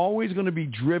 you're always going to be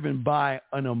driven by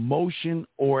an emotion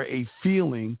or a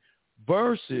feeling,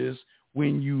 versus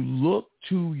when you look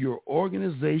to your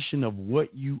organization of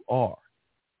what you are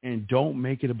and don't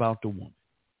make it about the woman.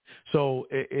 So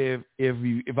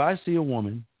if I see a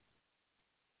woman,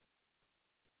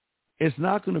 it's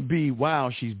not going to be,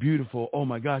 wow, she's beautiful. Oh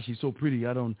my gosh, she's so pretty.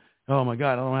 Oh my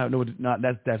God, I don't have no.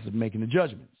 That's making the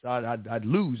judgments. I'd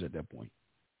lose at that point.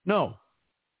 No,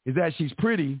 is that she's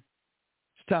pretty.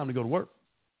 It's time to go to work.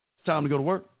 It's time to go to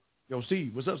work. Yo,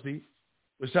 Steve, what's up, Steve?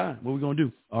 It's time. What we gonna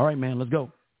do? All right, man, let's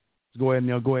go. Let's go ahead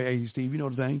and go ahead. Hey, Steve, you know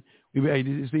the thing.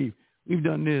 Hey, Steve, we've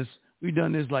done this. We've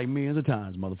done this like millions of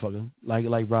times, motherfucker. Like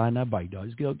riding that bike, dog.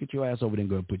 Just get your ass over there and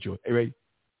go and put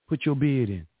your beard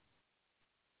in.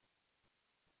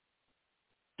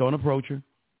 Don't approach her.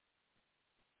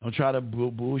 Don't try to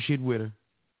bullshit with her.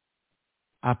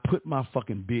 I put my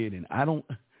fucking beard in.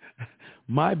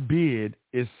 My beard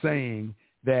is saying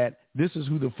that this is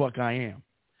who the fuck I am.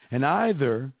 And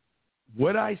either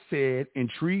what I said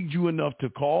intrigued you enough to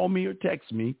call me or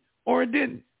text me, or it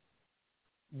didn't.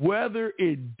 Whether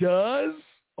it does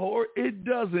or it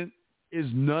doesn't, is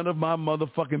none of my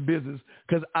motherfucking business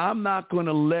because I'm not going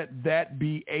to let that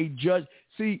be a judge.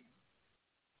 See,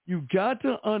 you got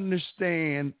to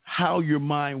understand how your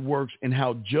mind works and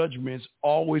how judgment's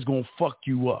always going to fuck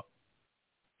you up.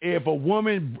 If a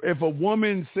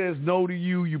woman says no to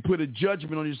you, you put a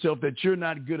judgment on yourself that you're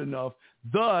not good enough.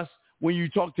 Thus, when you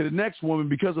talk to the next woman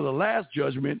because of the last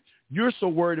judgment, you're so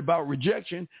worried about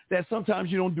rejection that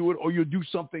sometimes you don't do it or you'll do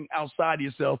something outside of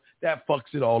yourself that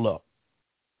fucks it all up.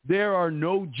 There are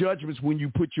no judgments when you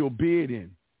put your bid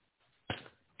in.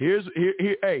 Here's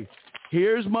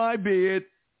my bid.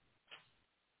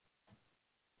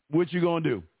 What you gonna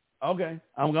do? Okay,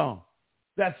 I'm gone.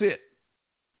 That's it.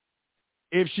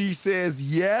 If she says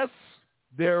yes,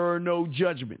 there are no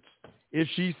judgments. If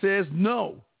she says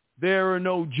no, there are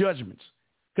no judgments.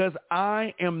 Because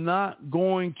I am not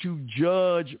going to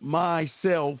judge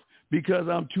myself because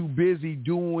I'm too busy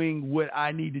doing what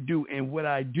I need to do. And what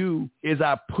I do is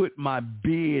I put my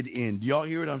bid in. Do y'all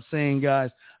hear what I'm saying,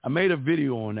 guys? I made a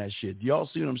video on that shit. Do y'all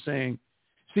see what I'm saying?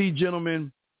 See,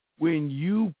 gentlemen, when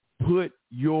you put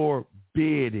your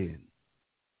bid in,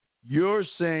 you're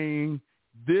saying,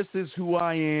 this is who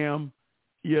I am.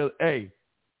 Yeah, hey,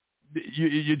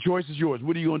 your choice is yours.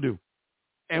 What are you going to do?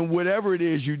 And whatever it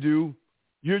is you do,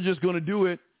 you're just going to do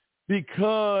it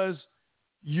because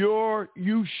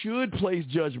you should place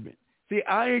judgment. See,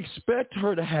 I expect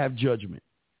her to have judgment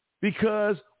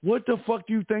because what the fuck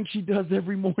do you think she does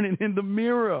every morning in the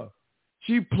mirror?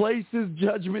 She places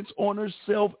judgments on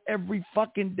herself every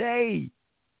fucking day,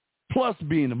 plus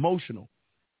being emotional.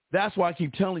 That's why I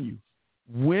keep telling you,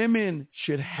 women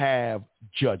should have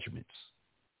judgments.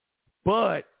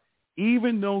 But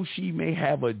even though she may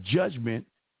have a judgment,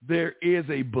 there is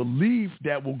a belief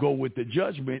that will go with the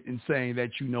judgment in saying that,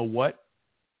 you know what?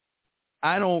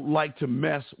 I don't like to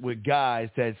mess with guys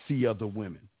that see other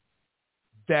women.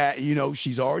 That, you know,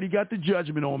 she's already got the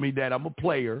judgment on me that I'm a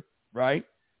player, right?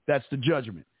 That's the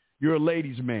judgment. You're a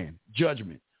ladies' man,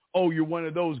 judgment. Oh, you're one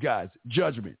of those guys,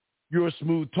 judgment. You're a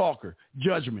smooth talker,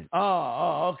 judgment.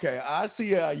 Okay, I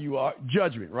see how you are,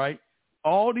 judgment, right?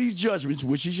 All these judgments,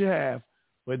 which you should have,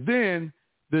 but then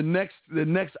the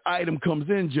next item comes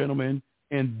in, gentlemen,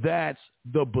 and that's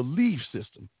the belief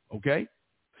system, okay?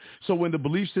 So when the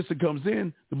belief system comes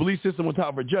in, the belief system on top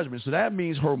of her judgment. So that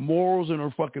means her morals and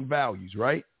her fucking values,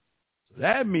 right? So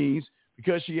that means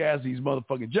because she has these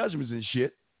motherfucking judgments and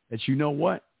shit, that you know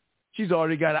what? She's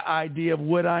already got an idea of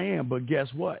what I am. But guess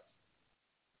what?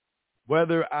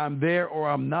 Whether I'm there or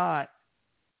I'm not,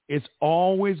 it's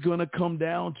always going to come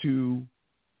down to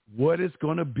what it's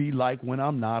going to be like when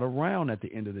I'm not around at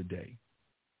the end of the day.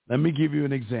 Let me give you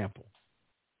an example.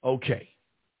 Okay.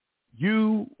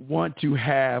 You want to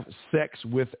have sex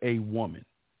with a woman.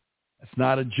 That's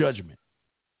not a judgment.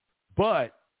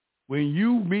 But when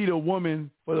you meet a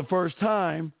woman for the first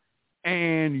time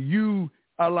and you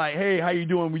are like, hey, how you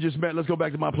doing? We just met. Let's go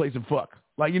back to my place and fuck.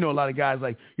 Like, you know, a lot of guys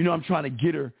like, you know, I'm trying to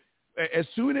get her. As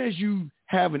soon as you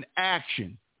have an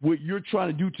action, what you're trying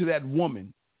to do to that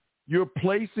woman, you're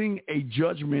placing a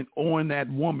judgment on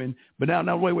that woman. But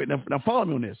now wait. Now follow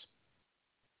me on this.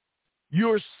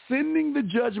 You're sending the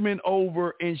judgment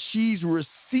over, and she's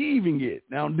receiving it.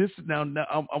 Now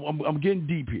I'm getting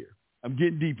deep here. I'm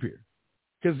getting deep here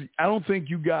because I don't think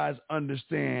you guys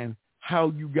understand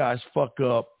how you guys fuck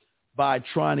up by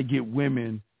trying to get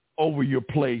women over your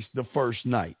place the first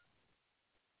night.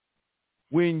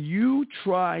 When you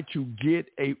try to get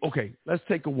okay, let's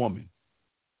take a woman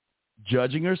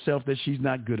judging herself that she's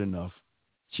not good enough.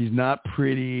 She's not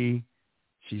pretty.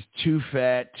 She's too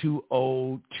fat, too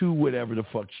old, too whatever the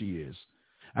fuck she is.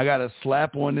 I got to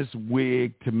slap on this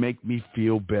wig to make me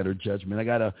feel better judgment. I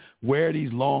got to wear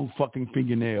these long fucking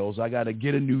fingernails. I got to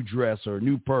get a new dress or a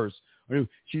new purse.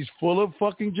 She's full of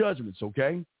fucking judgments,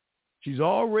 okay? She's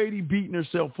already beating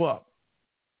herself up.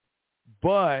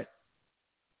 But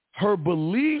her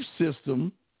belief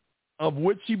system of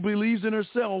what she believes in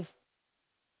herself,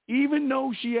 even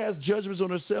though she has judgments on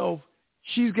herself,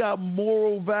 she's got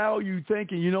moral value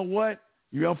thinking, you know what?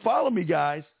 You're going to follow me,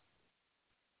 guys.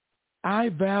 I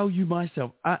value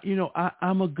myself.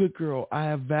 I'm a good girl. I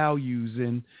have values,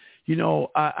 and, you know,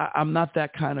 I'm not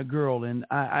that kind of girl, and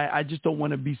I just don't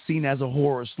want to be seen as a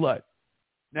whore or slut.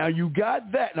 Now, you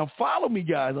got that. Now, follow me,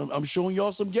 guys. I'm showing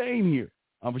y'all some game here.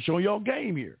 I'm showing y'all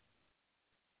game here.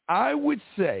 I would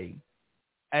say,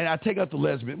 and I take out the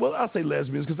lesbians. Well, I'll say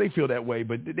lesbians because they feel that way,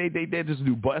 but they just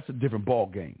do. That's a different ball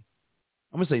game.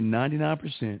 I'm going to say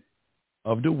 99%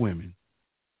 of the women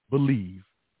believe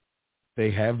they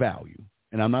have value.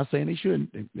 And I'm not saying they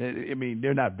shouldn't. I mean,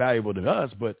 they're not valuable to us,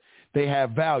 but they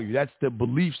have value. That's the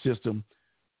belief system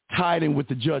tied in with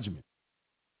the judgment.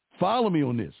 follow me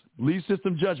on this. Belief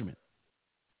system judgment.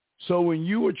 So when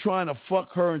you were trying to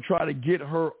fuck her and try to get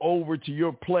her over to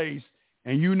your place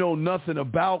and you know nothing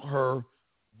about her,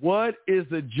 what is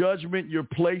the judgment you're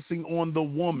placing on the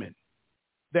woman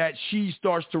that she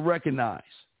starts to recognize?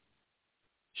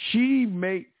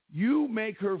 You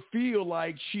make her feel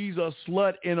like she's a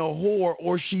slut and a whore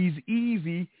or she's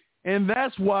easy, and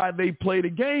that's why they play the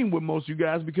game with most of you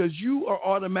guys, because you are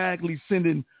automatically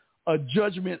sending a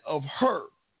judgment of her.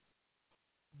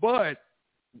 But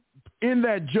in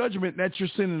that judgment that you're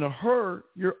sending to her,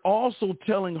 you're also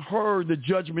telling her the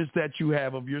judgments that you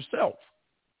have of yourself.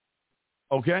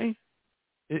 Okay?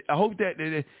 I hope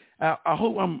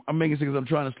I'm making sense because I'm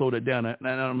trying to slow that down. And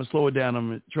I'm going to slow it down. I'm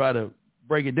going to try to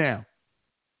break it down.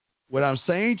 What I'm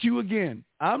saying to you again,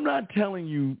 I'm not telling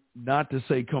you not to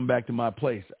say come back to my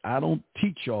place. I don't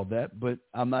teach y'all that, but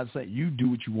I'm not saying you do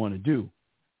what you want to do.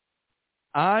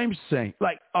 I'm saying,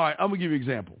 like, all right, I'm going to give you an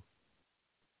example.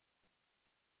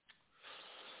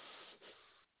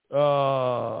 I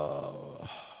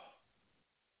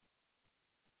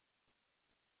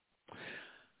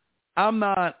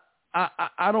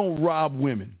don't rob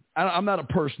women. I'm not a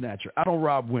purse snatcher. I don't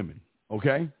rob women,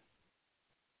 okay?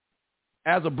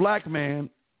 As a black man,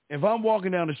 if I'm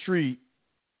walking down the street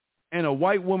and a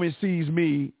white woman sees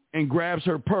me and grabs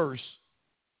her purse,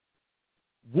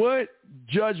 what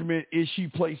judgment is she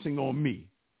placing on me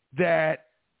that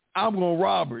I'm going to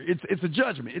rob her? It's a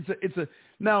judgment.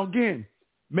 Now, again,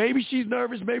 maybe she's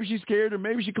nervous, maybe she's scared, or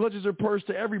maybe she clutches her purse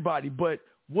to everybody. But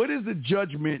what is the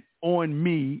judgment on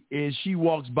me is she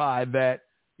walks by that,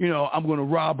 I'm going to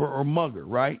rob her or mug her,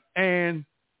 right? And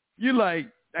you're like,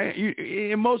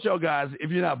 and most of y'all guys, if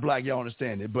you're not black, y'all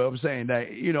understand it. But I'm saying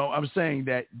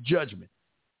that judgment.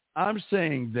 I'm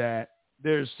saying that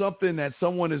there's something that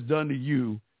someone has done to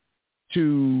you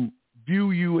to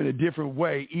view you in a different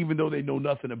way, even though they know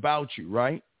nothing about you,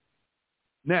 right?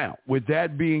 Now, with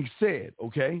that being said,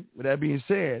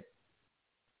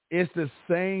 it's the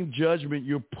same judgment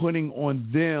you're putting on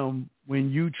them when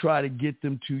you try to get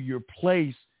them to your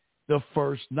place the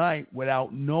first night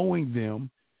without knowing them,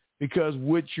 because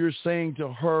what you're saying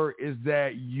to her is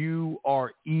that you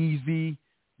are easy,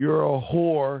 you're a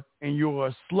whore, and you're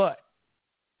a slut.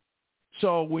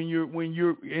 So when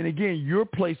you're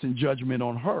placing judgment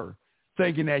on her,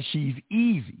 thinking that she's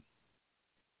easy.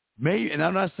 Maybe, and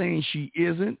I'm not saying she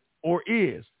isn't or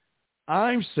is.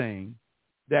 I'm saying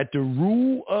that the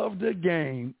rule of the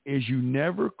game is you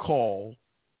never call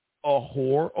a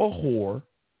whore,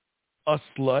 a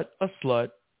slut,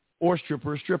 or a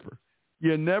stripper.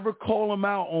 You never call them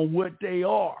out on what they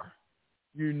are.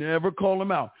 You never call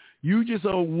them out. You just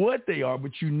know what they are,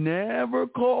 but you never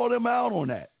call them out on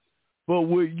that. But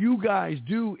what you guys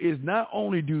do is not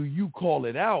only do you call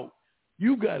it out,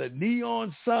 you got a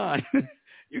neon sign.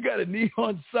 You got a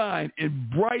neon sign in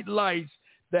bright lights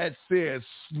that says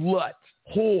slut,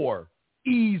 whore,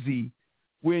 easy.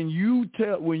 When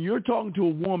you're talking to a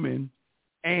woman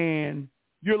and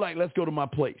you're like, let's go to my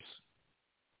place.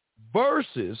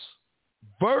 Versus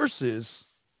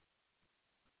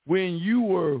when you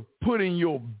were putting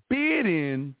your bid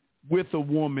in with a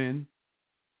woman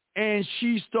and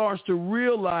she starts to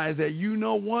realize that, you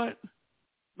know what,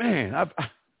 man,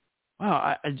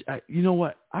 you know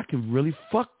what, I can really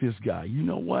fuck this guy. You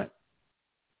know what?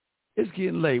 It's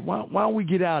getting late. Why don't we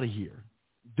get out of here?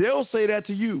 They'll say that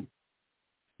to you.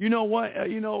 You know what?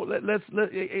 Let's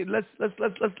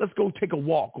go take a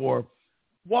walk, or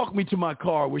walk me to my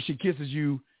car where she kisses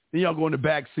you. Then y'all go in the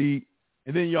back seat,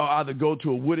 and then y'all either go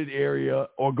to a wooded area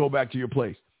or go back to your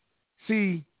place.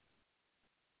 See,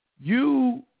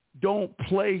 you don't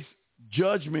place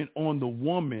judgment on the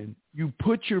woman. You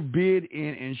put your bid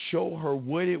in and show her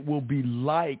what it will be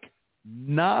like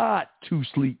not to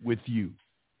sleep with you,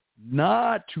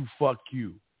 not to fuck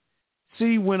you.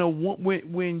 See,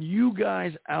 when you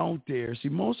guys out there, see,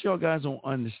 most of y'all guys don't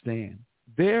understand.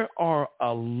 There are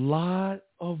a lot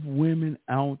of women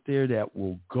out there that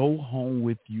will go home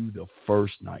with you the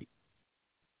first night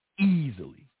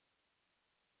easily.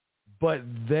 But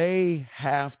they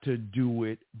have to do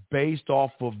it based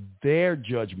off of their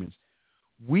judgments.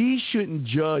 We shouldn't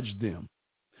judge them.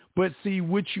 But see,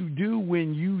 what you do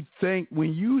when you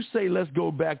say, let's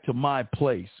go back to my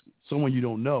place, someone you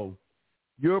don't know,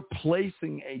 you're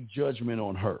placing a judgment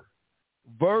on her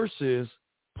versus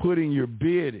putting your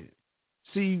bid in.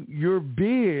 See, your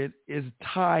bid is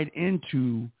tied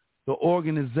into the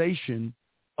organization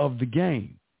of the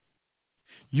game.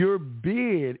 Your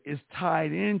bid is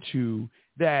tied into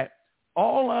that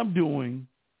all I'm doing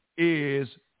is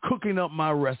cooking up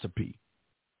my recipe.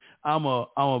 I'm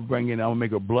gonna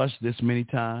make her blush this many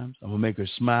times. I'm gonna make her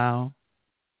smile.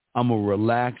 I'm a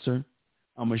relaxer.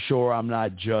 I'm going to show her I'm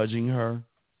not judging her.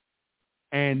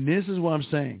 And this is what I'm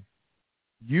saying.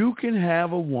 You can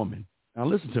have a woman. Now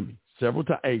listen to me. Several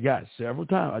times. Hey, guys, several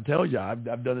times. I tell you, I've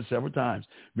done it several times.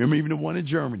 Remember even the one in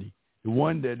Germany. The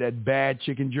one, that bad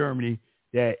chick in Germany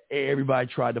that everybody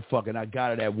tried to fuck. And I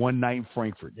got her that one night in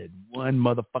Frankfurt. That one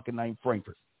motherfucking night in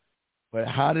Frankfurt. But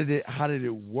how did it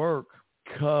work?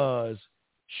 Because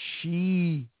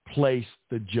she placed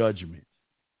the judgment.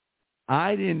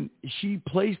 She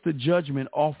placed the judgment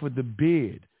off of the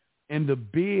bid. And the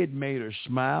bid made her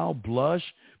smile, blush,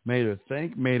 made her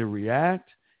think, made her react,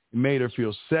 made her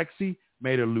feel sexy,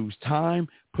 made her lose time,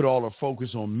 put all her focus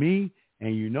on me.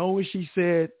 And you know what she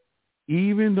said?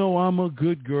 Even though I'm a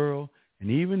good girl and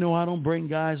even though I don't bring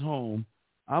guys home,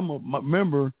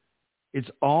 remember, it's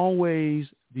always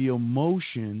the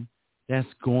emotion that's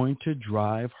going to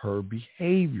drive her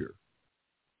behavior.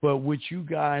 But what you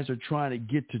guys are trying to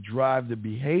get to drive the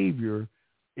behavior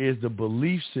is the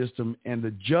belief system and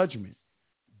the judgment.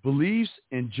 Beliefs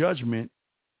and judgment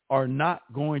are not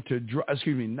going to drive,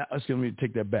 let me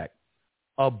take that back.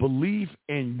 A belief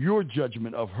in your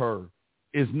judgment of her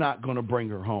is not going to bring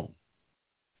her home.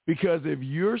 Because if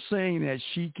you're saying that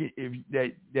she can,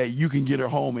 that you can get her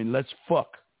home and let's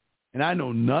fuck, and I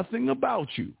know nothing about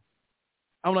you,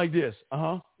 I'm like this.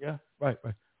 Yeah, right.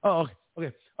 Oh,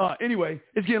 okay. Anyway,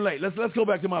 it's getting late. Let's go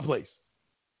back to my place.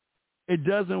 It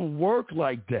doesn't work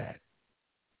like that.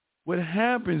 What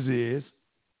happens is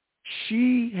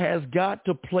she has got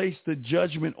to place the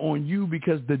judgment on you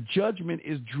because the judgment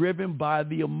is driven by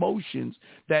the emotions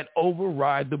that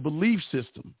override the belief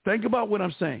system. Think about what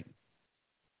I'm saying.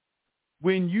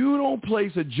 When you don't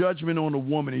place a judgment on a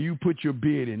woman and you put your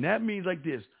bid in, that means like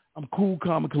this. I'm cool,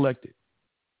 calm, and collected.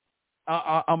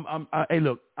 Hey,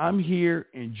 look, I'm here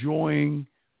enjoying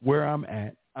where I'm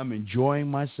at. I'm enjoying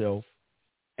myself,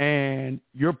 and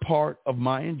you're part of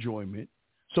my enjoyment.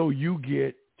 So you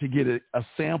get to get a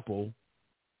sample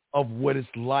of what it's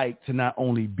like to not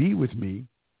only be with me,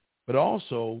 but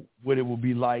also what it will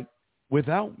be like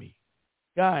without me.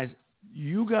 Guys,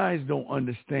 you guys don't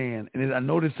understand, and I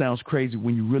know this sounds crazy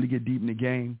when you really get deep in the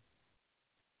game.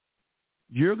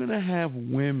 You're going to have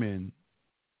women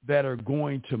that are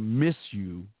going to miss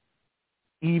you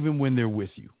even when they're with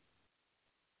you.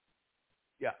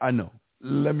 Yeah, I know.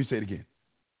 Let me say it again.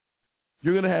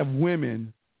 You're going to have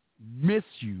women miss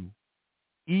you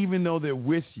even though they're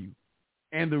with you.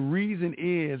 And the reason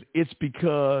is it's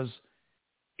because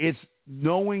it's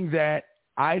knowing that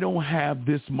I don't have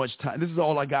this much time. This is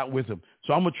all I got with him.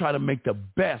 So I'm going to try to make the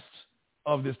best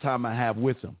of this time I have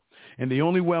with him. And the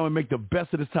only way I'm going to make the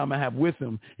best of this time I have with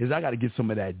him is I got to get some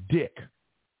of that dick.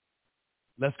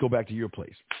 Let's go back to your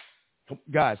place.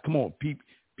 Guys, come on.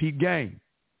 Peep game.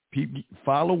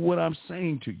 Follow what I'm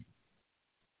saying to you.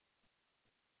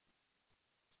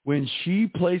 When she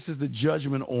places the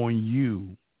judgment on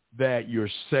you that you're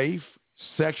safe,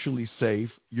 sexually safe,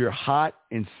 you're hot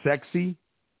and sexy,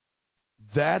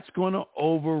 that's going to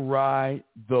override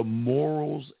the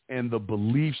morals and the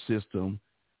belief system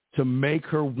to make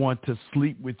her want to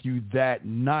sleep with you that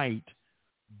night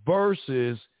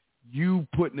versus you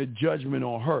putting a judgment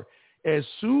on her. As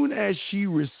soon as she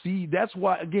receives, that's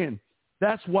why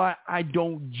I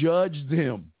don't judge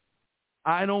them.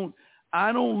 I don't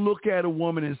look at a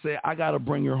woman and say, I got to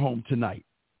bring her home tonight.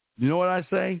 You know what I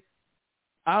say?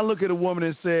 I look at a woman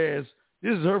and says,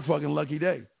 this is her fucking lucky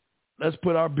day. Let's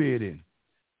put our bid in.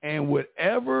 And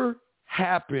whatever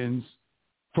happens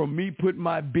from me putting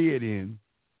my bid in,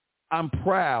 I'm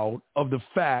proud of the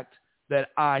fact that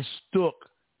I stuck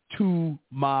to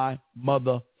my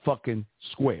motherfucking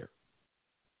square.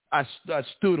 I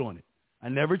stood on it. I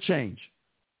never changed.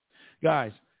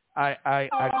 Guys,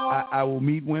 I will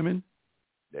meet women,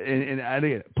 and I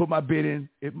did put my bid in.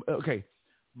 Okay,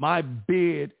 my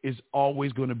bid is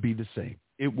always going to be the same.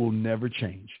 It will never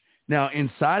change. Now,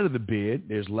 inside of the bid,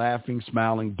 there's laughing,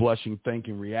 smiling, blushing,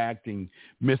 thinking, reacting,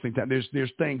 missing time.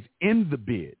 There's things in the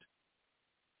bid.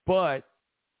 But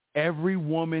every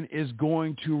woman is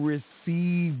going to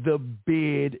receive the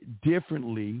bid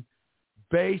differently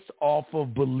based off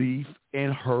of belief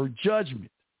in her judgment.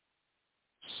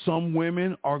 Some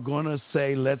women are going to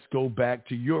say, let's go back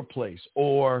to your place.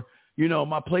 Or,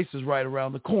 my place is right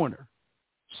around the corner.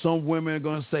 Some women are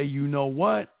going to say, you know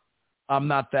what? I'm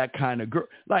not that kind of girl.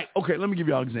 Like, okay, let me give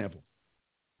you an example.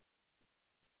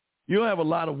 You'll have a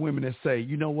lot of women that say,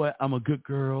 you know what, I'm a good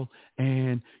girl,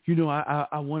 and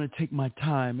I want to take my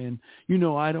time, and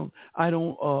I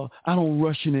don't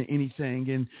rush into anything,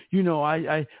 and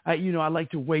I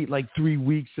like to wait like 3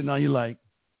 weeks, and now you're like,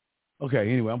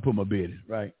 okay, anyway, I'm putting my bid in,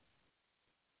 right?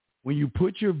 When you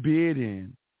put your bid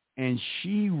in, and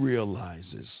she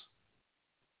realizes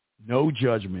no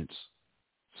judgments,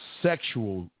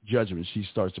 sexual judgments she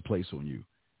starts to place on you.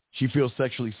 She feels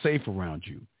sexually safe around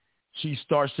you. She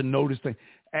starts to notice things.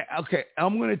 Okay,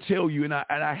 I'm going to tell you, and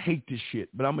I hate this shit,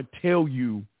 but I'm going to tell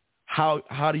you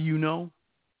how do you know?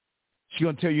 She's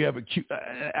going to tell you have a cute...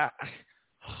 I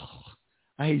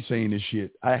hate saying this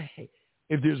shit.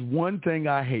 If there's one thing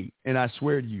I hate, and I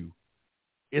swear to you,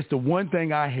 it's the one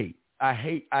thing I hate.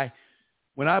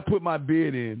 When I put my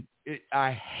bid in,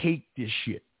 I hate this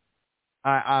shit.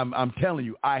 I'm telling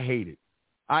you, I hate it.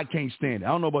 I can't stand it. I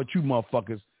don't know about you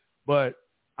motherfuckers, but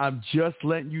I'm just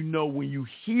letting you know when you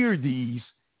hear these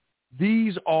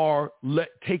are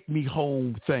take me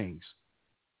home things.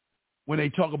 When they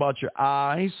talk about your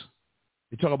eyes,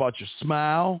 they talk about your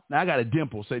smile. Now I got a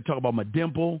dimple, so they talk about my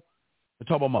dimple. They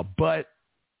talk about my butt.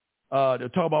 They'll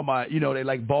talk about my, they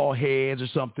like bald heads or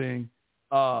something.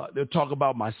 They'll talk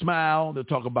about my smile. They'll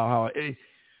talk about how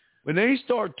when they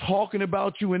start talking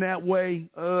about you in that way,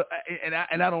 and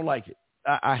I don't like it.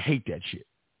 I hate that shit.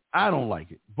 I don't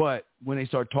like it. But when they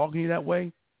start talking to you that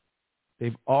way,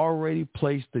 they've already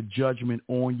placed the judgment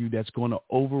on you that's going to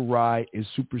override and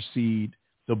supersede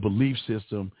the belief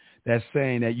system that's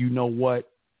saying that, you know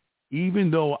what, even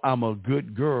though I'm a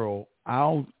good girl,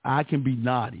 I can be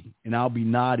naughty, and I'll be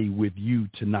naughty with you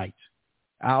tonight.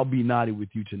 I'll be naughty with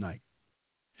you tonight.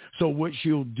 So what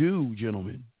she'll do,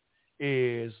 gentlemen,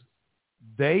 is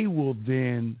they will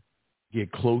then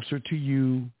get closer to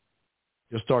you.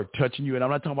 They'll start touching you. And I'm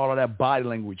not talking about all that body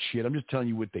language shit. I'm just telling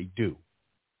you what they do.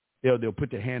 They'll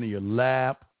put their hand on your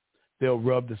lap. They'll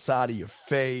rub the side of your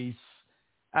face.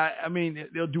 I mean,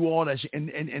 they'll do all that shit.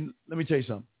 And let me tell you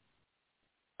something.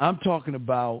 I'm talking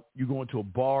about you going to a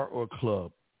bar or a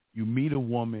club. You meet a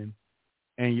woman,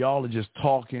 and y'all are just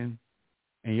talking,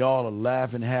 and y'all are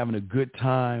laughing, having a good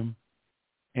time.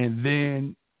 And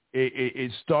then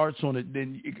it starts on it.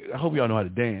 Then I hope y'all know how to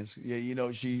dance. Yeah,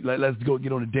 let's go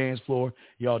get on the dance floor.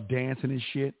 Y'all dancing and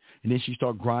shit, and then she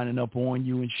start grinding up on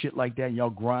you and shit like that. And y'all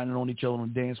grinding on each other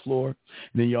on the dance floor.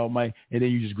 And then and then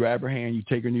you just grab her hand, you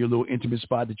take her to your little intimate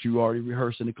spot that you already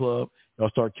rehearsed in the club. Y'all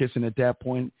start kissing at that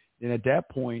point. And at that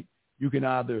point, you can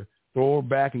either throw her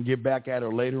back and get back at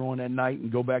her later on that night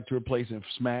and go back to her place and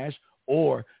smash,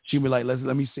 or she'll be like, let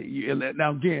me see. Now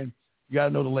again, you got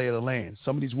to know the lay of the land.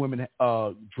 Some of these women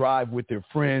drive with their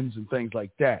friends and things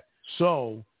like that.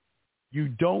 So you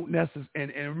don't necessarily,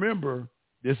 and remember,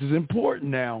 this is important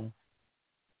now.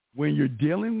 When you're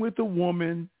dealing with a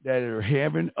woman that are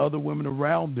having other women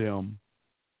around them,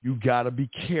 you got to be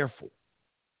careful,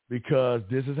 because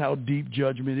this is how deep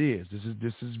judgment is.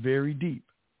 This is very deep.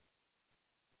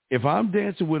 If I'm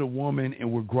dancing with a woman and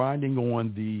we're grinding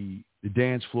on the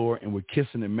dance floor and we're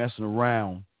kissing and messing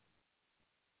around,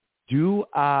 do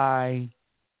I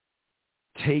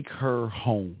take her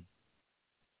home,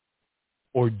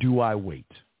 or do I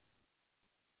wait?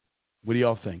 What do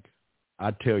y'all think?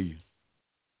 I tell you,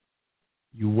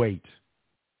 you wait.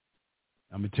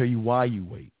 I'm going to tell you why you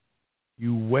wait.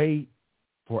 You wait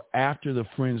for after the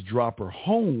friends drop her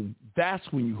home, that's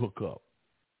when you hook up.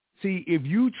 See, if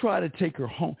you try to take her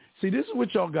home, see, this is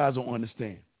what y'all guys don't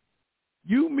understand.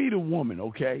 You meet a woman,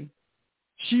 okay?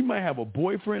 She might have a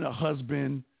boyfriend, a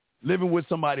husband, living with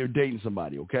somebody or dating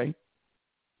somebody, okay?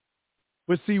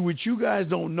 But see, what you guys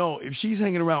don't know, if she's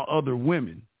hanging around other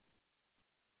women,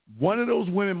 one of those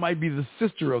women might be the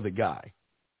sister of the guy,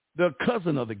 the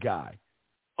cousin of the guy,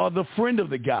 or the friend of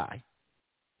the guy,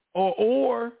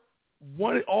 or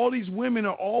all these women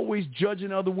are always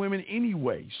judging other women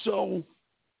anyway. So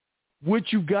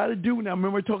what you got to do now,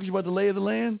 remember I talked to you about the lay of the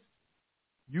land?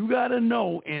 You got to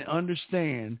know and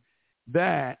understand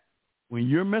that when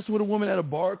you're messing with a woman at a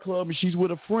bar or club and she's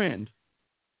with a friend,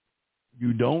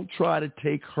 you don't try to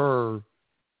take her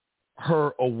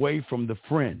away from the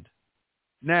friend.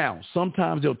 Now,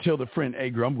 sometimes they'll tell the friend, hey,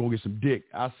 girl, I'm going to get some dick.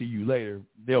 I'll see you later.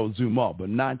 They'll zoom off. But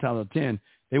 9 times out of 10,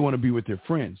 they want to be with their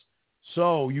friends.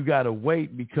 So you got to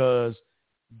wait, because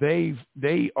they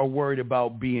are worried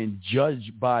about being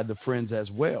judged by the friends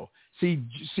as well. See,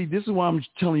 this is why I'm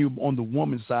telling you on the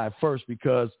woman's side first,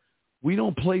 because we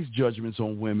don't place judgments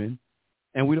on women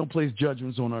and we don't place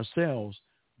judgments on ourselves,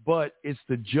 but it's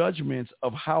the judgments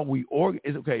of how we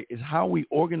it's how we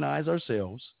organize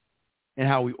ourselves and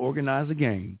how we organize a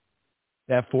game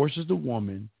that forces the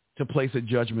woman to place a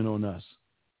judgment on us.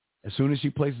 As soon as she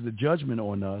places a judgment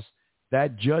on us,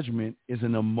 that judgment is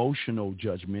an emotional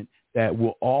judgment that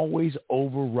will always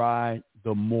override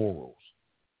the morals.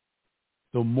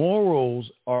 The morals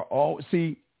are all,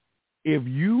 see, if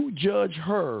you judge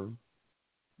her,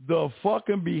 the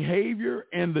fucking behavior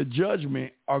and the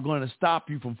judgment are going to stop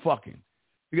you from fucking.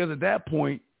 Because at that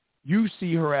point, You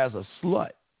see her as a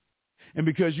slut. And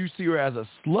because you see her as a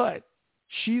slut,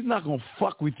 she's not going to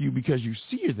fuck with you because you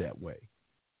see her that way.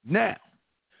 Now,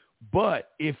 but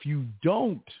if you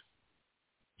don't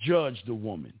judge the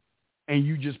woman and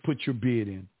you just put your bid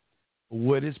in,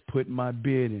 what is putting my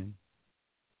bid in?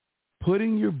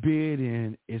 Putting your bid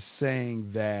in is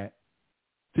saying that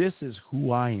this is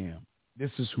who I am.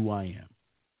 This is who I am.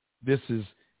 This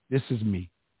is me.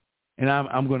 And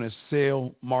I'm going to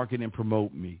sell, market, and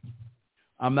promote me.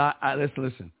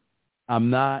 Listen, I'm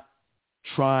not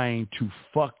trying to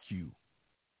fuck you.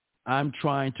 I'm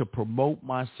trying to promote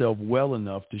myself well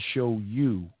enough to show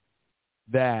you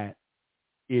that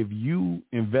if you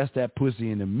invest that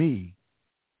pussy into me,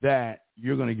 that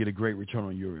you're going to get a great return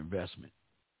on your investment.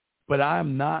 But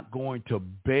I'm not going to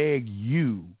beg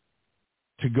you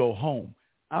to go home.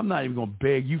 I'm not even going to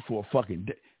beg you for a fucking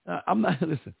day. I'm not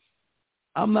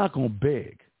going to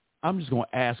beg. I'm just going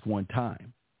to ask one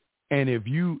time. And if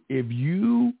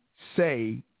you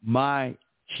say my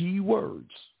key words,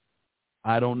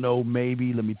 I don't know,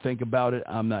 maybe, let me think about it,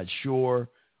 I'm not sure,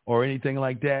 or anything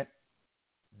like that,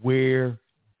 we're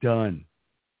done.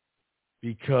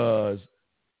 Because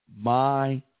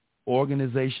my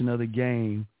organization of the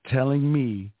game telling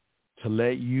me to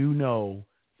let you know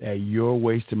that you're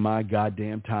wasting my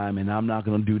goddamn time, and I'm not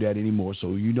going to do that anymore.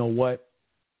 So you know what?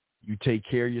 You take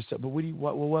care of yourself. But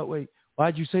wait.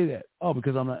 Why'd you say that? Oh,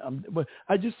 because but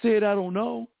I just said I don't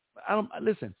know.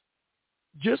 Listen,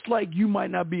 just like you might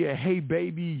not be a hey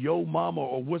baby, yo mama,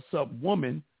 or what's up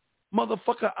woman,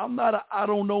 motherfucker, I'm not a I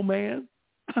don't know man.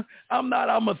 I'm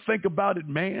a think about it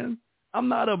man. I'm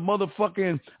not a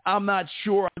motherfucking I'm not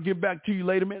sure, I'll get back to you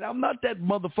later man. I'm not that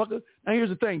motherfucker. Now here's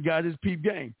the thing, guys, it's peep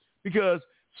game. Because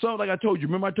like I told you,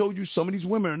 remember I told you some of these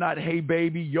women are not hey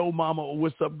baby, yo mama, or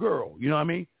what's up girl. You know what I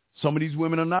mean? Some of these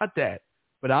women are not that.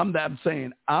 But I'm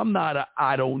saying I'm not a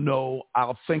I don't know,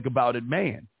 I'll think about it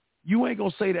man. You ain't going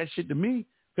to say that shit to me,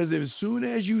 because as soon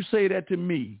as you say that to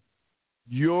me,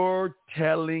 you're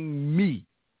telling me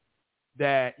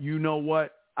that, you know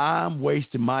what, I'm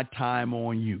wasting my time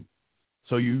on you.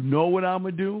 So you know what I'm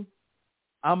going to do?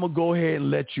 I'm going to go ahead and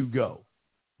let you go.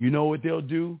 You know what they'll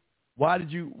do? Why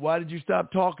did you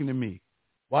stop talking to me?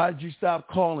 Why did you stop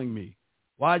calling me?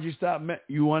 Why did you stop?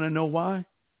 You want to know why?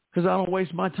 Because I don't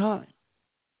waste my time.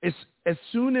 It's as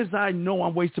soon as I know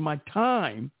I'm wasting my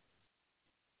time,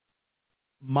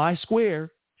 my square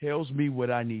tells me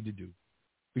what I need to do,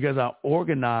 because I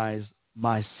organize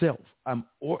myself. And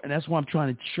that's why I'm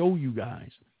trying to show you guys.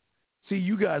 See,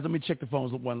 you guys, let me check the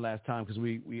phones one last time, because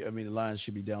the lines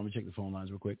should be down. Let me check the phone lines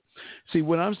real quick. See,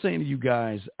 what I'm saying to you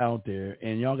guys out there,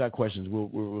 and y'all got questions,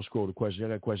 we'll scroll the questions. Y'all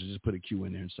got questions, just put a Q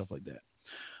in there and stuff like that.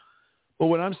 But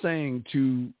what I'm saying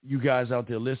to you guys out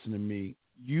there listening to me,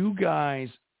 you guys,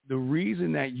 the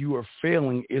reason that you are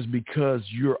failing is because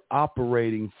you're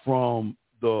operating from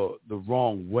the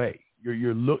wrong way.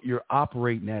 You're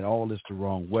operating at all this the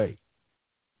wrong way.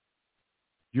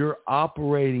 You're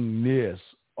operating this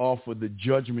off of the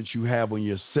judgments you have on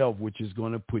yourself, which is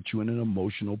going to put you in an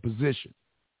emotional position.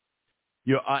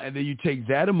 And then you take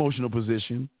that emotional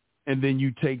position, and then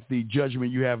you take the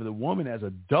judgment you have of the woman as a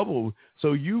double.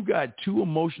 So you got two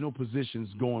emotional positions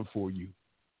going for you.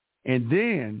 And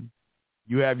then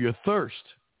you have your third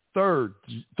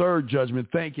judgment,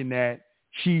 thinking that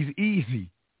she's easy.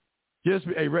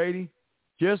 Hey, Rady,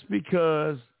 just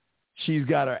because she's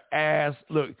got her ass,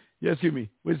 look, excuse me,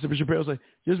 what did Bishop Chappelle say?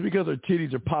 Just because her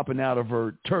titties are popping out of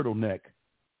her turtleneck,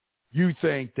 you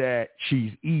think that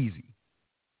she's easy.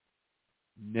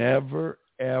 Never,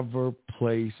 ever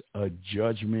place a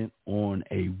judgment on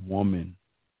a woman,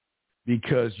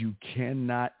 because you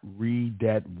cannot read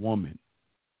that woman.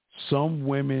 Some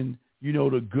women,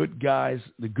 the good guys,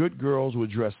 the good girls will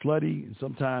dress slutty, and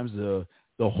sometimes the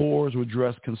whores will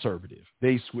dress conservative.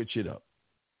 They switch it up.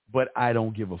 But I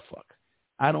don't give a fuck.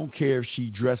 I don't care if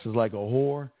she dresses like a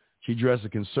whore, she dresses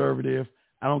conservative.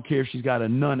 I don't care if she's got a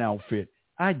nun outfit.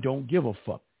 I don't give a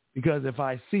fuck. Because if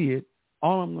I see it,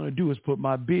 all I'm going to do is put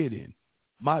my bid in.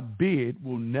 My bid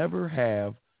will never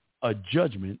have a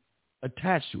judgment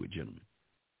attached to it, gentlemen.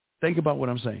 Think about what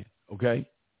I'm saying, okay?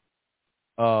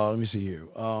 Let me see here.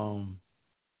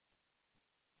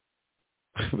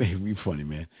 Man, you funny,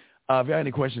 man. If you have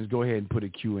any questions, go ahead and put a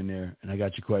Q in there, and I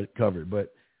got you covered.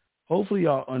 But hopefully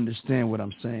y'all understand what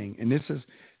I'm saying. And this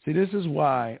is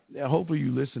why, hopefully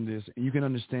you listen to this, and you can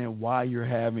understand why you're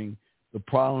having the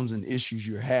problems and issues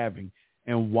you're having,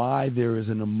 and why there is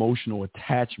an emotional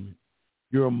attachment.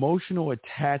 Your emotional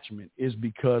attachment is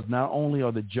because not only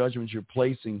are the judgments you're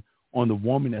placing on the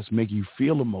woman that's making you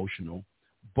feel emotional,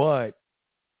 but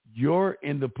you're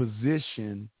in the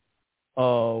position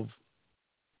of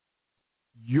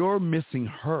you're missing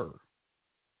her.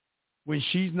 When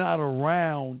she's not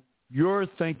around, you're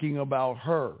thinking about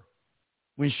her.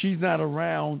 When she's not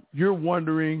around, you're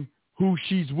wondering who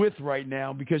she's with right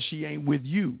now because she ain't with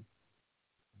you.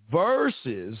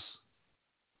 Versus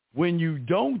when you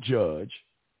don't judge,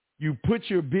 you put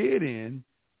your bid in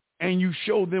and you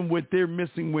show them what they're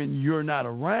missing when you're not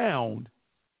around.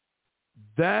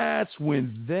 That's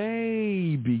when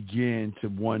they begin to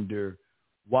wonder,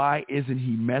 why isn't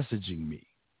he messaging me?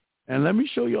 And let me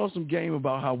show y'all some game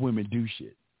about how women do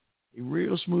shit. They're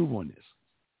real smooth on this.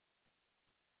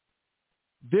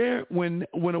 When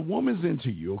a woman's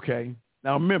into you, okay?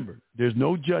 Now remember, there's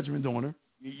no judgment on her.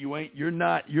 You're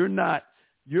not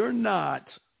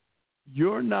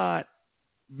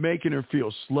making her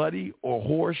feel slutty or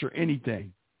hoarse or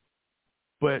anything.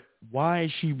 But why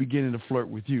is she beginning to flirt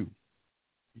with you?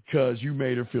 Because you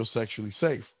made her feel sexually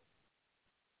safe.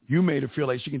 You made her feel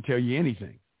like she can tell you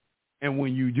anything. And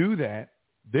when you do that,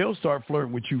 they'll start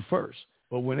flirting with you first.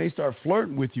 But when they start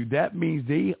flirting with you, that means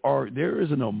there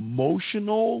is an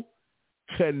emotional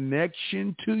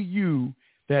connection to you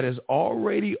that has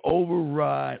already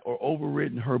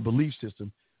overridden her belief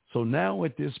system. So now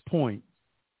at this point,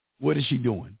 what is she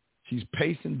doing? She's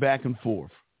pacing back and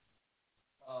forth.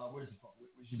 Where's the phone?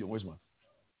 What's she doing? Where's mine?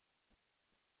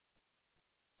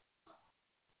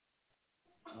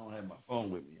 I don't have my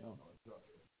phone with me. I don't know.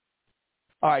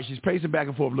 All right, she's pacing back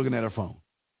and forth looking at her phone.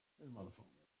 Where's my phone?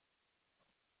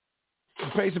 She's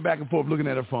pacing back and forth looking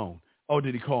at her phone. Oh,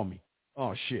 did he call me?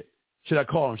 Oh, shit. Should I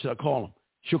call him?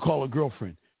 She'll call her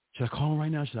girlfriend. Should I call him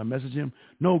right now? Should I message him?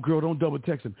 No, girl, don't double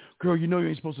text him. Girl, you know you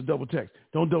ain't supposed to double text.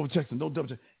 Don't double text him. Don't double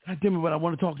text. God damn it, but I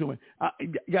want to talk to him.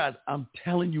 Guys, I'm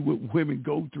telling you what women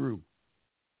go through.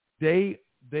 They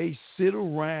sit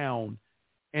around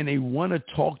and they want to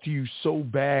talk to you so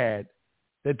bad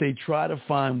that they try to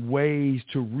find ways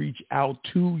to reach out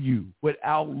to you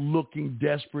without looking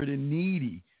desperate and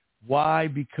needy. Why?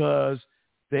 Because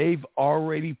they've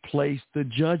already placed the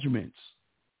judgments.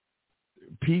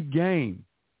 Peep game.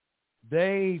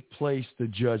 They placed the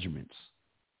judgments.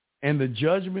 And the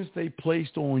judgments they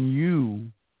placed on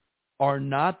you are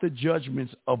not the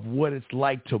judgments of what it's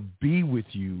like to be with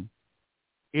you.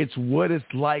 It's what it's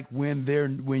like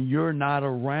when you're not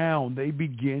around. They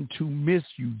begin to miss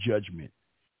you, judgment.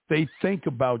 They think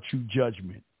about you,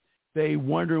 judgment. They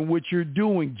wondering what you're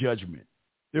doing, judgment.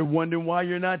 They're wondering why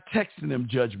you're not texting them,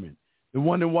 judgment. They're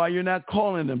wondering why you're not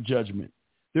calling them, judgment.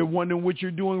 They're wondering what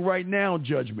you're doing right now,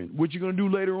 judgment. What you're going to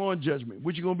do later on, judgment.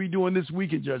 What you're going to be doing this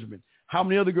weekend, judgment. How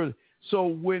many other girls? So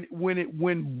when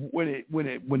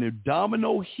a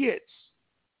domino hits,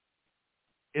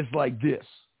 it's like this.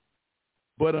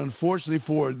 But unfortunately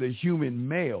for the human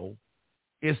male,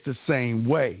 it's the same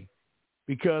way.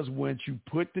 Because once you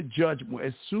put the judgment,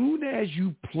 as soon as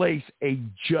you place a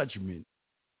judgment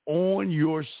on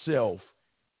yourself,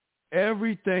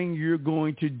 everything you're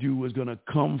going to do is going to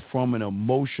come from an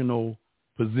emotional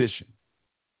position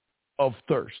of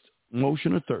thirst,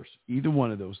 emotion or thirst, either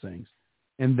one of those things.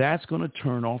 And that's going to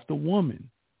turn off the woman,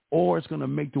 or it's going to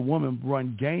make the woman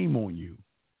run game on you.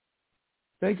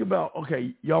 Think about,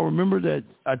 okay, y'all remember that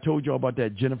I told y'all about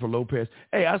that Jennifer Lopez?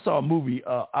 Hey, I saw a movie,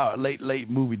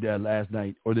 late movie there last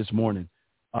night or this morning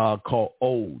called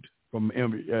Old from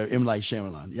M. Night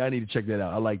Shyamalan. Y'all need to check that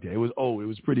out. I like that. It was old. It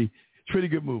was pretty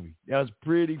good movie. That was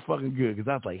pretty fucking good because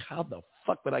I was like, how the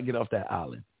fuck would I get off that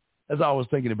island? That's all I was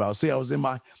thinking about. See, I was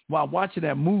while watching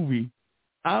that movie,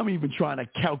 I'm even trying to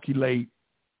calculate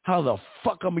how the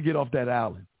fuck I'm going to get off that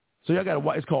island. So y'all got to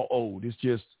watch. It's called Old.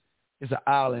 It's an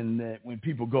island that when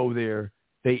people go there,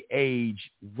 they age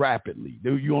rapidly.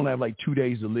 You only have like 2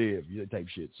 days to live, type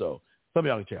shit. So some of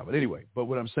y'all can check out. But anyway,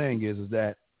 what I'm saying is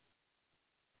that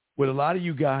what a lot of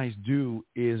you guys do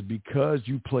is because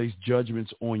you place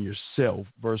judgments on yourself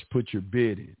versus put your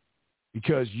bid in,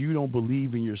 because you don't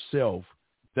believe in yourself,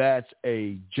 that's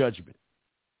a judgment.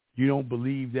 You don't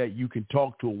believe that you can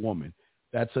talk to a woman.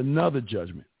 That's another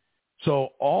judgment. So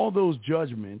all those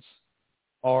judgments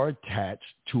are attached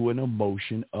to an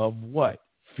emotion of what?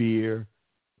 Fear,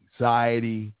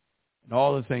 anxiety, and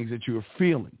all the things that you're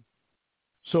feeling.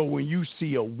 So when you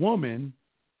see a woman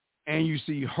and you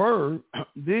see her,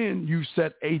 then you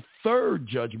set a third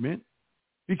judgment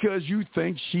because you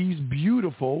think she's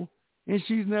beautiful and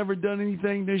she's never done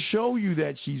anything to show you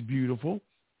that she's beautiful.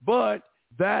 But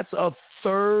that's a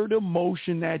third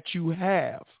emotion that you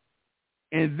have.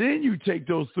 And then you take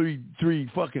those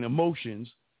three fucking emotions,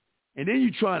 and then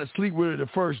you try to sleep with her the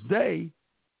first day,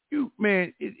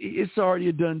 it's already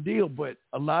a done deal. But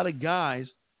a lot of guys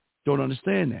don't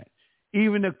understand that.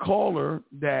 Even the caller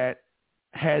that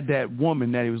had that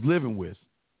woman that he was living with,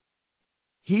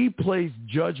 he placed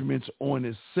judgments on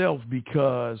himself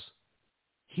because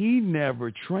he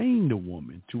never trained a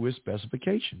woman to his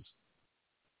specifications.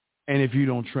 And if you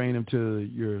don't train them to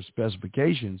your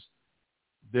specifications,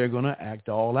 they're going to act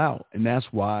all out. And that's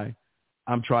why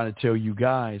I'm trying to tell you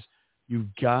guys,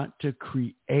 you've got to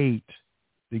create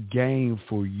the game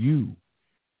for you.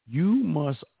 You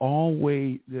must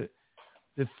always, the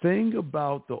thing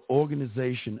about the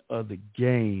organization of the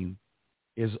game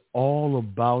is all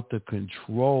about the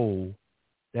control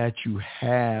that you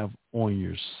have on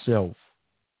yourself.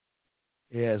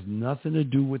 It has nothing to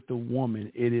do with the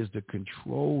woman. It is the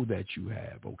control that you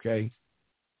have, okay?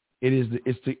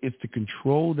 It's the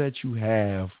control that you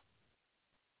have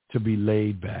to be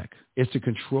laid back. It's the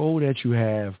control that you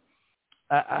have.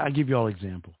 I'll give you all an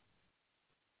example.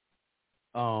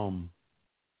 I'm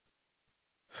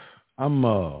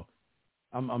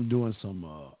doing some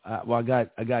I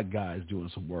got guys doing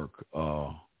some work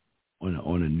on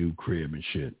a new crib and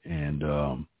shit, and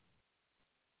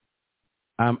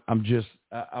I'm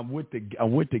with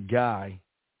the guy,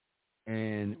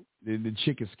 and the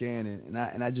chick is scanning,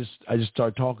 and I just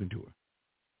start talking to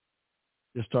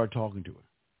her.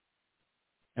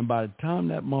 And by the time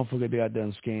that motherfucker got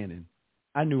done scanning,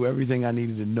 I knew everything I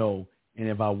needed to know. And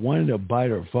if I wanted to bite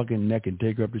her fucking neck and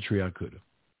take her up the tree, I could have.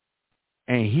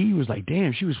 And he was like,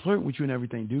 "Damn, she was flirting with you and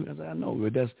everything, dude." I was like, "I know,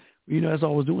 but that's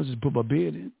all I was doing is just put my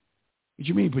bid in." What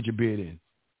you mean put your bid in?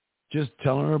 Just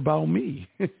telling her about me.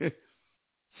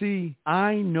 See,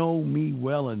 I know me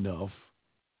well enough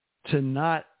to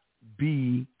not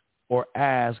be or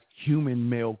ask human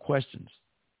male questions.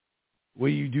 What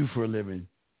do you do for a living?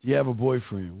 Do you have a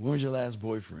boyfriend? When was your last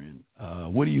boyfriend?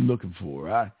 What are you looking for?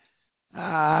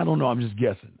 I don't know. I'm just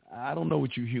guessing. I don't know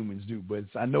what you humans do, but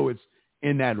I know it's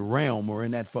in that realm or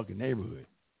in that fucking neighborhood.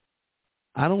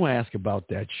 I don't ask about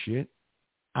that shit.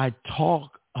 I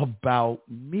talk about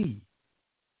me.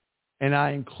 And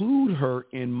I include her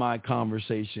in my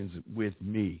conversations with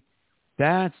me.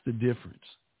 That's the difference.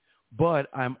 But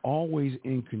I'm always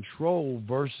in control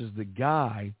versus the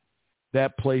guy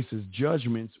that places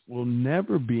judgments will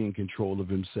never be in control of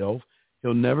himself.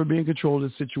 He'll never be in control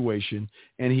of the situation,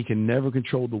 and he can never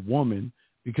control the woman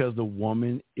because the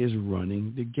woman is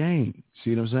running the game.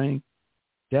 See what I'm saying?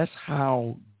 That's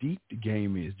how deep the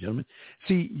game is, gentlemen.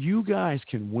 See, you guys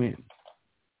can win.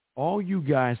 All you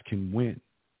guys can win.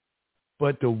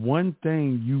 But the one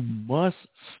thing you must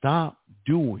stop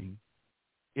doing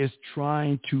is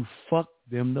trying to fuck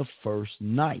them the first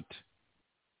night.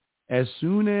 As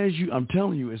soon as you, I'm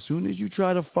telling you, as soon as you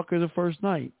try to fuck her the first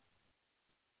night,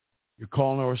 you're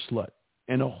calling her a slut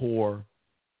and a whore.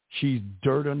 She's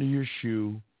dirt under your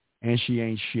shoe and she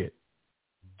ain't shit.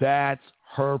 That's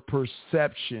her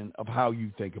perception of how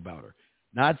you think about her.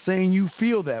 Not saying you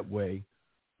feel that way,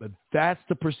 but that's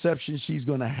the perception she's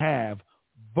going to have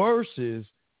versus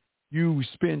you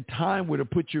spend time with her,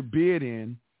 put your bid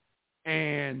in,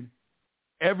 and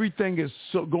everything is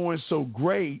going so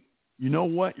great. You know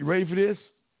what? You ready for this?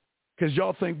 Because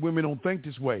y'all think women don't think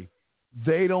this way.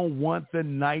 They don't want the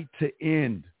night to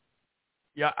end.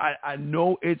 Yeah, I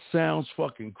know it sounds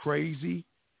fucking crazy,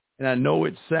 and I know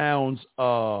it sounds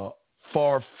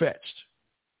far-fetched.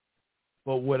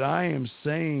 But what I am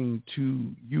saying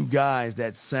to you guys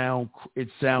that sounds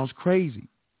crazy,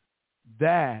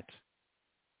 that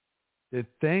the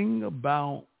thing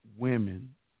about women,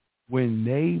 when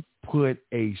they put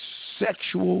a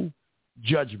sexual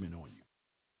judgment on you,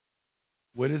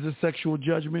 what is a sexual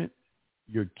judgment?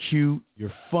 You're cute,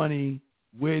 you're funny,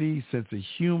 witty, sense of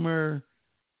humor.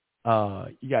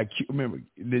 You got cute, remember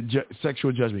the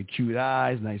sexual judgment, cute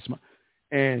eyes, nice smile,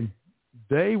 and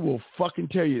they will fucking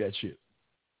tell you that shit.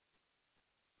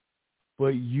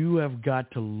 But you have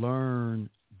got to learn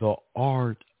the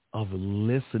art of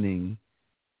listening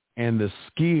and the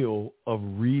skill of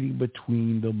reading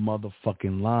between the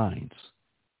motherfucking lines.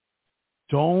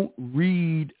 Don't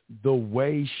read the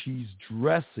way she's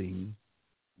dressing.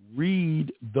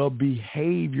 Read the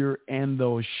behavior and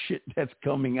the shit that's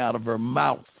coming out of her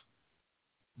mouth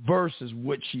versus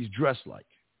what she's dressed like.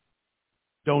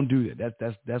 Don't do that.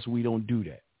 That's we don't do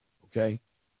that. Okay?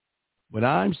 What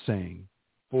I'm saying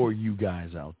for you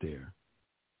guys out there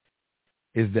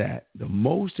is that the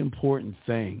most important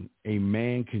thing a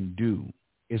man can do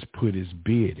is put his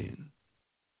bid in,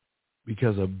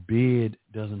 because a bid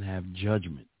doesn't have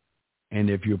judgment. And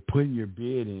if you're putting your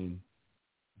bid in,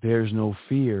 there's no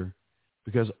fear,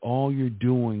 because all you're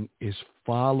doing is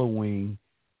following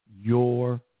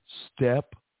your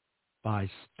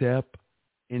step-by-step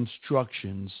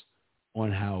instructions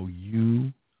on how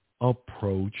you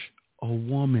approach a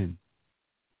woman.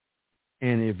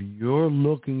 And if you're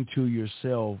looking to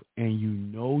yourself and you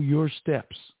know your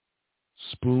steps,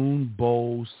 spoon,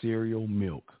 bowl, cereal,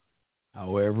 milk,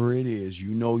 however it is, you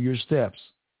know your steps.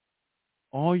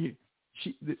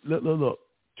 Look,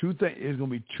 two things. There's going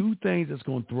to be two things that's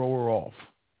going to throw her off.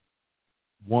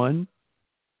 One,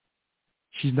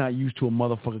 she's not used to a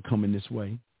motherfucker coming this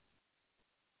way.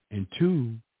 And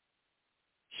two,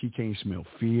 she can't smell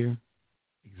fear,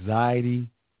 anxiety,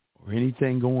 or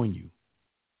anything on you.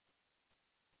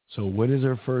 So what is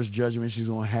her first judgment she's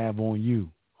going to have on you?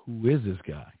 Who is this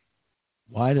guy?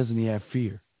 Why doesn't he have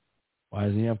fear? Why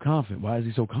doesn't he have confidence? Why is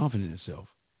he so confident in himself?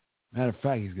 Matter of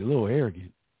fact, he's a little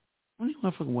arrogant. How many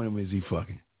motherfucking women is he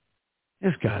fucking?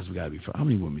 This guy's got to be fucking. How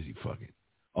many women is he fucking?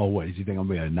 Oh, what? Does he think I'm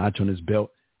going to be a notch on his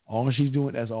belt? All she's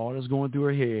doing, that's all that's going through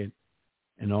her head.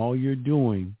 And all you're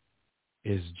doing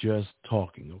is just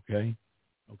talking, okay?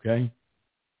 Okay?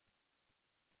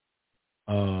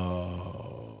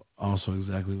 Also,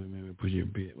 exactly what made me put your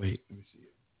bid. Wait, let me see.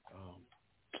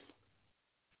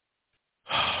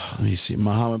 Let me see.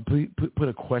 Muhammad, please put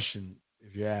a question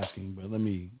if you're asking, but let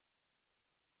me.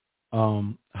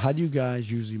 How do you guys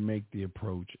usually make the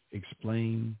approach?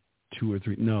 Explain 2 or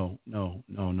 3. No.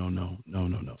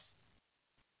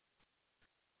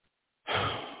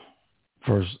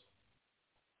 First,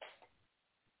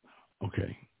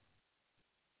 okay.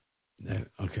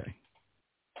 Okay.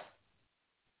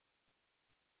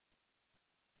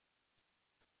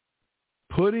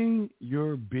 Putting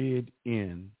your bid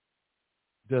in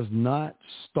does not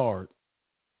start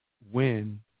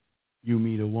when you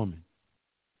meet a woman.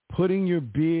 Putting your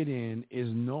bid in is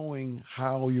knowing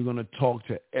how you're going to talk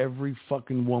to every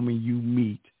fucking woman you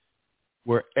meet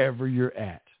wherever you're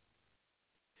at.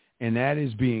 And that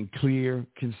is being clear,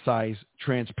 concise,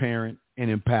 transparent, and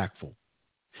impactful.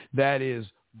 That is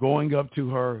going up to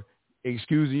her,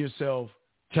 excusing yourself,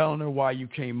 telling her why you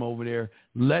came over there,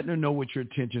 letting her know what your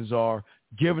intentions are,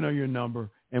 giving her your number,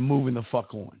 and moving the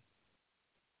fuck on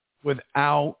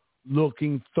without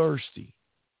looking thirsty.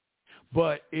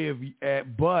 But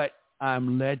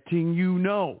I'm letting you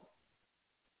know,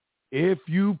 if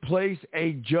you place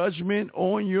a judgment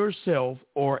on yourself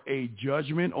or a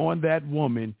judgment on that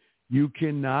woman, you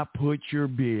cannot put your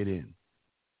bid in.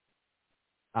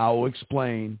 I'll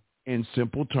explain in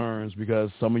simple terms because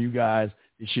some of you guys,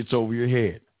 this shit's over your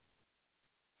head.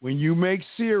 When you make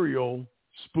cereal,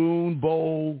 spoon,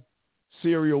 bowl,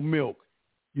 cereal, milk,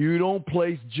 you don't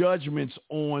place judgments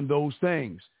on those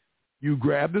things. You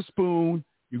grab the spoon,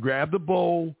 you grab the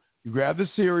bowl, you grab the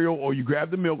cereal, or you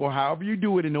grab the milk, or however you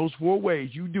do it in those 4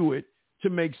 ways, you do it to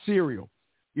make cereal.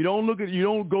 You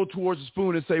don't go towards the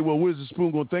spoon and say, well, what is the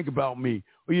spoon going to think about me?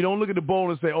 Or you don't look at the bowl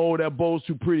and say, oh, that bowl's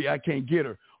too pretty, I can't get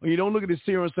her. Or you don't look at the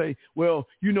cereal and say, well,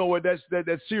 you know what,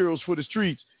 that cereal's for the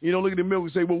streets. You don't look at the milk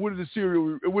and say, well, what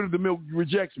if the milk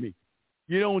rejects me?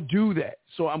 You don't do that.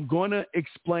 So I'm going to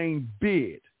explain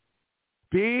bid.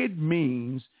 Bid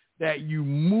means that you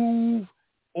move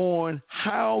on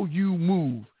how you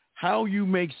move, how you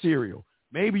make cereal.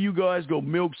 Maybe you guys go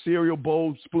milk, cereal,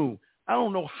 bowl, spoon. I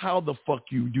don't know how the fuck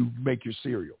you do make your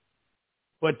cereal.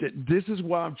 But this is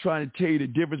why I'm trying to tell you the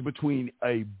difference between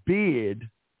a bid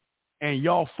and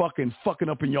y'all fucking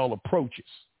up in y'all approaches.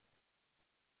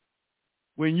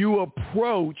 When you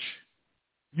approach,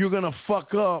 you're going to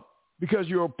fuck up because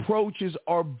your approaches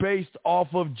are based off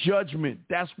of judgment.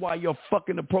 That's why your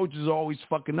fucking approaches are always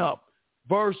fucking up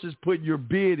versus put your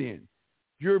bid in.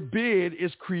 Your bid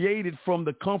is created from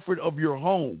the comfort of your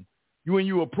home. When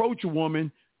you approach a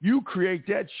woman, you create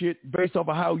that shit based off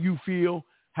of how you feel,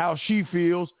 how she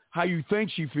feels, how you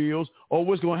think she feels, or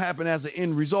what's going to happen as an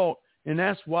end result. And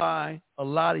that's why a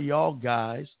lot of y'all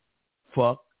guys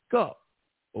fuck up.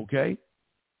 Okay?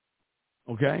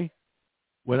 Okay?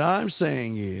 What I'm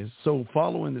saying is, so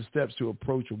following the steps to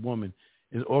approach a woman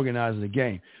is organizing the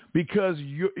game. Because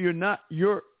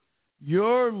you're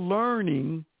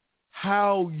learning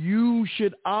how you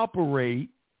should operate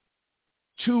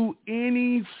to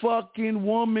any fucking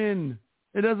woman.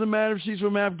 It doesn't matter if she's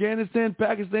from Afghanistan,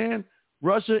 Pakistan,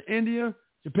 Russia, India,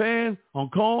 Japan, Hong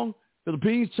Kong,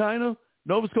 Philippines, China,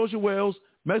 Nova Scotia, Wales,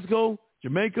 Mexico,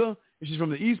 Jamaica. If she's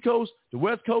from the East Coast, the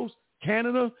West Coast,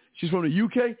 Canada, she's from the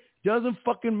UK. Doesn't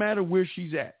fucking matter where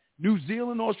she's at. New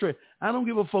Zealand, Australia. I don't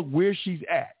give a fuck where she's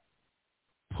at.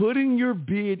 Putting your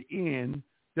bid in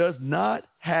does not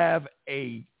have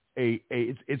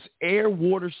it's air,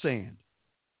 water, sand.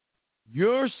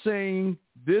 You're saying,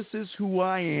 this is who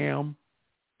I am.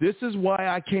 This is why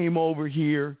I came over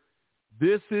here.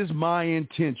 This is my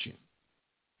intention.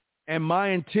 And my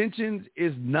intention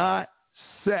is not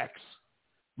sex.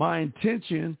 My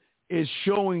intention is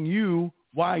showing you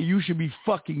why you should be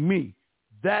fucking me.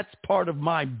 That's part of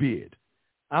my bid.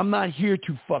 I'm not here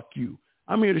to fuck you.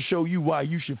 I'm here to show you why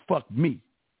you should fuck me.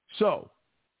 So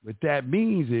what that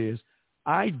means is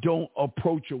I don't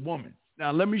approach a woman.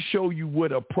 Now, let me show you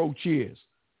what approach is.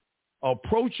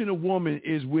 Approaching a woman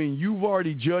is when you've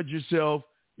already judged yourself,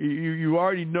 you're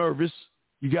already nervous,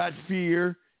 you got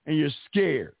fear, and you're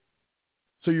scared.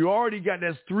 So you already got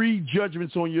that's 3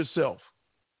 judgments on yourself.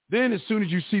 Then as soon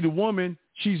as you see the woman,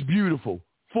 she's beautiful.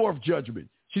 4th judgment.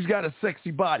 She's got a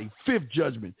sexy body. 5th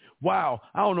judgment. Wow,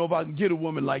 I don't know if I can get a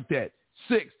woman like that.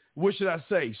 6th, what should I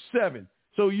say? 7.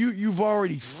 So you've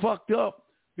already fucked up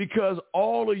because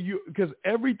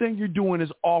everything you're doing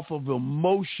is off of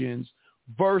emotions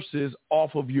versus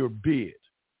off of your bid.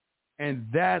 And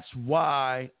that's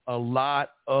why a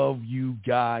lot of you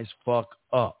guys fuck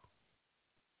up.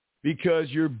 Because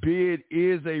your bid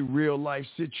is a real life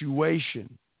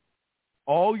situation.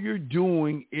 All you're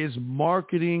doing is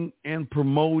marketing and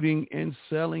promoting and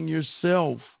selling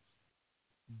yourself.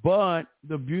 But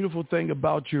the beautiful thing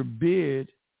about your bid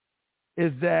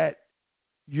is that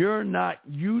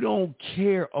you don't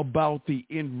care about the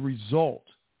end result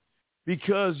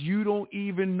because you don't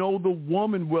even know the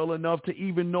woman well enough to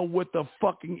even know what the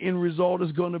fucking end result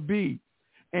is going to be.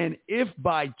 And if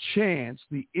by chance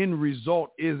the end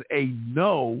result is a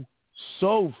no,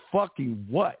 so fucking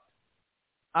what?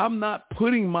 I'm not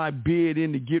putting my bid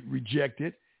in to get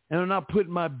rejected, and I'm not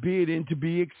putting my bid in to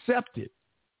be accepted.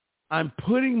 I'm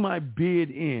putting my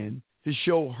bid in to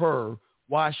show her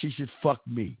why she should fuck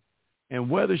me. And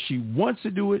whether she wants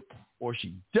to do it or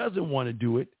she doesn't want to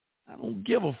do it, I don't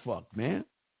give a fuck, man.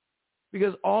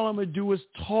 Because all I'm going to do is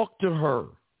talk to her.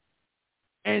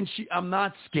 And I'm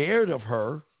not scared of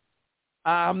her.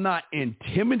 I'm not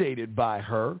intimidated by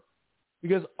her.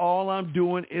 Because all I'm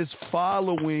doing is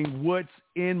following what's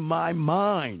in my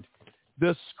mind.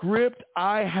 The script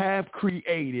I have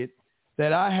created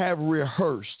that I have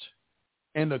rehearsed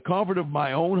in the comfort of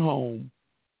my own home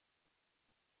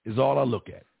is all I look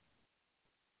at.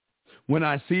 When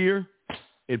I see her,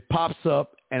 it pops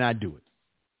up and I do it.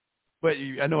 But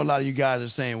I know a lot of you guys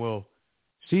are saying, well,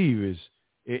 Steve,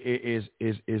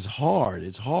 is hard.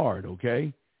 It's hard,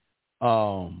 okay?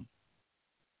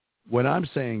 When I'm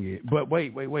saying it, but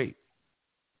wait.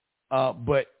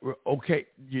 But okay,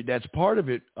 that's part of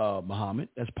it, Muhammad.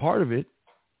 That's part of it.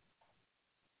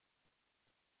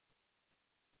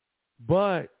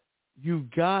 But you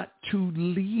got to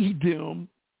lead them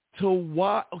to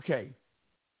why. Okay,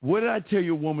 what did I tell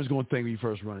you a woman's going to think when you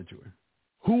first run into her?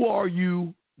 Who are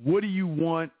you? What do you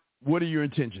want? What are your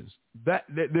intentions? That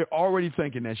they're already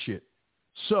thinking that shit.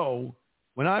 So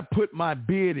when I put my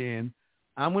bid in,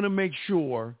 I'm going to make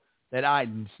sure that I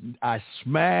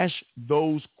smash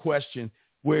those questions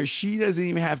where she doesn't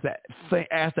even have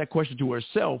to ask that question to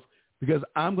herself because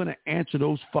I'm going to answer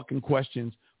those fucking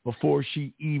questions before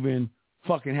she even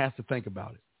fucking has to think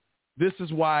about it. This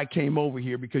is why I came over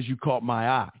here, because you caught my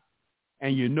eye.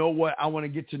 And you know what? I want to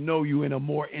get to know you in a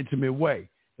more intimate way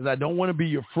because I don't want to be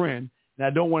your friend. And I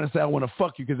don't want to say I want to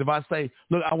fuck you because if I say,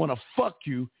 look, I want to fuck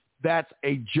you, that's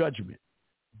a judgment.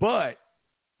 But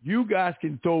you guys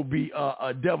can be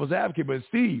a devil's advocate. But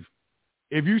Steve,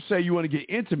 if you say you want to get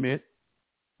intimate,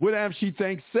 what if she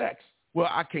thinks sex? Well,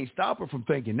 I can't stop her from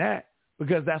thinking that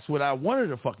because that's what I want her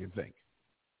to fucking think.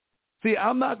 See,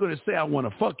 I'm not going to say I want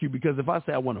to fuck you because if I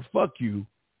say I want to fuck you,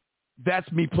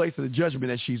 that's me placing the judgment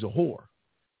that she's a whore.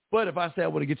 But if I say I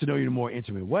want to get to know you in a more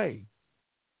intimate way,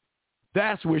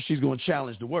 that's where she's going to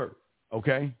challenge the word,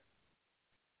 okay?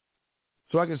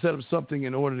 So I can set up something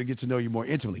in order to get to know you more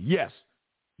intimately. Yes,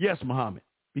 Muhammad,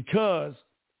 because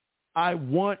I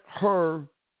want her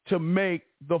to make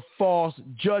the false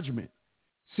judgment.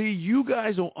 See, you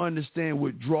guys don't understand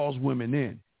what draws women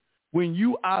in. When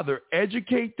you either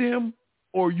educate them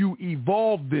or you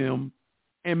evolve them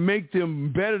and make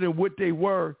them better than what they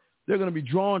were, they're going to be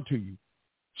drawn to you.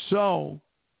 So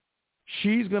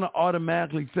she's going to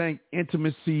automatically think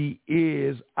intimacy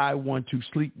is I want to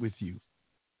sleep with you.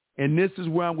 And this is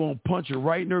where I'm going to punch her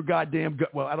right in her goddamn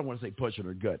gut. Well, I don't want to say punch her in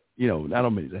her gut. You know, I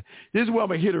don't mean that. This is where I'm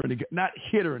going to hit her in the gut. Not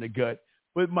hit her in the gut,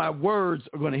 but my words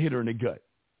are going to hit her in the gut.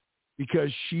 Because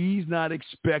she's not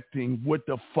expecting what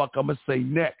the fuck I'm going to say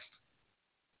next.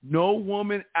 No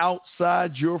woman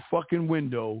outside your fucking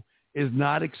window is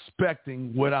not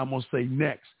expecting what I'm going to say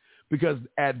next. Because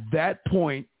at that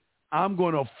point, I'm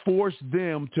going to force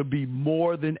them to be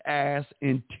more than ass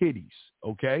and titties.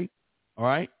 Okay? All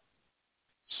right?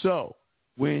 So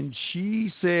when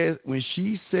she says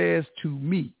to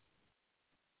me,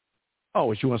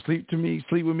 oh, she want to sleep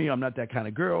with me? I'm not that kind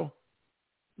of girl.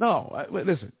 No,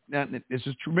 listen. Now,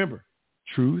 remember,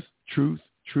 truth.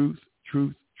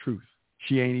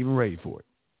 She ain't even ready for it.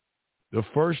 The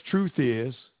first truth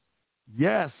is,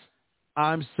 yes,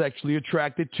 I'm sexually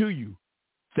attracted to you.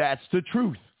 That's the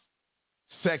truth.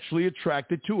 Sexually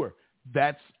attracted to her.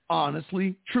 That's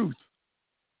honestly truth.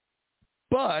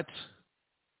 But,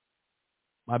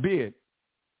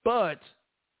 but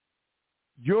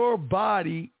your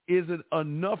body isn't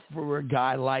enough for a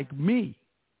guy like me.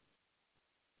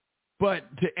 But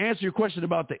to answer your question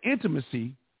about the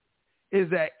intimacy, is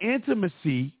that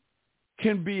intimacy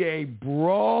can be a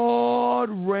broad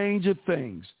range of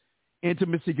things.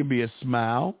 Intimacy can be a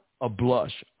smile, a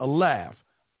blush, a laugh,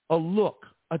 a look,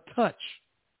 a touch,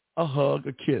 a hug,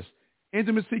 a kiss.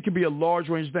 Intimacy can be a large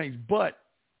range of things. But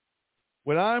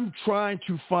what I'm trying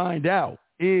to find out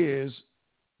is,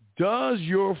 does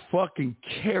your fucking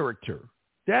character,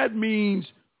 that means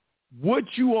what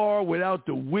you are without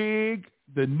the wig,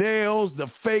 the nails, the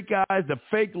fake eyes, the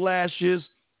fake lashes,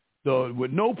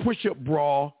 with no push-up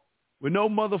bra, with no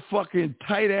motherfucking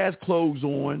tight-ass clothes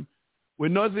on,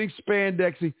 with nothing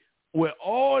spandexy, with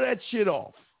all that shit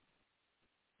off,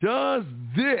 does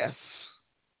this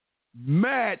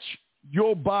match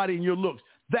your body and your looks?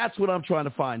 That's what I'm trying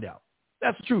to find out.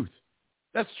 That's the truth.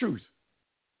 That's the truth.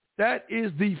 That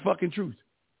is the fucking truth.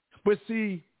 But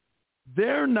see,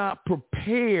 they're not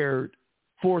prepared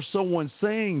for someone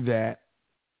saying that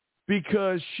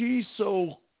because she's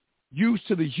so used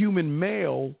to the human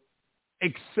male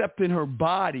accepting her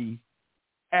body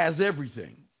as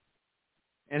everything.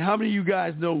 And how many of you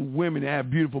guys know women that have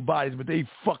beautiful bodies, but they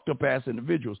fucked up ass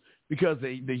individuals because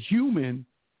the human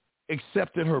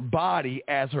accepted her body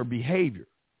as her behavior.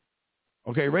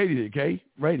 Okay, ready? Okay,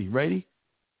 ready?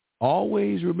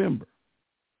 Always remember.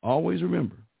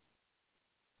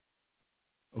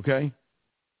 Okay?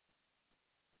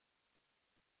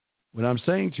 What I'm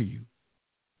saying to you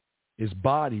is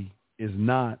body is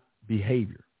not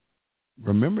behavior.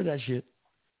 Remember that shit.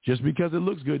 Just because it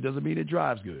looks good doesn't mean it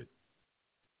drives good.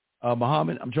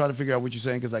 Muhammad, I'm trying to figure out what you're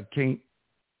saying because I can't.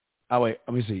 Oh, wait,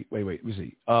 let me see. Let me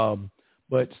see.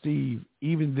 But Steve,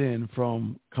 even then,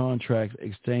 from contract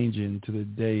exchanging to the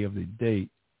day of the date,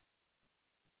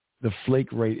 the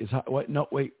flake rate is high. What? No,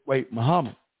 wait,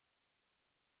 Muhammad.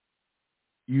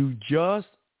 You just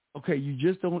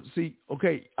don't see.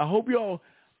 Okay, I hope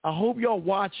y'all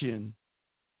watching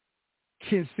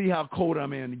can see how cold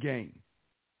I'm in the game.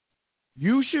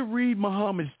 You should read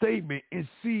Muhammad's statement and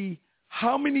see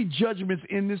how many judgments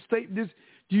in this statement.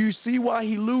 Do you see why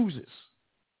he loses?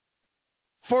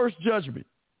 First judgment.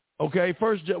 Okay,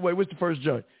 what's the first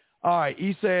judgment? All right,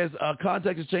 he says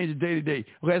contact is changing day to day.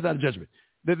 Okay, that's not a judgment.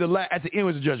 At the end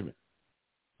was a judgment.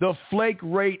 The flake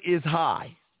rate is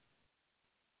high.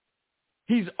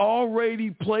 He's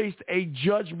already placed a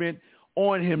judgment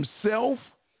on himself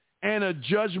and a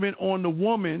judgment on the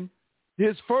woman.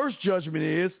 His first judgment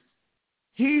is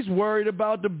he's worried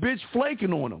about the bitch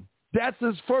flaking on him. That's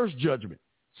his first judgment.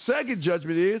 Second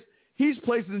judgment is he's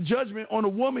placing a judgment on a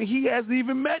woman he hasn't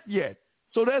even met yet.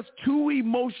 So that's two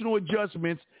emotional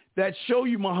adjustments that show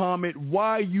you, Muhammad,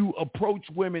 why you approach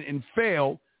women and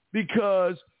fail,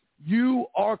 because you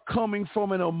are coming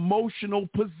from an emotional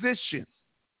position.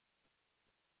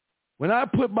 When I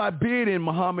put my bid in,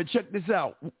 Muhammad, check this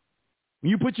out. When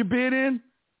you put your bid in,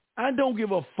 I don't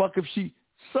give a fuck if she...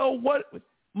 So what,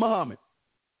 Muhammad?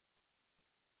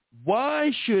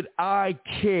 Why should I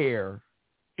care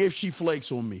if she flakes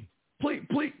on me? Please,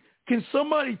 can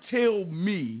somebody tell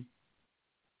me,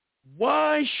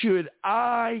 why should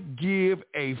I give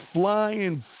a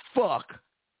flying fuck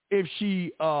if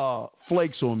she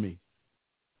flakes on me?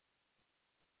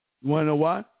 You want to know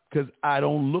why? Because I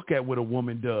don't look at what a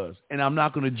woman does, and I'm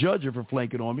not going to judge her for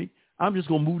flanking on me. I'm just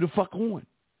going to move the fuck on.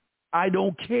 I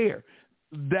don't care.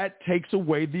 That takes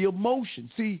away the emotion.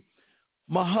 See,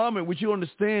 Muhammad, what you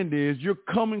understand is you're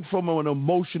coming from an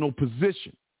emotional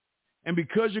position. And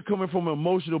because you're coming from an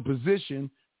emotional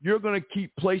position, you're going to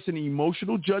keep placing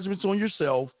emotional judgments on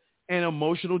yourself and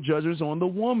emotional judgments on the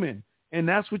woman. And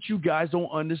that's what you guys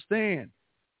don't understand.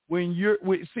 When you're,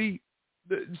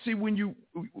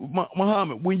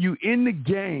 Muhammad, when you in the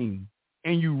game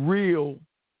and you real,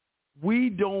 we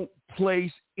don't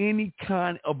place any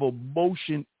kind of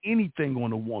emotion, anything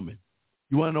on a woman.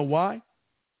 You want to know why?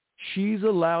 She's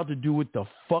allowed to do what the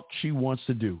fuck she wants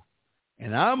to do.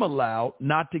 And I'm allowed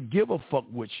not to give a fuck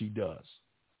what she does.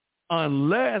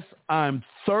 Unless I'm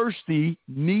thirsty,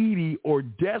 needy, or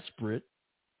desperate,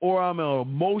 or I'm an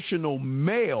emotional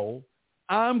male,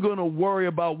 I'm going to worry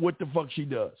about what the fuck she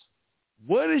does.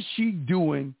 What is she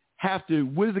doing?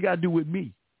 What does it got to do with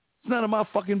me? It's none of my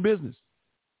fucking business.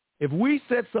 If we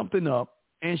set something up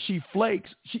and she flakes,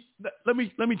 let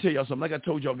me tell y'all something. Like I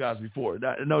told y'all guys before,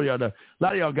 I know y'all, a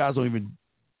lot of y'all guys don't even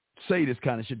say this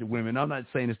kind of shit to women. I'm not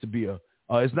saying this to be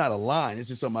it's not a line. It's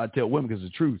just something I tell women because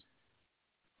it's the truth.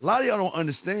 A lot of y'all don't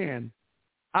understand.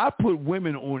 I put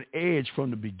women on edge from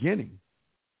the beginning.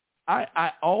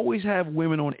 I always have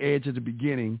women on edge at the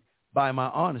beginning by my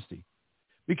honesty.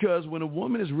 Because when a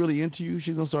woman is really into you,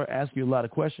 she's going to start asking you a lot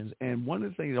of questions. And one of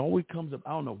the things that always comes up,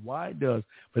 I don't know why it does,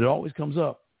 but it always comes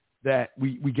up that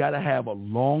we got to have a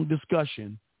long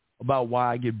discussion about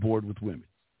why I get bored with women.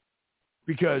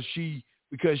 Because she's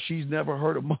never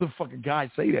heard a motherfucking guy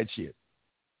say that shit.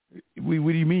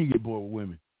 What do you mean you get bored with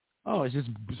women? Oh, it's just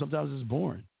sometimes it's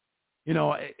boring. I'm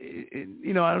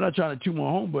not trying to toot my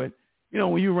home, but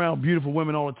when you're around beautiful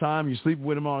women all the time, you sleep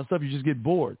with them all the stuff, you just get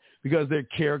bored because their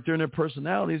character and their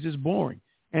personality is just boring.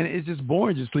 And it's just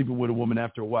boring just sleeping with a woman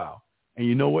after a while. And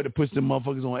you know what? It puts them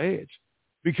motherfuckers on edge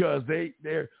because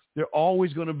they're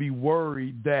always going to be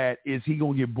worried that is he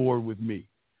going to get bored with me?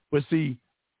 But see,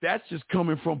 that's just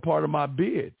coming from part of my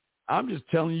bid. I'm just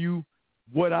telling you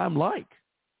what I'm like.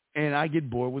 And I get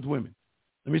bored with women.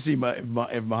 Let me see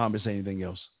if Muhammad say anything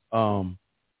else.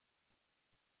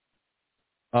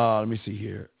 Let me see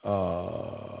here.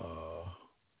 Well,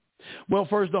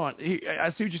 first on,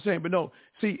 I see what you're saying, but no.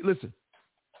 See, listen.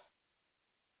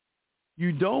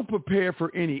 You don't prepare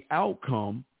for any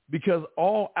outcome because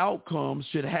all outcomes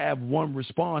should have one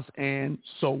response, and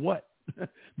so what?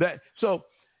 So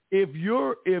if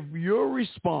your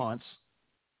response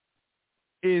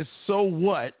is so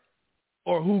what,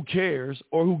 or who cares,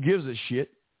 or who gives a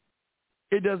shit,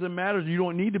 it doesn't matter. You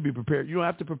don't need to be prepared. You don't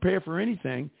have to prepare for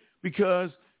anything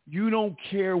because you don't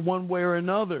care one way or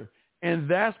another. And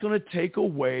that's going to take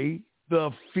away the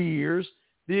fears,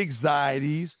 the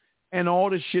anxieties, and all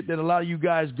the shit that a lot of you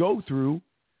guys go through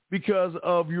because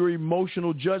of your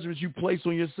emotional judgments you place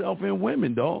on yourself and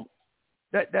women, dog.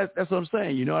 That's what I'm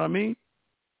saying. You know what I mean?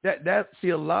 See,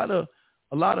 a lot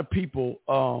of people,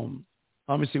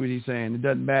 let me see what he's saying. It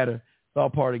doesn't matter. It's all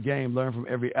part of the game. Learn from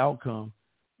every outcome.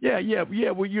 Yeah.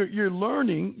 Well, you're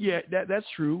learning. Yeah, that's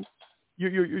true.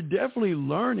 You're definitely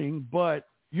learning, but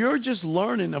you're just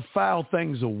learning to file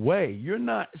things away. You're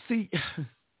not. See,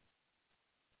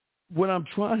 what I'm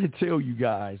trying to tell you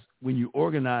guys, when you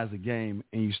organize a game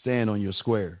and you stand on your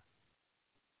square,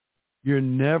 you're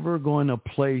never going to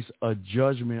place a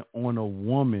judgment on a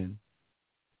woman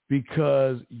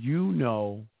because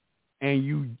and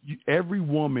you every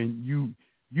woman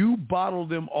you bottle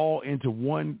them all into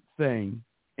one thing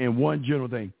and one general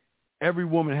thing. Every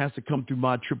woman has to come through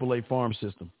my AAA farm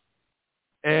system.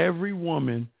 Every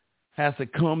woman has to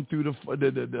come through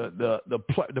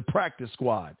the practice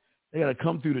squad. They got to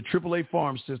come through the AAA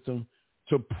farm system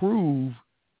to prove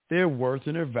their worth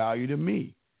and their value to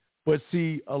me. But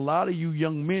see, a lot of you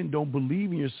young men don't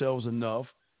believe in yourselves enough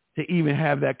to even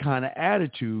have that kind of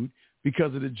attitude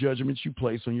because of the judgments you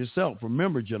place on yourself.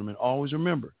 Remember, gentlemen, always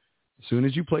remember, as soon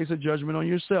as you place a judgment on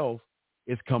yourself,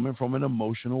 it's coming from an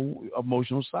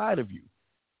emotional side of you.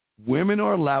 Women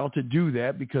are allowed to do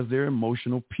that because they're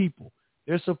emotional people.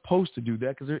 They're supposed to do that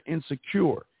because they're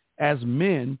insecure. As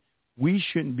men, we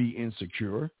shouldn't be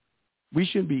insecure. We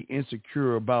shouldn't be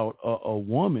insecure about a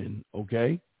woman,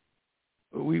 okay?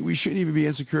 We shouldn't even be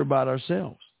insecure about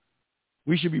ourselves.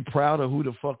 We should be proud of who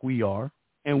the fuck we are,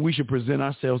 and we should present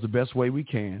ourselves the best way we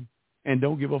can, and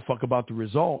don't give a fuck about the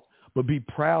result, but be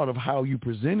proud of how you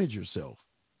presented yourself.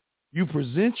 You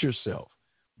present yourself,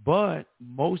 but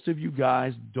most of you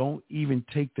guys don't even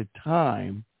take the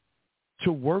time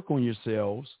to work on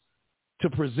yourselves, to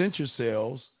present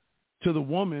yourselves to the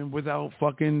woman without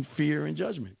fucking fear and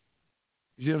judgment.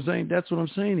 You see what I'm saying? That's what I'm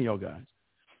saying to y'all guys.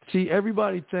 See,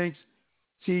 everybody thinks,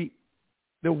 the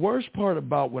worst part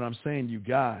about what I'm saying to you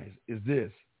guys is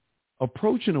this.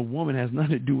 Approaching a woman has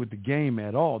nothing to do with the game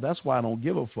at all. That's why I don't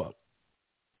give a fuck.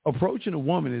 Approaching a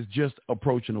woman is just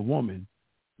approaching a woman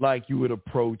like you would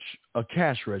approach a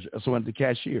cash register, someone at the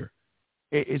cashier.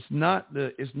 It's not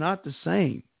the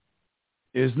same.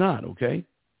 It's not, okay?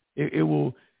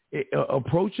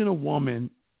 Approaching a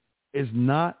woman is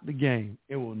not the game.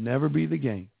 It will never be the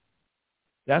game.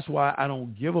 That's why I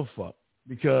don't give a fuck,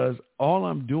 because all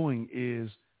I'm doing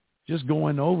is just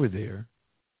going over there.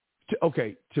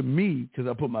 To me, because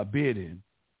I put my bid in,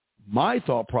 my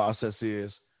thought process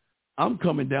is I'm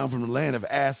coming down from the land of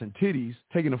ass and titties,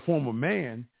 taking the form of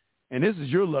man, and this is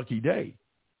your lucky day.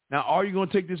 Now, are you going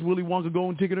to take this Willy Wonka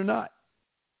golden ticket or not?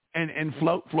 And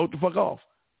float the fuck off.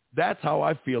 That's how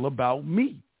I feel about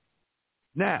me.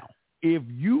 Now, if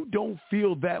you don't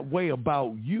feel that way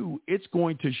about you, it's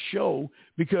going to show,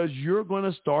 because you're going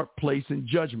to start placing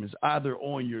judgments either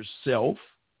on yourself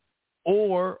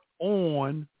or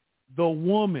on the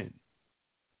woman.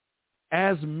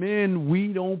 As men, we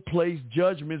don't place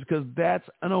judgments because that's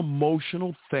an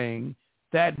emotional thing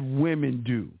that women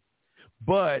do.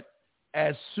 But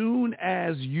as soon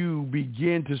as you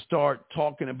begin to start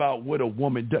talking about what a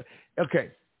woman does,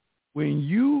 okay, when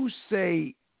you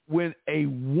say when a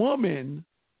woman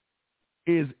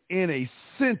is in a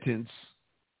sentence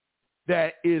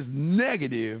that is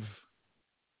negative,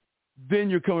 then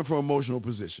you're coming from an emotional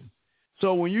position.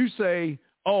 So when you say,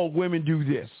 oh, women do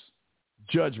this,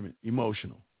 judgment,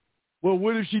 emotional. Well,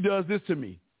 what if she does this to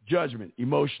me? Judgment,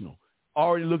 emotional.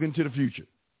 Already looking to the future.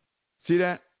 See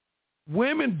that?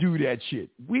 Women do that shit.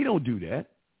 We don't do that.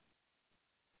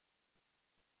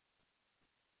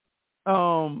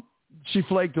 She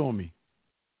flaked on me.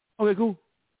 Okay, cool.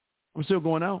 I'm still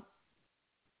going out.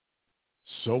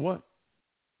 So what?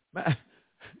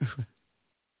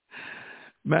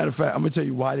 Matter of fact, I'm going to tell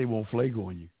you why they won't flake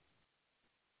on you.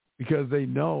 Because they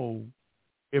know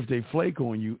if they flake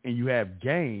on you and you have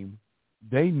game,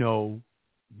 they know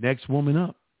next woman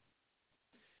up.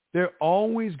 They're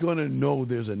always going to know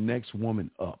there's a next woman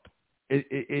up.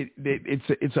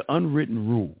 It's an unwritten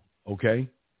rule, okay?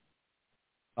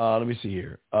 Let me see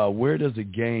here. Where does the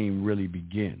game really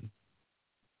begin?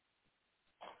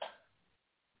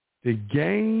 The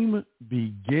game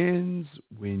begins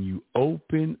when you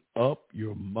open up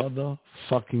your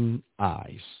motherfucking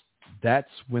eyes.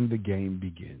 That's when the game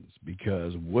begins,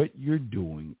 because what you're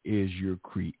doing is you're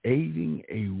creating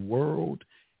a world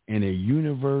and a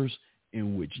universe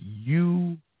in which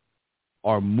you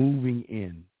are moving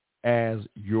in as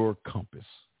your compass.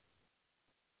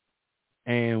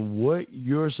 And what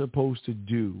you're supposed to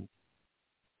do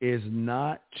is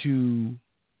not to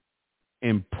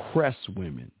impress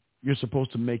women. You're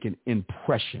supposed to make an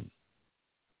impression.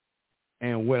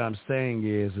 And what I'm saying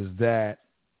is that,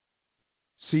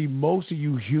 see, most of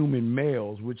you human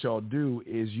males, what y'all do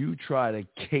is you try to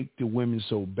cake the women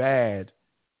so bad,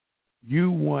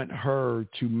 you want her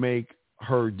to make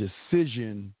her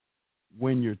decision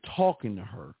when you're talking to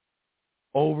her.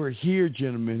 Over here,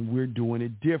 gentlemen, we're doing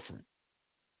it different.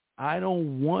 I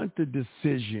don't want the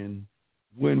decision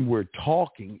when we're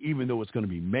talking, even though it's going to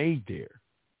be made there.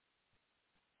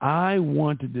 I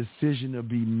want the decision to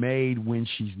be made when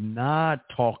she's not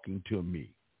talking to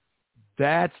me.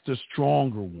 That's the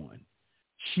stronger one.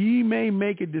 She may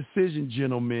make a decision,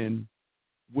 gentlemen,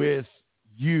 with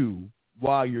you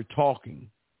while you're talking.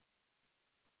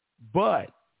 But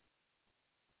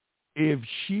if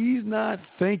she's not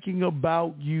thinking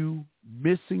about you,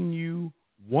 missing you,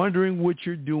 wondering what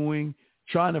you're doing,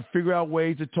 trying to figure out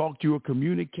ways to talk to you or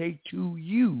communicate to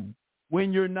you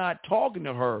when you're not talking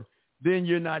to her, then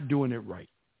you're not doing it right.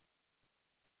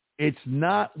 It's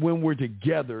not when we're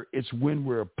together, it's when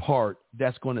we're apart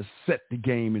that's going to set the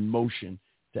game in motion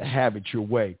to have it your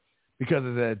way. Because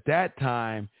at that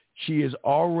time, she has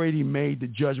already made the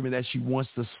judgment that she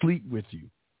wants to sleep with you.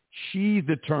 She's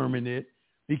determined it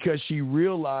because she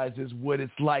realizes what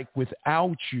it's like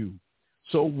without you.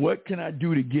 So what can I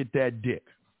do to get that dick?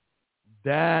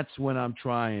 That's what I'm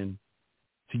trying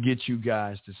to get you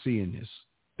guys to see in this.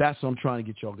 That's what I'm trying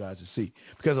to get y'all guys to see.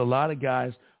 Because a lot of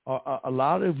guys, a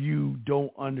lot of you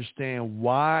don't understand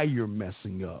why you're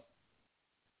messing up.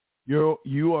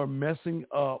 You are messing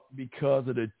up because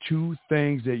of the two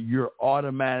things that you're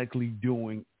automatically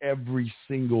doing every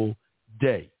single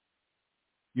day.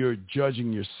 You're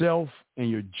judging yourself and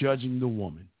you're judging the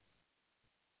woman.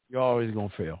 You're always going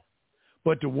to fail.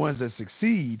 But the ones that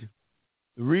succeed,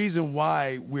 the reason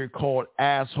why we're called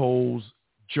assholes,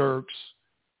 jerks,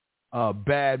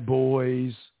 bad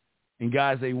boys, and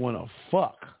guys they want to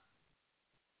fuck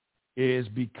is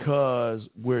because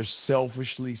we're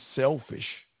selfishly selfish.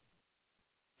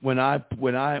 When I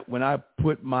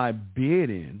put my bid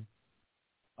in,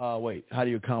 wait, how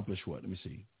do you accomplish what? Let me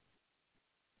see.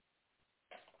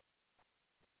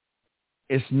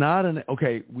 It's not an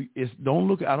okay. Don't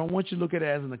look. I don't want you to look at it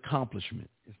as an accomplishment.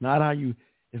 It's not how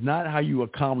you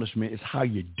accomplishment. It's how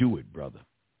you do it, brother.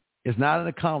 It's not an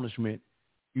accomplishment.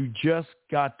 You just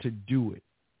got to do it.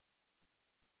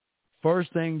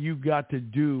 First thing you got to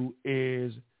do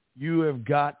is you have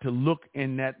got to look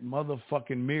in that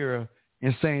motherfucking mirror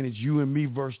and saying it's you and me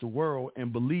versus the world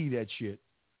and believe that shit.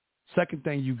 Second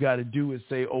thing you got to do is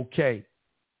say, okay,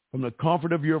 from the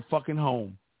comfort of your fucking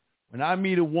home, when I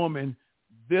meet a woman,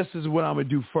 this is what I'm going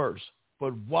to do first.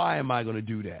 But why am I going to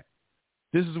do that?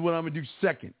 This is what I'm going to do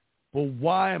second. But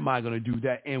why am I going to do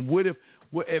that? And what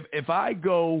if I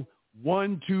go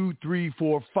 1, 2, 3,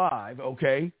 4, 5,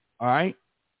 okay, all right?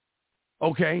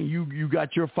 Okay, you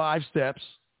got your 5 steps.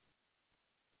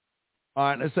 All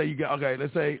right, let's say you got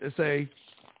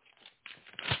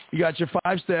your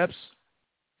 5 steps.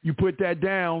 You put that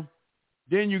down.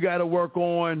 Then you got to work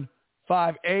on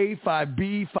 5A,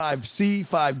 5B, 5C,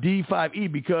 5D,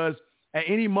 5E, because at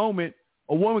any moment,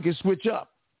 a woman can switch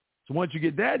up. So once you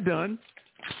get that done,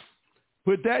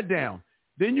 put that down.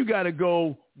 Then you got to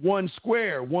go one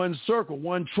square, one circle,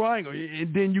 one triangle,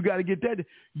 and then you got to get that.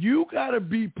 You got to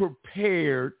be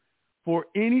prepared for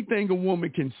anything a woman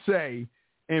can say,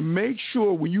 and make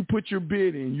sure when you put your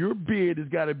bid in, your bid has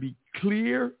got to be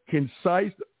clear,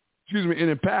 concise,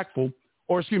 and impactful,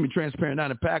 or transparent,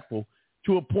 not impactful,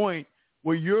 to a point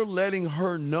where you're letting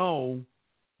her know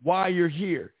why you're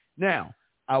here. Now,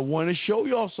 I want to show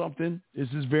y'all something. This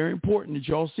is very important that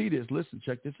y'all see this. Listen,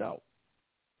 check this out.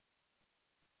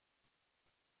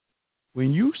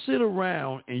 When you sit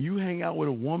around and you hang out with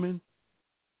a woman,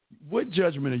 what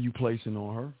judgment are you placing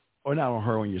on her? Or not on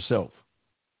her, on yourself?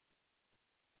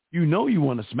 You know you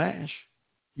want to smash.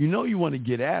 You know you want to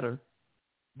get at her,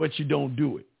 but you don't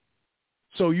do it.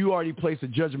 So you already placed a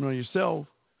judgment on yourself.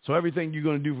 So everything you're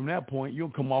going to do from that point, you'll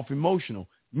come off emotional,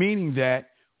 meaning that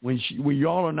when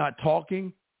y'all are not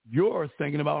talking, you're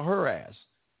thinking about her ass.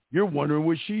 You're wondering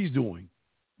what she's doing.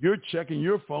 You're checking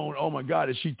your phone. Oh, my God,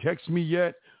 has she texted me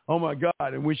yet? Oh, my God.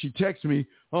 And when she texts me,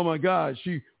 oh, my God,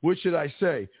 what should I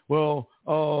say? Well,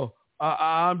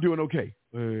 I'm doing okay.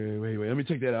 Wait. Let me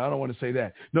take that out. I don't want to say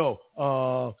that. No,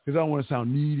 because I don't want to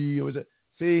sound needy.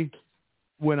 See,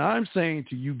 when I'm saying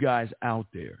to you guys out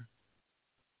there,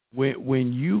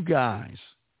 when you guys,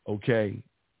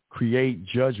 create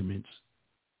judgments,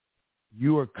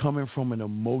 you are coming from an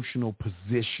emotional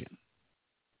position.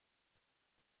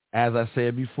 As I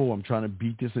said before, I'm trying to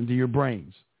beat this into your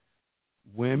brains.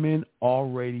 Women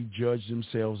already judge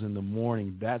themselves in the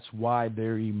morning. That's why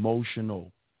they're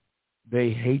emotional.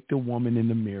 They hate the woman in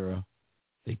the mirror.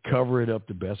 They cover it up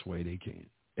the best way they can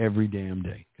every damn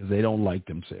day because they don't like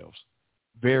themselves.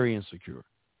 Very insecure.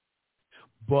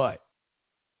 But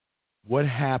what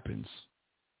happens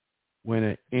when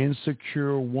an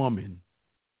insecure woman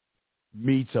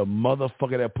meets a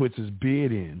motherfucker that puts his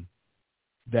bid in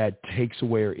that takes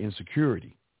away her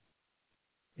insecurity?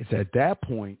 It's at that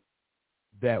point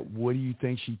that what do you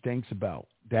think she thinks about?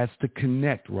 That's the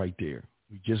connect right there.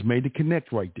 We just made the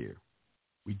connect right there.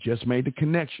 We just made the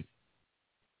connection.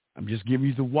 I'm just giving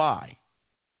you the why.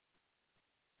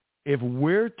 If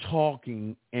we're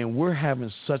talking and we're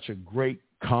having such a great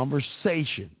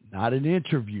conversation, not an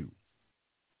interview,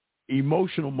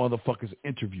 emotional motherfuckers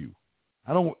interview.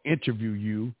 I don't interview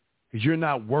you because you're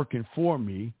not working for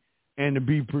me. And to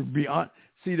be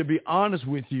honest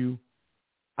with you,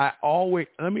 I always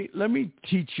let me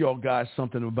teach y'all guys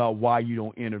something about why you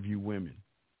don't interview women.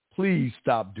 Please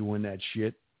stop doing that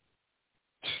shit.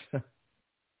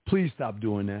 Please stop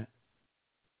doing that.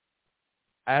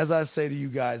 As I say to you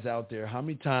guys out there, how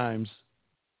many times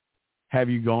have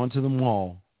you gone to the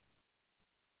mall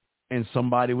and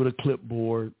somebody with a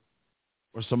clipboard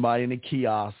or somebody in a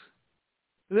kiosk,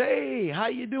 hey, how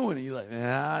you doing? And you're like,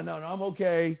 no, I'm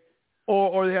okay.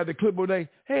 Or they have the clipboard, hey,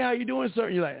 how you doing, sir?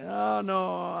 And you're like, oh,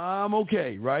 no, I'm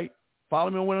okay, right?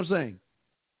 Follow me on what I'm saying.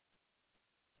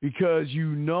 Because you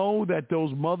know that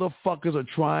those motherfuckers are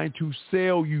trying to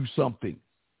sell you something.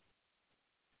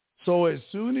 So as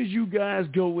soon as you guys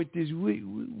go with this, what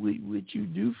you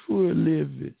do for a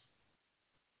living?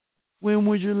 When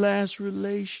was your last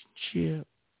relationship?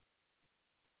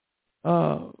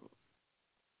 Do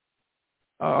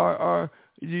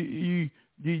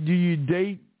you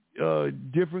date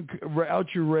different out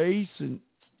your race? And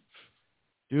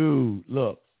dude,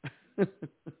 look,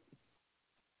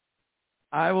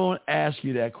 I won't ask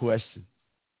you that question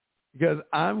because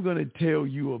I'm going to tell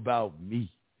you about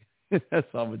me. That's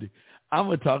all I'm going to do. I'm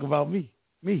going to talk about me.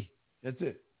 That's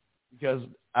it. Because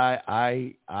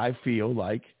I feel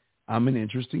like I'm an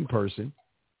interesting person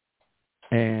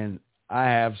and I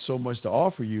have so much to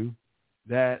offer you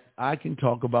that I can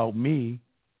talk about me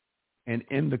and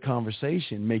in the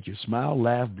conversation make you smile,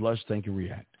 laugh, blush, think, and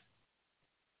react.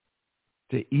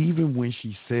 To even when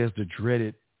she says the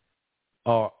dreaded,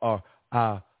 what are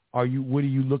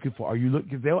you looking for?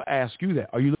 They'll ask you that.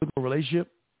 Are you looking for a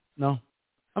relationship? No,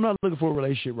 I'm not looking for a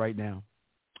relationship right now.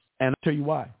 And I'll tell you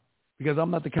why. Because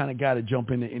I'm not the kind of guy to jump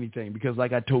into anything. Because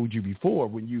like I told you before,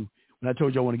 when I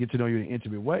told you I want to get to know you in an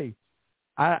intimate way,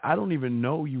 I don't even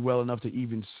know you well enough to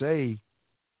even say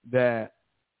that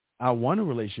I want a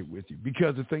relationship with you.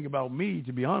 Because the thing about me,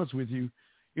 to be honest with you,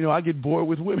 I get bored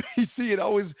with women. You see,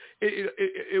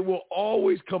 it will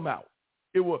always come out.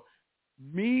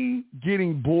 Me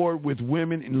getting bored with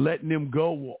women and letting them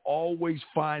go will always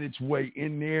find its way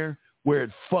in there where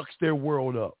it fucks their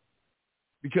world up.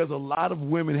 Because a lot of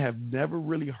women have never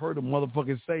really heard a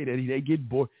motherfucker say that they get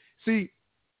bored. See,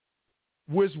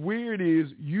 what's weird is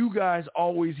you guys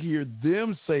always hear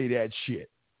them say that shit.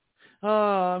 Oh,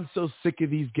 I'm so sick of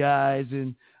these guys,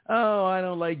 and oh, I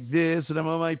don't like this, and I'm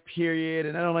on my period,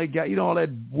 and I don't like guys. You know, all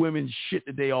that women shit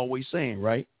that they always saying,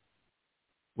 right?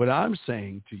 What I'm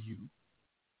saying to you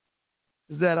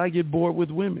is that I get bored with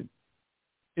women.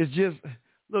 It's just,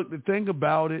 look, the thing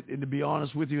about it, and to be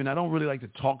honest with you, and I don't really like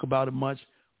to talk about it much,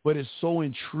 but it's so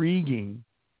intriguing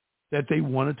that they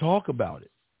want to talk about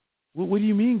it. What do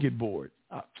you mean get bored?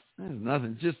 There's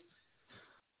nothing. Just,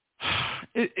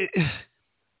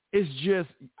 it's just,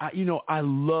 I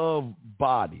love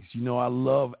bodies. I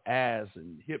love ass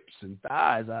and hips and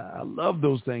thighs. I love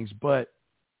those things, but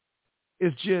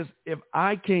it's just, if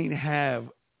I can't have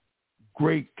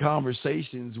great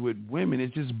conversations with women,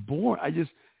 it's just boring.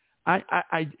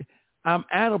 I'm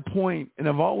at a point, and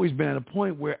I've always been at a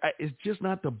point where it's just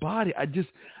not the body.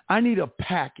 I need a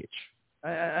package.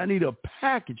 I need a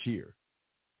package here.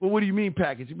 Well, what do you mean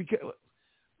package? Because,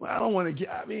 I don't want to get,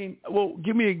 can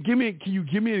you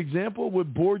give me an example of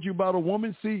what bored you about a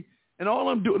woman? See, and all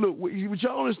I'm doing, look, what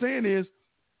y'all understand is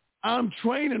I'm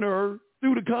training her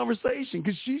through the conversation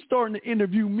because she's starting to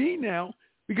interview me now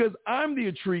because I'm the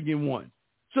intriguing one.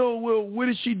 So, well, what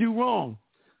did she do wrong?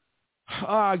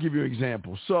 I'll give you an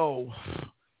example. So,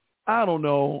 I don't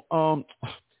know.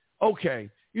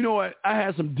 Okay. You know what? I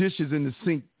had some dishes in the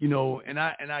sink, and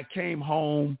I came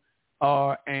home,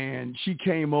 and she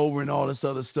came over and all this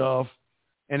other stuff.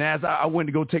 And as I went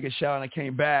to go take a shower and I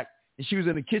came back, and she was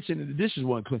in the kitchen and the dishes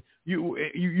weren't clean.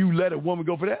 You let a woman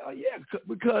go for that? Oh, yeah,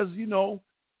 because,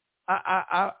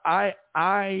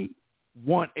 I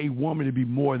want a woman to be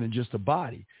more than just a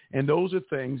body. And those are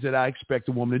things that I expect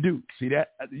a woman to do. See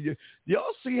that?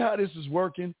 Y'all see how this is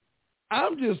working?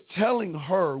 I'm just telling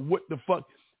her what the fuck.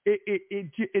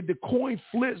 The coin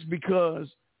flips because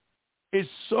it's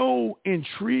so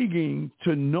intriguing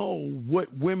to know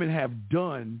what women have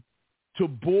done to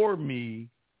bore me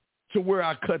to where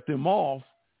I cut them off,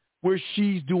 where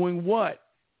she's doing what?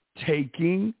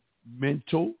 Taking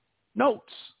mental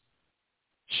notes.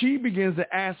 She begins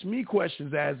to ask me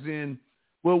questions as in,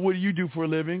 well, what do you do for a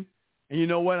living? And you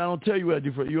know what? I don't tell you what I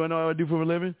do for. You know what I do for a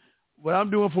living? What I'm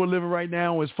doing for a living right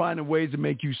now is finding ways to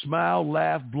make you smile,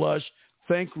 laugh, blush,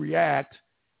 think, react,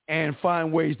 and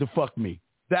find ways to fuck me.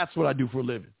 That's what I do for a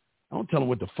living. I don't tell them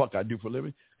what the fuck I do for a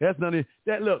living. That's none of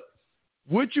that. Look,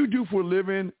 what you do for a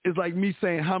living is like me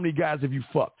saying, how many guys have you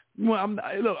fucked? Well,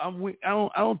 I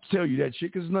don't tell you that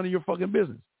shit because it's none of your fucking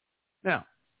business. Now,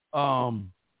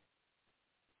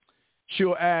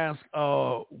 she'll ask,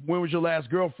 when was your last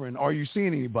girlfriend? Are you seeing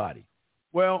anybody?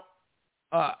 Well,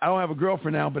 I don't have a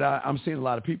girlfriend now, but I'm seeing a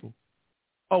lot of people.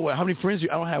 Oh, well, how many friends?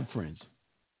 I don't have friends.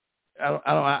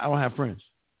 I don't have friends.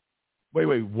 Wait,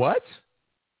 what?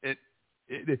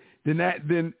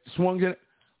 Then swung it.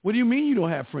 What do you mean you don't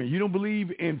have friends? You don't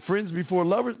believe in friends before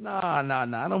lovers? Nah.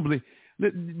 I don't believe.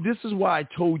 This is why I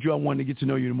told you I wanted to get to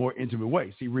know you in a more intimate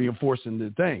way. See, reinforcing the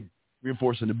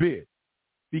bid.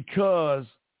 Because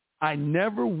I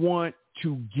never want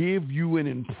to give you an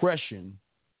impression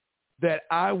that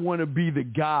I want to be the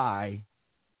guy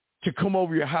to come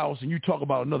over your house and you talk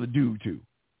about another dude too.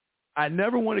 I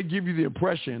never want to give you the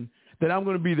impression that I'm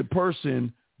going to be the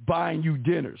person buying you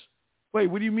dinners. Wait,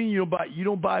 what do you mean you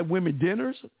don't buy women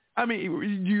dinners? I mean,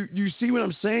 you see what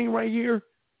I'm saying right here?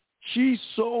 She's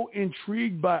so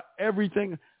intrigued by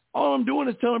everything. All I'm doing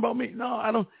is telling her about me. No,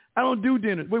 I don't do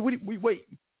dinners. Wait,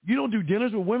 you don't do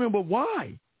dinners with women, but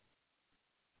why?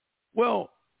 Well,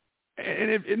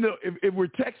 and if we're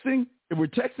texting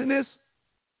this,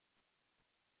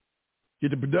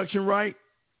 get the production right,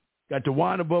 got the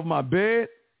wine above my bed.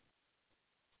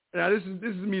 Now this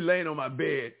is me laying on my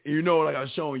bed, and like I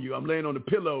was showing you, I'm laying on the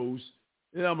pillows,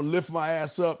 and I'm gonna lift my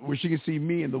ass up where she can see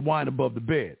me and the wine above the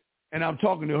bed, and I'm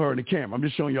talking to her in the camera. I'm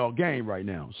just showing y'all game right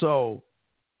now. So,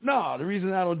 no, the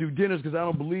reason I don't do dinners is because I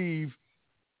don't believe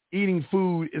eating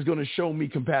food is gonna show me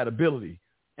compatibility.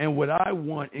 And what I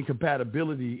want in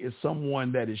compatibility is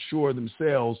someone that is sure of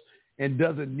themselves and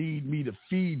doesn't need me to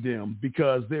feed them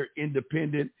because they're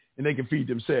independent and they can feed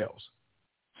themselves.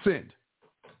 Send.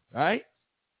 All right?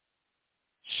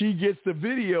 She gets the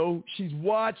video. She's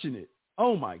watching it.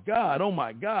 Oh, my God.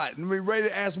 And we're ready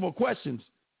to ask more questions.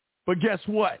 But guess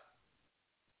what?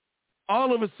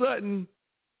 All of a sudden,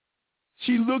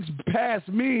 she looks past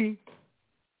me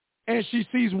and she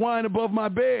sees wine above my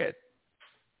bed.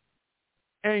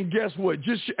 And guess what?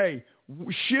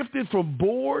 Shifted from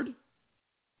bored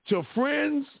to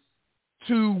friends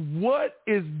to what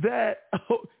is that?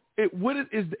 Is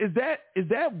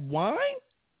that wine?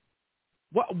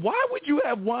 Why would you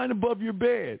have wine above your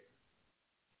bed?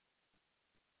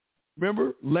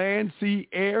 Remember, land, sea,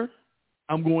 air.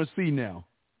 I'm going C now.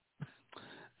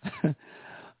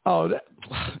 Oh,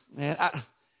 man.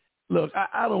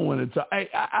 I don't want to talk.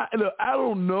 Look, I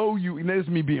don't know you, and that's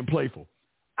me being playful.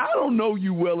 I don't know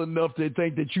you well enough to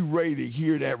think that you're ready to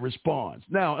hear that response.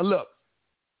 Now, and look,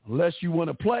 unless you want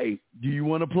to play, do you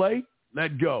want to play?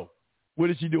 Let go. What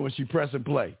is she doing? She pressing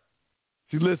play.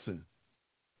 She listen.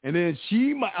 And then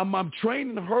I'm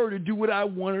training her to do what I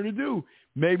want her to do.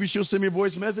 Maybe she'll send me a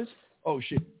voice message. Oh,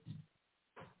 shit.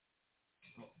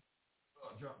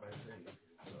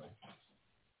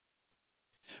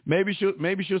 Maybe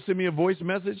she'll send me a voice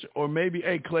message, or maybe,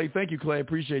 hey, Clay, thank you, Clay.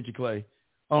 Appreciate you, Clay.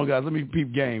 Oh, guys, let me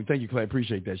peep game. Thank you, Clay.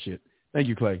 Appreciate that shit. Thank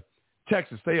you, Clay.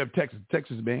 Texas, stay up, Texas.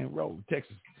 Texas, man. Roll,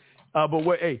 Texas. But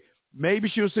wait, hey, maybe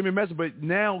she'll send me a message, but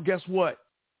now guess what?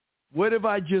 What have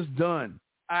I just done?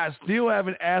 I still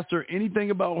haven't asked her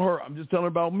anything about her. I'm just telling her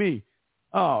about me.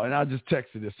 Oh, and I'll just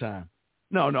text her this time.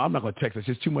 No, I'm not going to text her. It's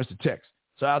just too much to text.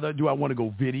 So either do I want to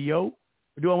go video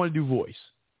or do I want to do voice?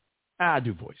 I'll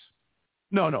do voice.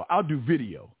 No, I'll do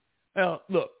video. Now,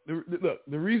 look, the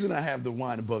reason I have the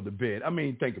wine above the bed, I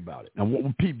mean, think about it.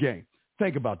 Now, peep game.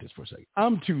 Think about this for a second.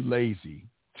 I'm too lazy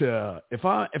to, if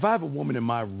I have a woman in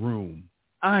my room,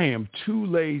 I am too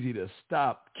lazy to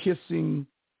stop kissing,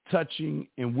 touching,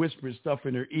 and whispering stuff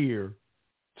in her ear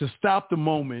to stop the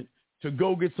moment to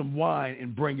go get some wine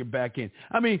and bring it back in.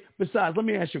 I mean, besides, let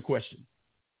me ask you a question.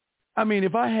 I mean,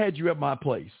 if I had you at my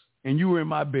place and you were in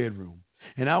my bedroom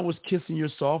and I was kissing your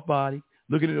soft body,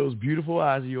 looking at those beautiful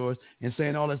eyes of yours and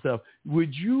saying all that stuff,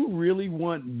 would you really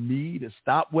want me to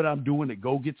stop what I'm doing to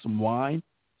go get some wine?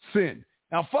 Sin.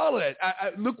 Now follow that.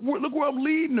 Look where I'm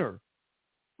leading her.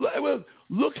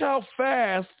 Look how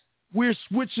fast we're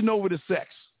switching over to sex.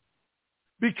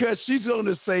 Because she's going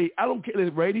to say, I don't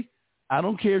care, Brady, I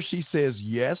don't care if she says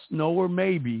yes, no, or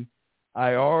maybe.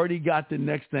 I already got the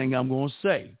next thing I'm going to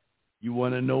say. You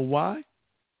want to know why?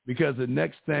 Because the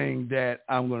next thing that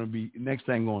I'm going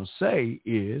to say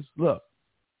is, look,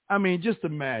 I mean, just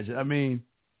imagine. I mean,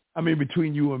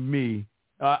 between you and me,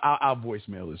 I'll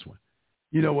voicemail this one.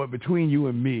 You know what? Between you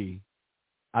and me,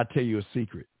 I'll tell you a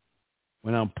secret.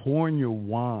 When I'm pouring your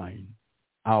wine,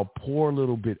 I'll pour a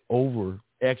little bit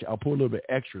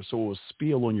extra so it'll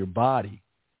spill on your body.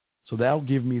 So that'll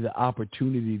give me the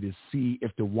opportunity to see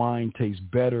if the wine tastes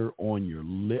better on your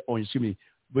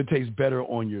but tastes better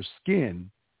on your skin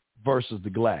versus the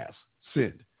glass.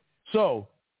 Sid. So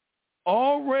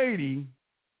already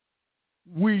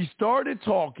we started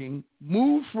talking,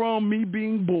 moved from me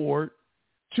being bored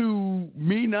to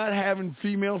me not having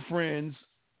female friends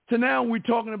to now we're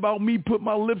talking about me putting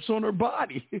my lips on her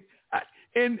body.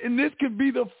 And this could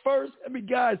be the first. I mean,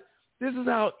 guys, this is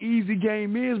how easy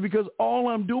game is because all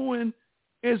I'm doing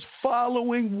is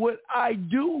following what I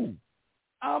do.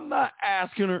 I'm not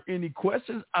asking her any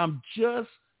questions. I'm just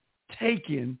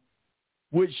taking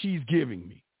what she's giving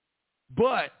me.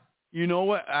 But you know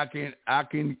what? I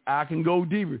can go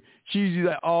deeper. She's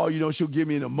like, oh, you know, she'll give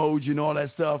me an emoji and all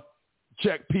that stuff.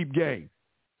 Check peep game.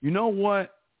 You know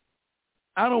what?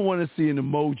 I don't want to see an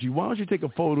emoji. Why don't you take a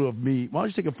photo of me? Why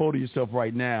don't you take a photo of yourself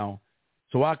right now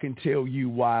so I can tell you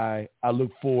why I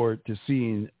look forward to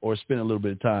seeing or spending a little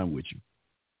bit of time with you?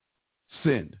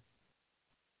 Send.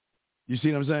 You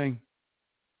see what I'm saying?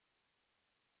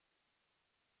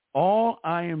 All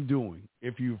I am doing,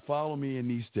 if you follow me in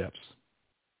these steps,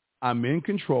 I'm in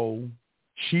control,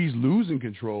 she's losing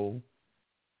control,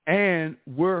 and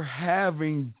we're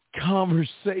having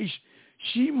conversation.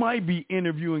 She might be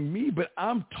interviewing me, but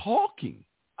I'm talking.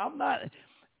 I'm not.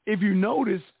 If you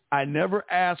notice, I never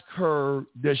ask her,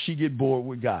 does she get bored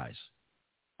with guys?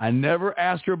 I never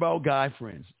ask her about guy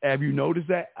friends. Have you noticed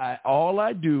that? All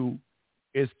I do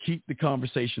is keep the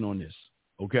conversation on this,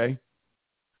 okay?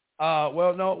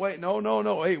 Well, no, wait, no.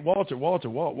 Hey, Walter, Walt.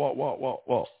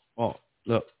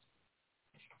 Look.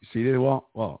 You see this, Walt?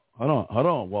 Walt. Hold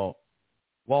on, Walt.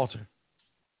 Walter.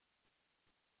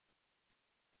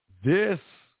 This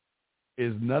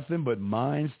is nothing but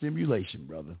mind stimulation,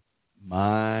 brother.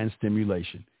 Mind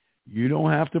stimulation. You don't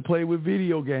have to play with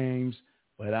video games,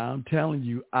 but I'm telling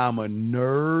you, I'm a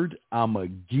nerd, I'm a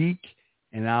geek,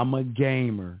 and I'm a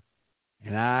gamer.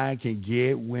 And I can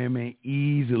get women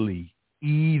easily,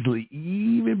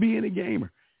 even being a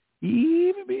gamer.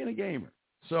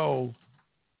 So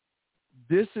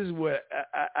this is what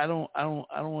I don't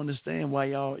understand why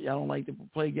y'all don't like to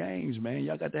play games, man.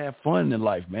 Y'all got to have fun in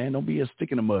life, man. Don't be a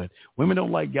stick in the mud. Women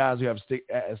don't like guys who have a stick.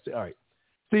 All right,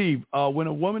 Steve. When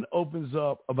a woman opens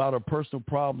up about her personal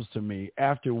problems to me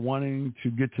after wanting to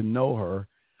get to know her,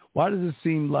 why does it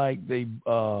seem like they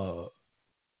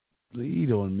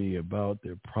lead on me about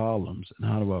their problems, and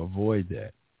how do I avoid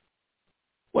that?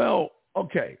 Well,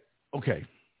 okay. Okay.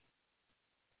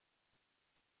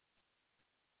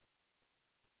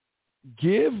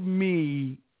 Give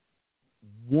me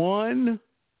one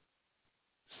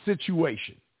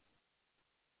situation.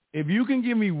 If you can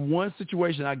give me one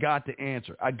situation, I got the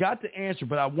answer.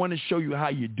 But I want to show you how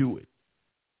you do it.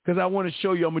 Because I want to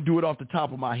show you I'm going to do it off the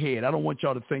top of my head. I don't want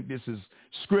y'all to think this is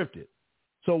scripted.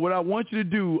 So what I want you to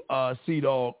do,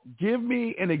 C-Dog, give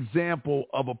me an example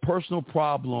of a personal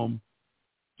problem.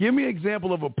 Give me an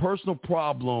example of a personal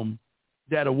problem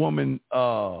that a woman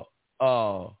has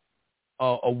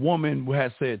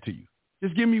said to you.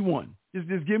 Just give me one.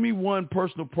 Just give me one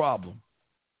personal problem.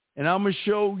 And I'm going to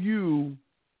show you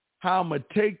how I'm going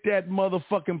to take that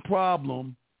motherfucking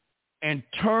problem and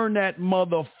turn that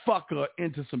motherfucker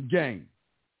into some game.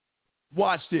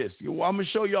 Watch this. I'm going to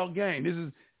show y'all game. This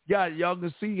is, y'all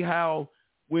can see how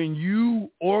when you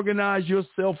organize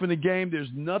yourself in the game, there's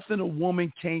nothing a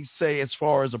woman can't say as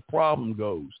far as a problem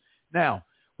goes. Now,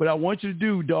 what I want you to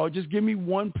do, dog, just give me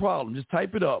one problem. Just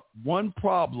type it up. One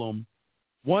problem,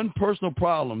 one personal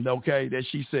problem, okay, that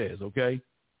she says, okay?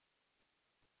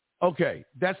 Okay,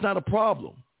 that's not a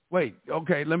problem. Wait,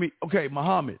 okay,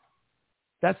 Muhammad.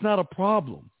 That's not a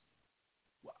problem.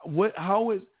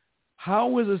 How is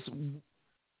this?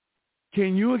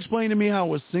 Can you explain to me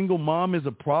how a single mom is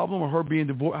a problem or her being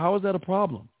divorced? How is that a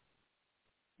problem?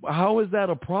 How is that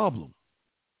a problem?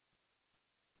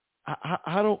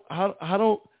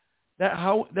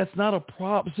 That's not a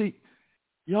problem. See,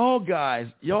 y'all guys,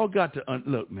 y'all got to,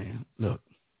 look, man, look.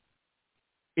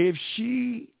 If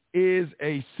she is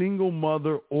a single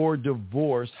mother or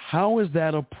divorced, how is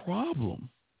that a problem?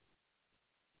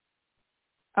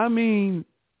 I mean,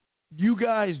 you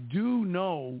guys do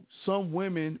know some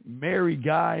women marry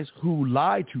guys who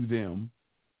lie to them,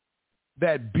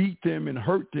 that beat them and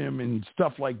hurt them and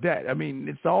stuff like that. I mean,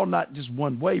 it's all not just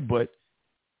one way, but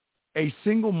a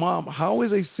single mom, how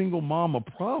is a single mom a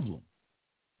problem?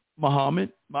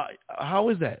 Muhammad, how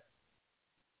is that?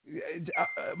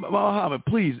 Muhammad,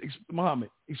 please, Muhammad,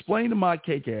 explain to my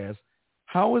cake ass,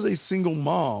 how is a single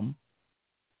mom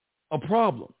a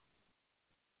problem?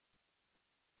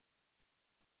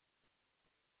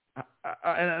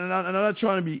 I'm not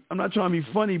trying to be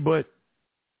funny, but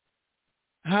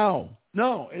how?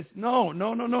 No. Okay,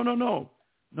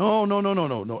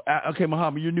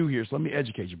 Muhammad, you're new here, so let me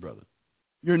educate you, brother.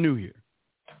 You're new here,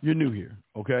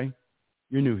 okay?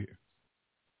 You're new here.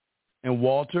 And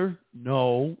Walter,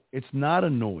 no, it's not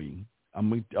annoying.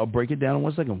 I'll break it down in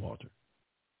 1 second, Walter.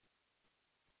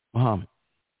 Muhammad,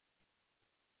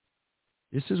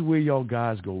 this is where y'all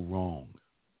guys go wrong.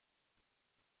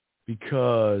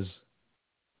 Because,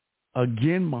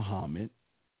 again, Muhammad,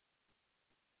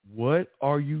 what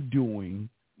are you doing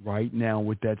right now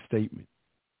with that statement?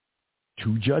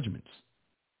 2 judgments.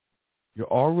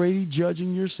 You're already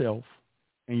judging yourself,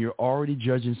 and you're already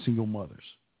judging single mothers.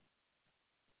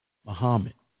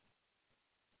 Muhammad,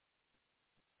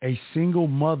 a single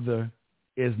mother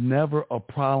is never a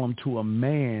problem to a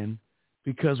man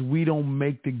because we don't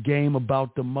make the game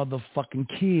about the motherfucking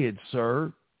kid,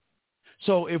 sir.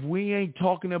 So if we ain't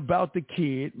talking about the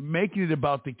kid, making it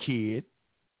about the kid,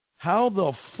 how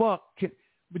the fuck can...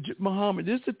 But Muhammad,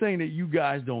 this is the thing that you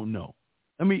guys don't know.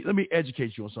 Let me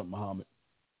educate you on something, Muhammad.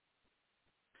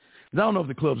 I don't know if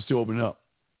the club is still open up.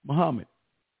 Muhammad,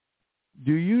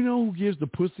 do you know who gives the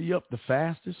pussy up the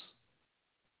fastest?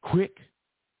 Quick?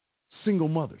 Single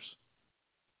mothers.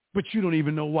 But you don't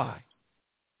even know why.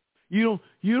 You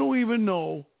don't even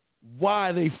know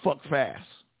why they fuck fast.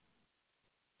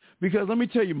 Because let me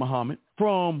tell you, Muhammad,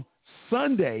 from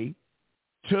Sunday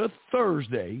to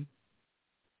Thursday,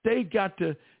 they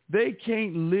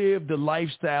can't live the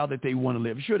lifestyle that they want to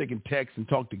live. Sure, they can text and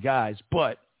talk to guys,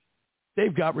 but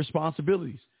they've got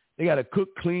responsibilities. They got to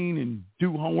cook, clean, and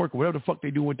do homework or whatever the fuck they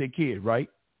do with their kid, right?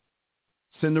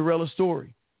 Cinderella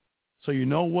story. So you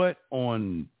know what?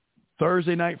 On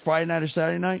Thursday night, Friday night, or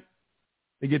Saturday night,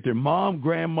 they get their mom,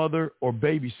 grandmother, or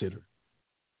babysitter.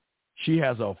 She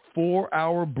has a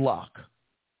 4-hour block.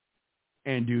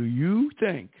 And do you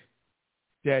think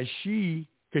that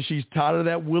because she's tired of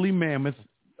that woolly mammoth,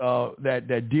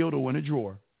 that dildo in a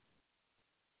drawer,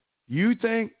 you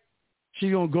think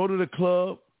she's going to go to the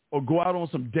club or go out on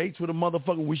some dates with a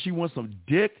motherfucker when she wants some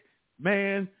dick?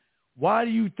 Man, why do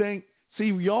you think? See,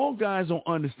 y'all guys don't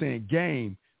understand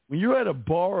game. When you're at a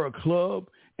bar or a club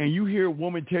and you hear a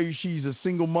woman tell you she's a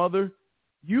single mother,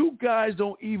 you guys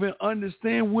don't even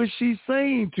understand what she's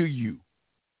saying to you.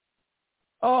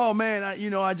 Oh, man,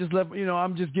 I just left,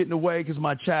 I'm just getting away because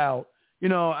my child,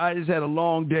 I just had a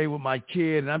long day with my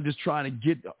kid and I'm just trying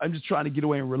to get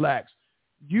away and relax.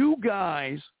 You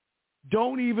guys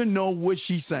don't even know what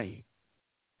she's saying.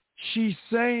 she's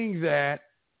saying that,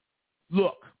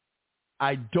 look,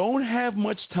 I don't have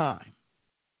much time.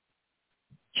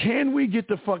 Can we get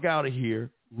the fuck out of here,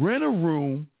 rent a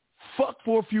room, fuck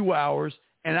for a few hours,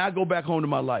 and I go back home to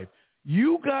my life?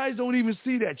 You guys don't even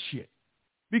see that shit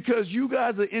because you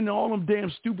guys are in all them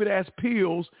damn stupid-ass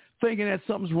pills thinking that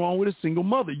something's wrong with a single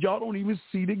mother. Y'all don't even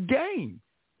see the game.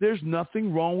 There's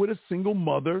nothing wrong with a single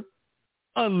mother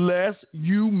unless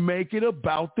you make it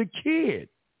about the kid.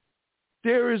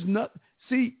 There is not.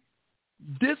 See,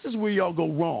 this is where y'all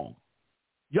go wrong.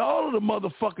 Y'all are the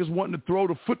motherfuckers wanting to throw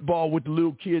the football with the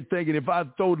little kid, thinking if I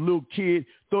throw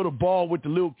the ball with the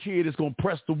little kid, it's going to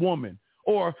impress the woman.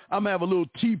 Or I'm going to have a little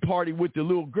tea party with the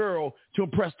little girl to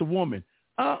impress the woman.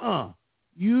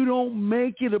 You don't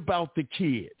make it about the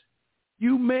kid.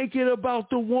 You make it about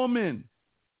the woman.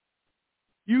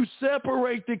 You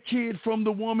separate the kid from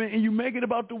the woman and you make it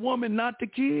about the woman, not the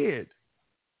kid.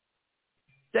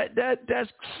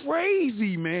 That's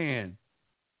crazy, man.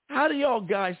 How do y'all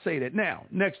guys say that? Now,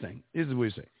 next thing, this is what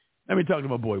you say. Let me talk to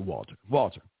my boy Walter.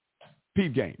 Walter,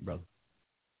 peep game, brother.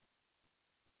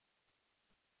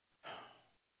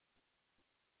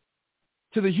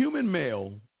 To the human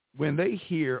male, when they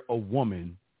hear a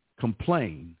woman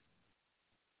complain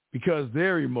because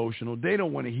they're emotional, they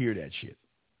don't want to hear that shit.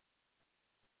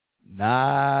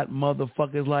 Not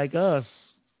motherfuckers like us.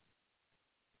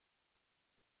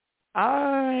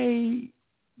 I'm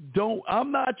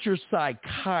not your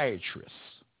psychiatrist.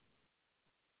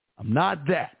 I'm not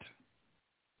that.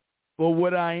 But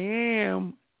what I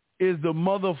am is the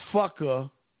motherfucker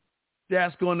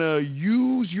that's going to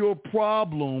use your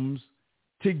problems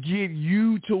to get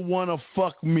you to want to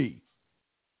fuck me.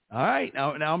 All right?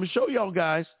 Now I'm going to show y'all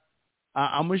guys.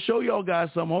 I'm going to show y'all guys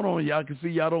something. Hold on. Y'all can see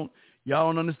y'all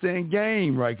don't understand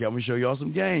game right here. I'm going to show y'all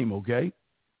some game, okay?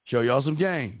 Show y'all some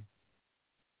game.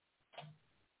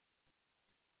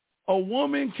 A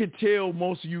woman could tell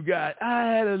most of you guys, I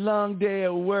had a long day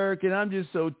at work and I'm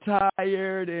just so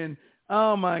tired and,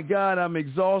 oh, my God, I'm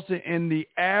exhausted. And the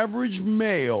average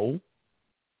male,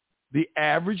 you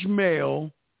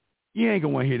ain't going to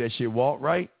want to hear that shit, Walt,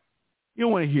 right? You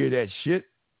don't want to hear that shit.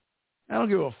 I don't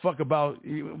give a fuck about,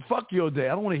 fuck your day.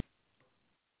 I don't want to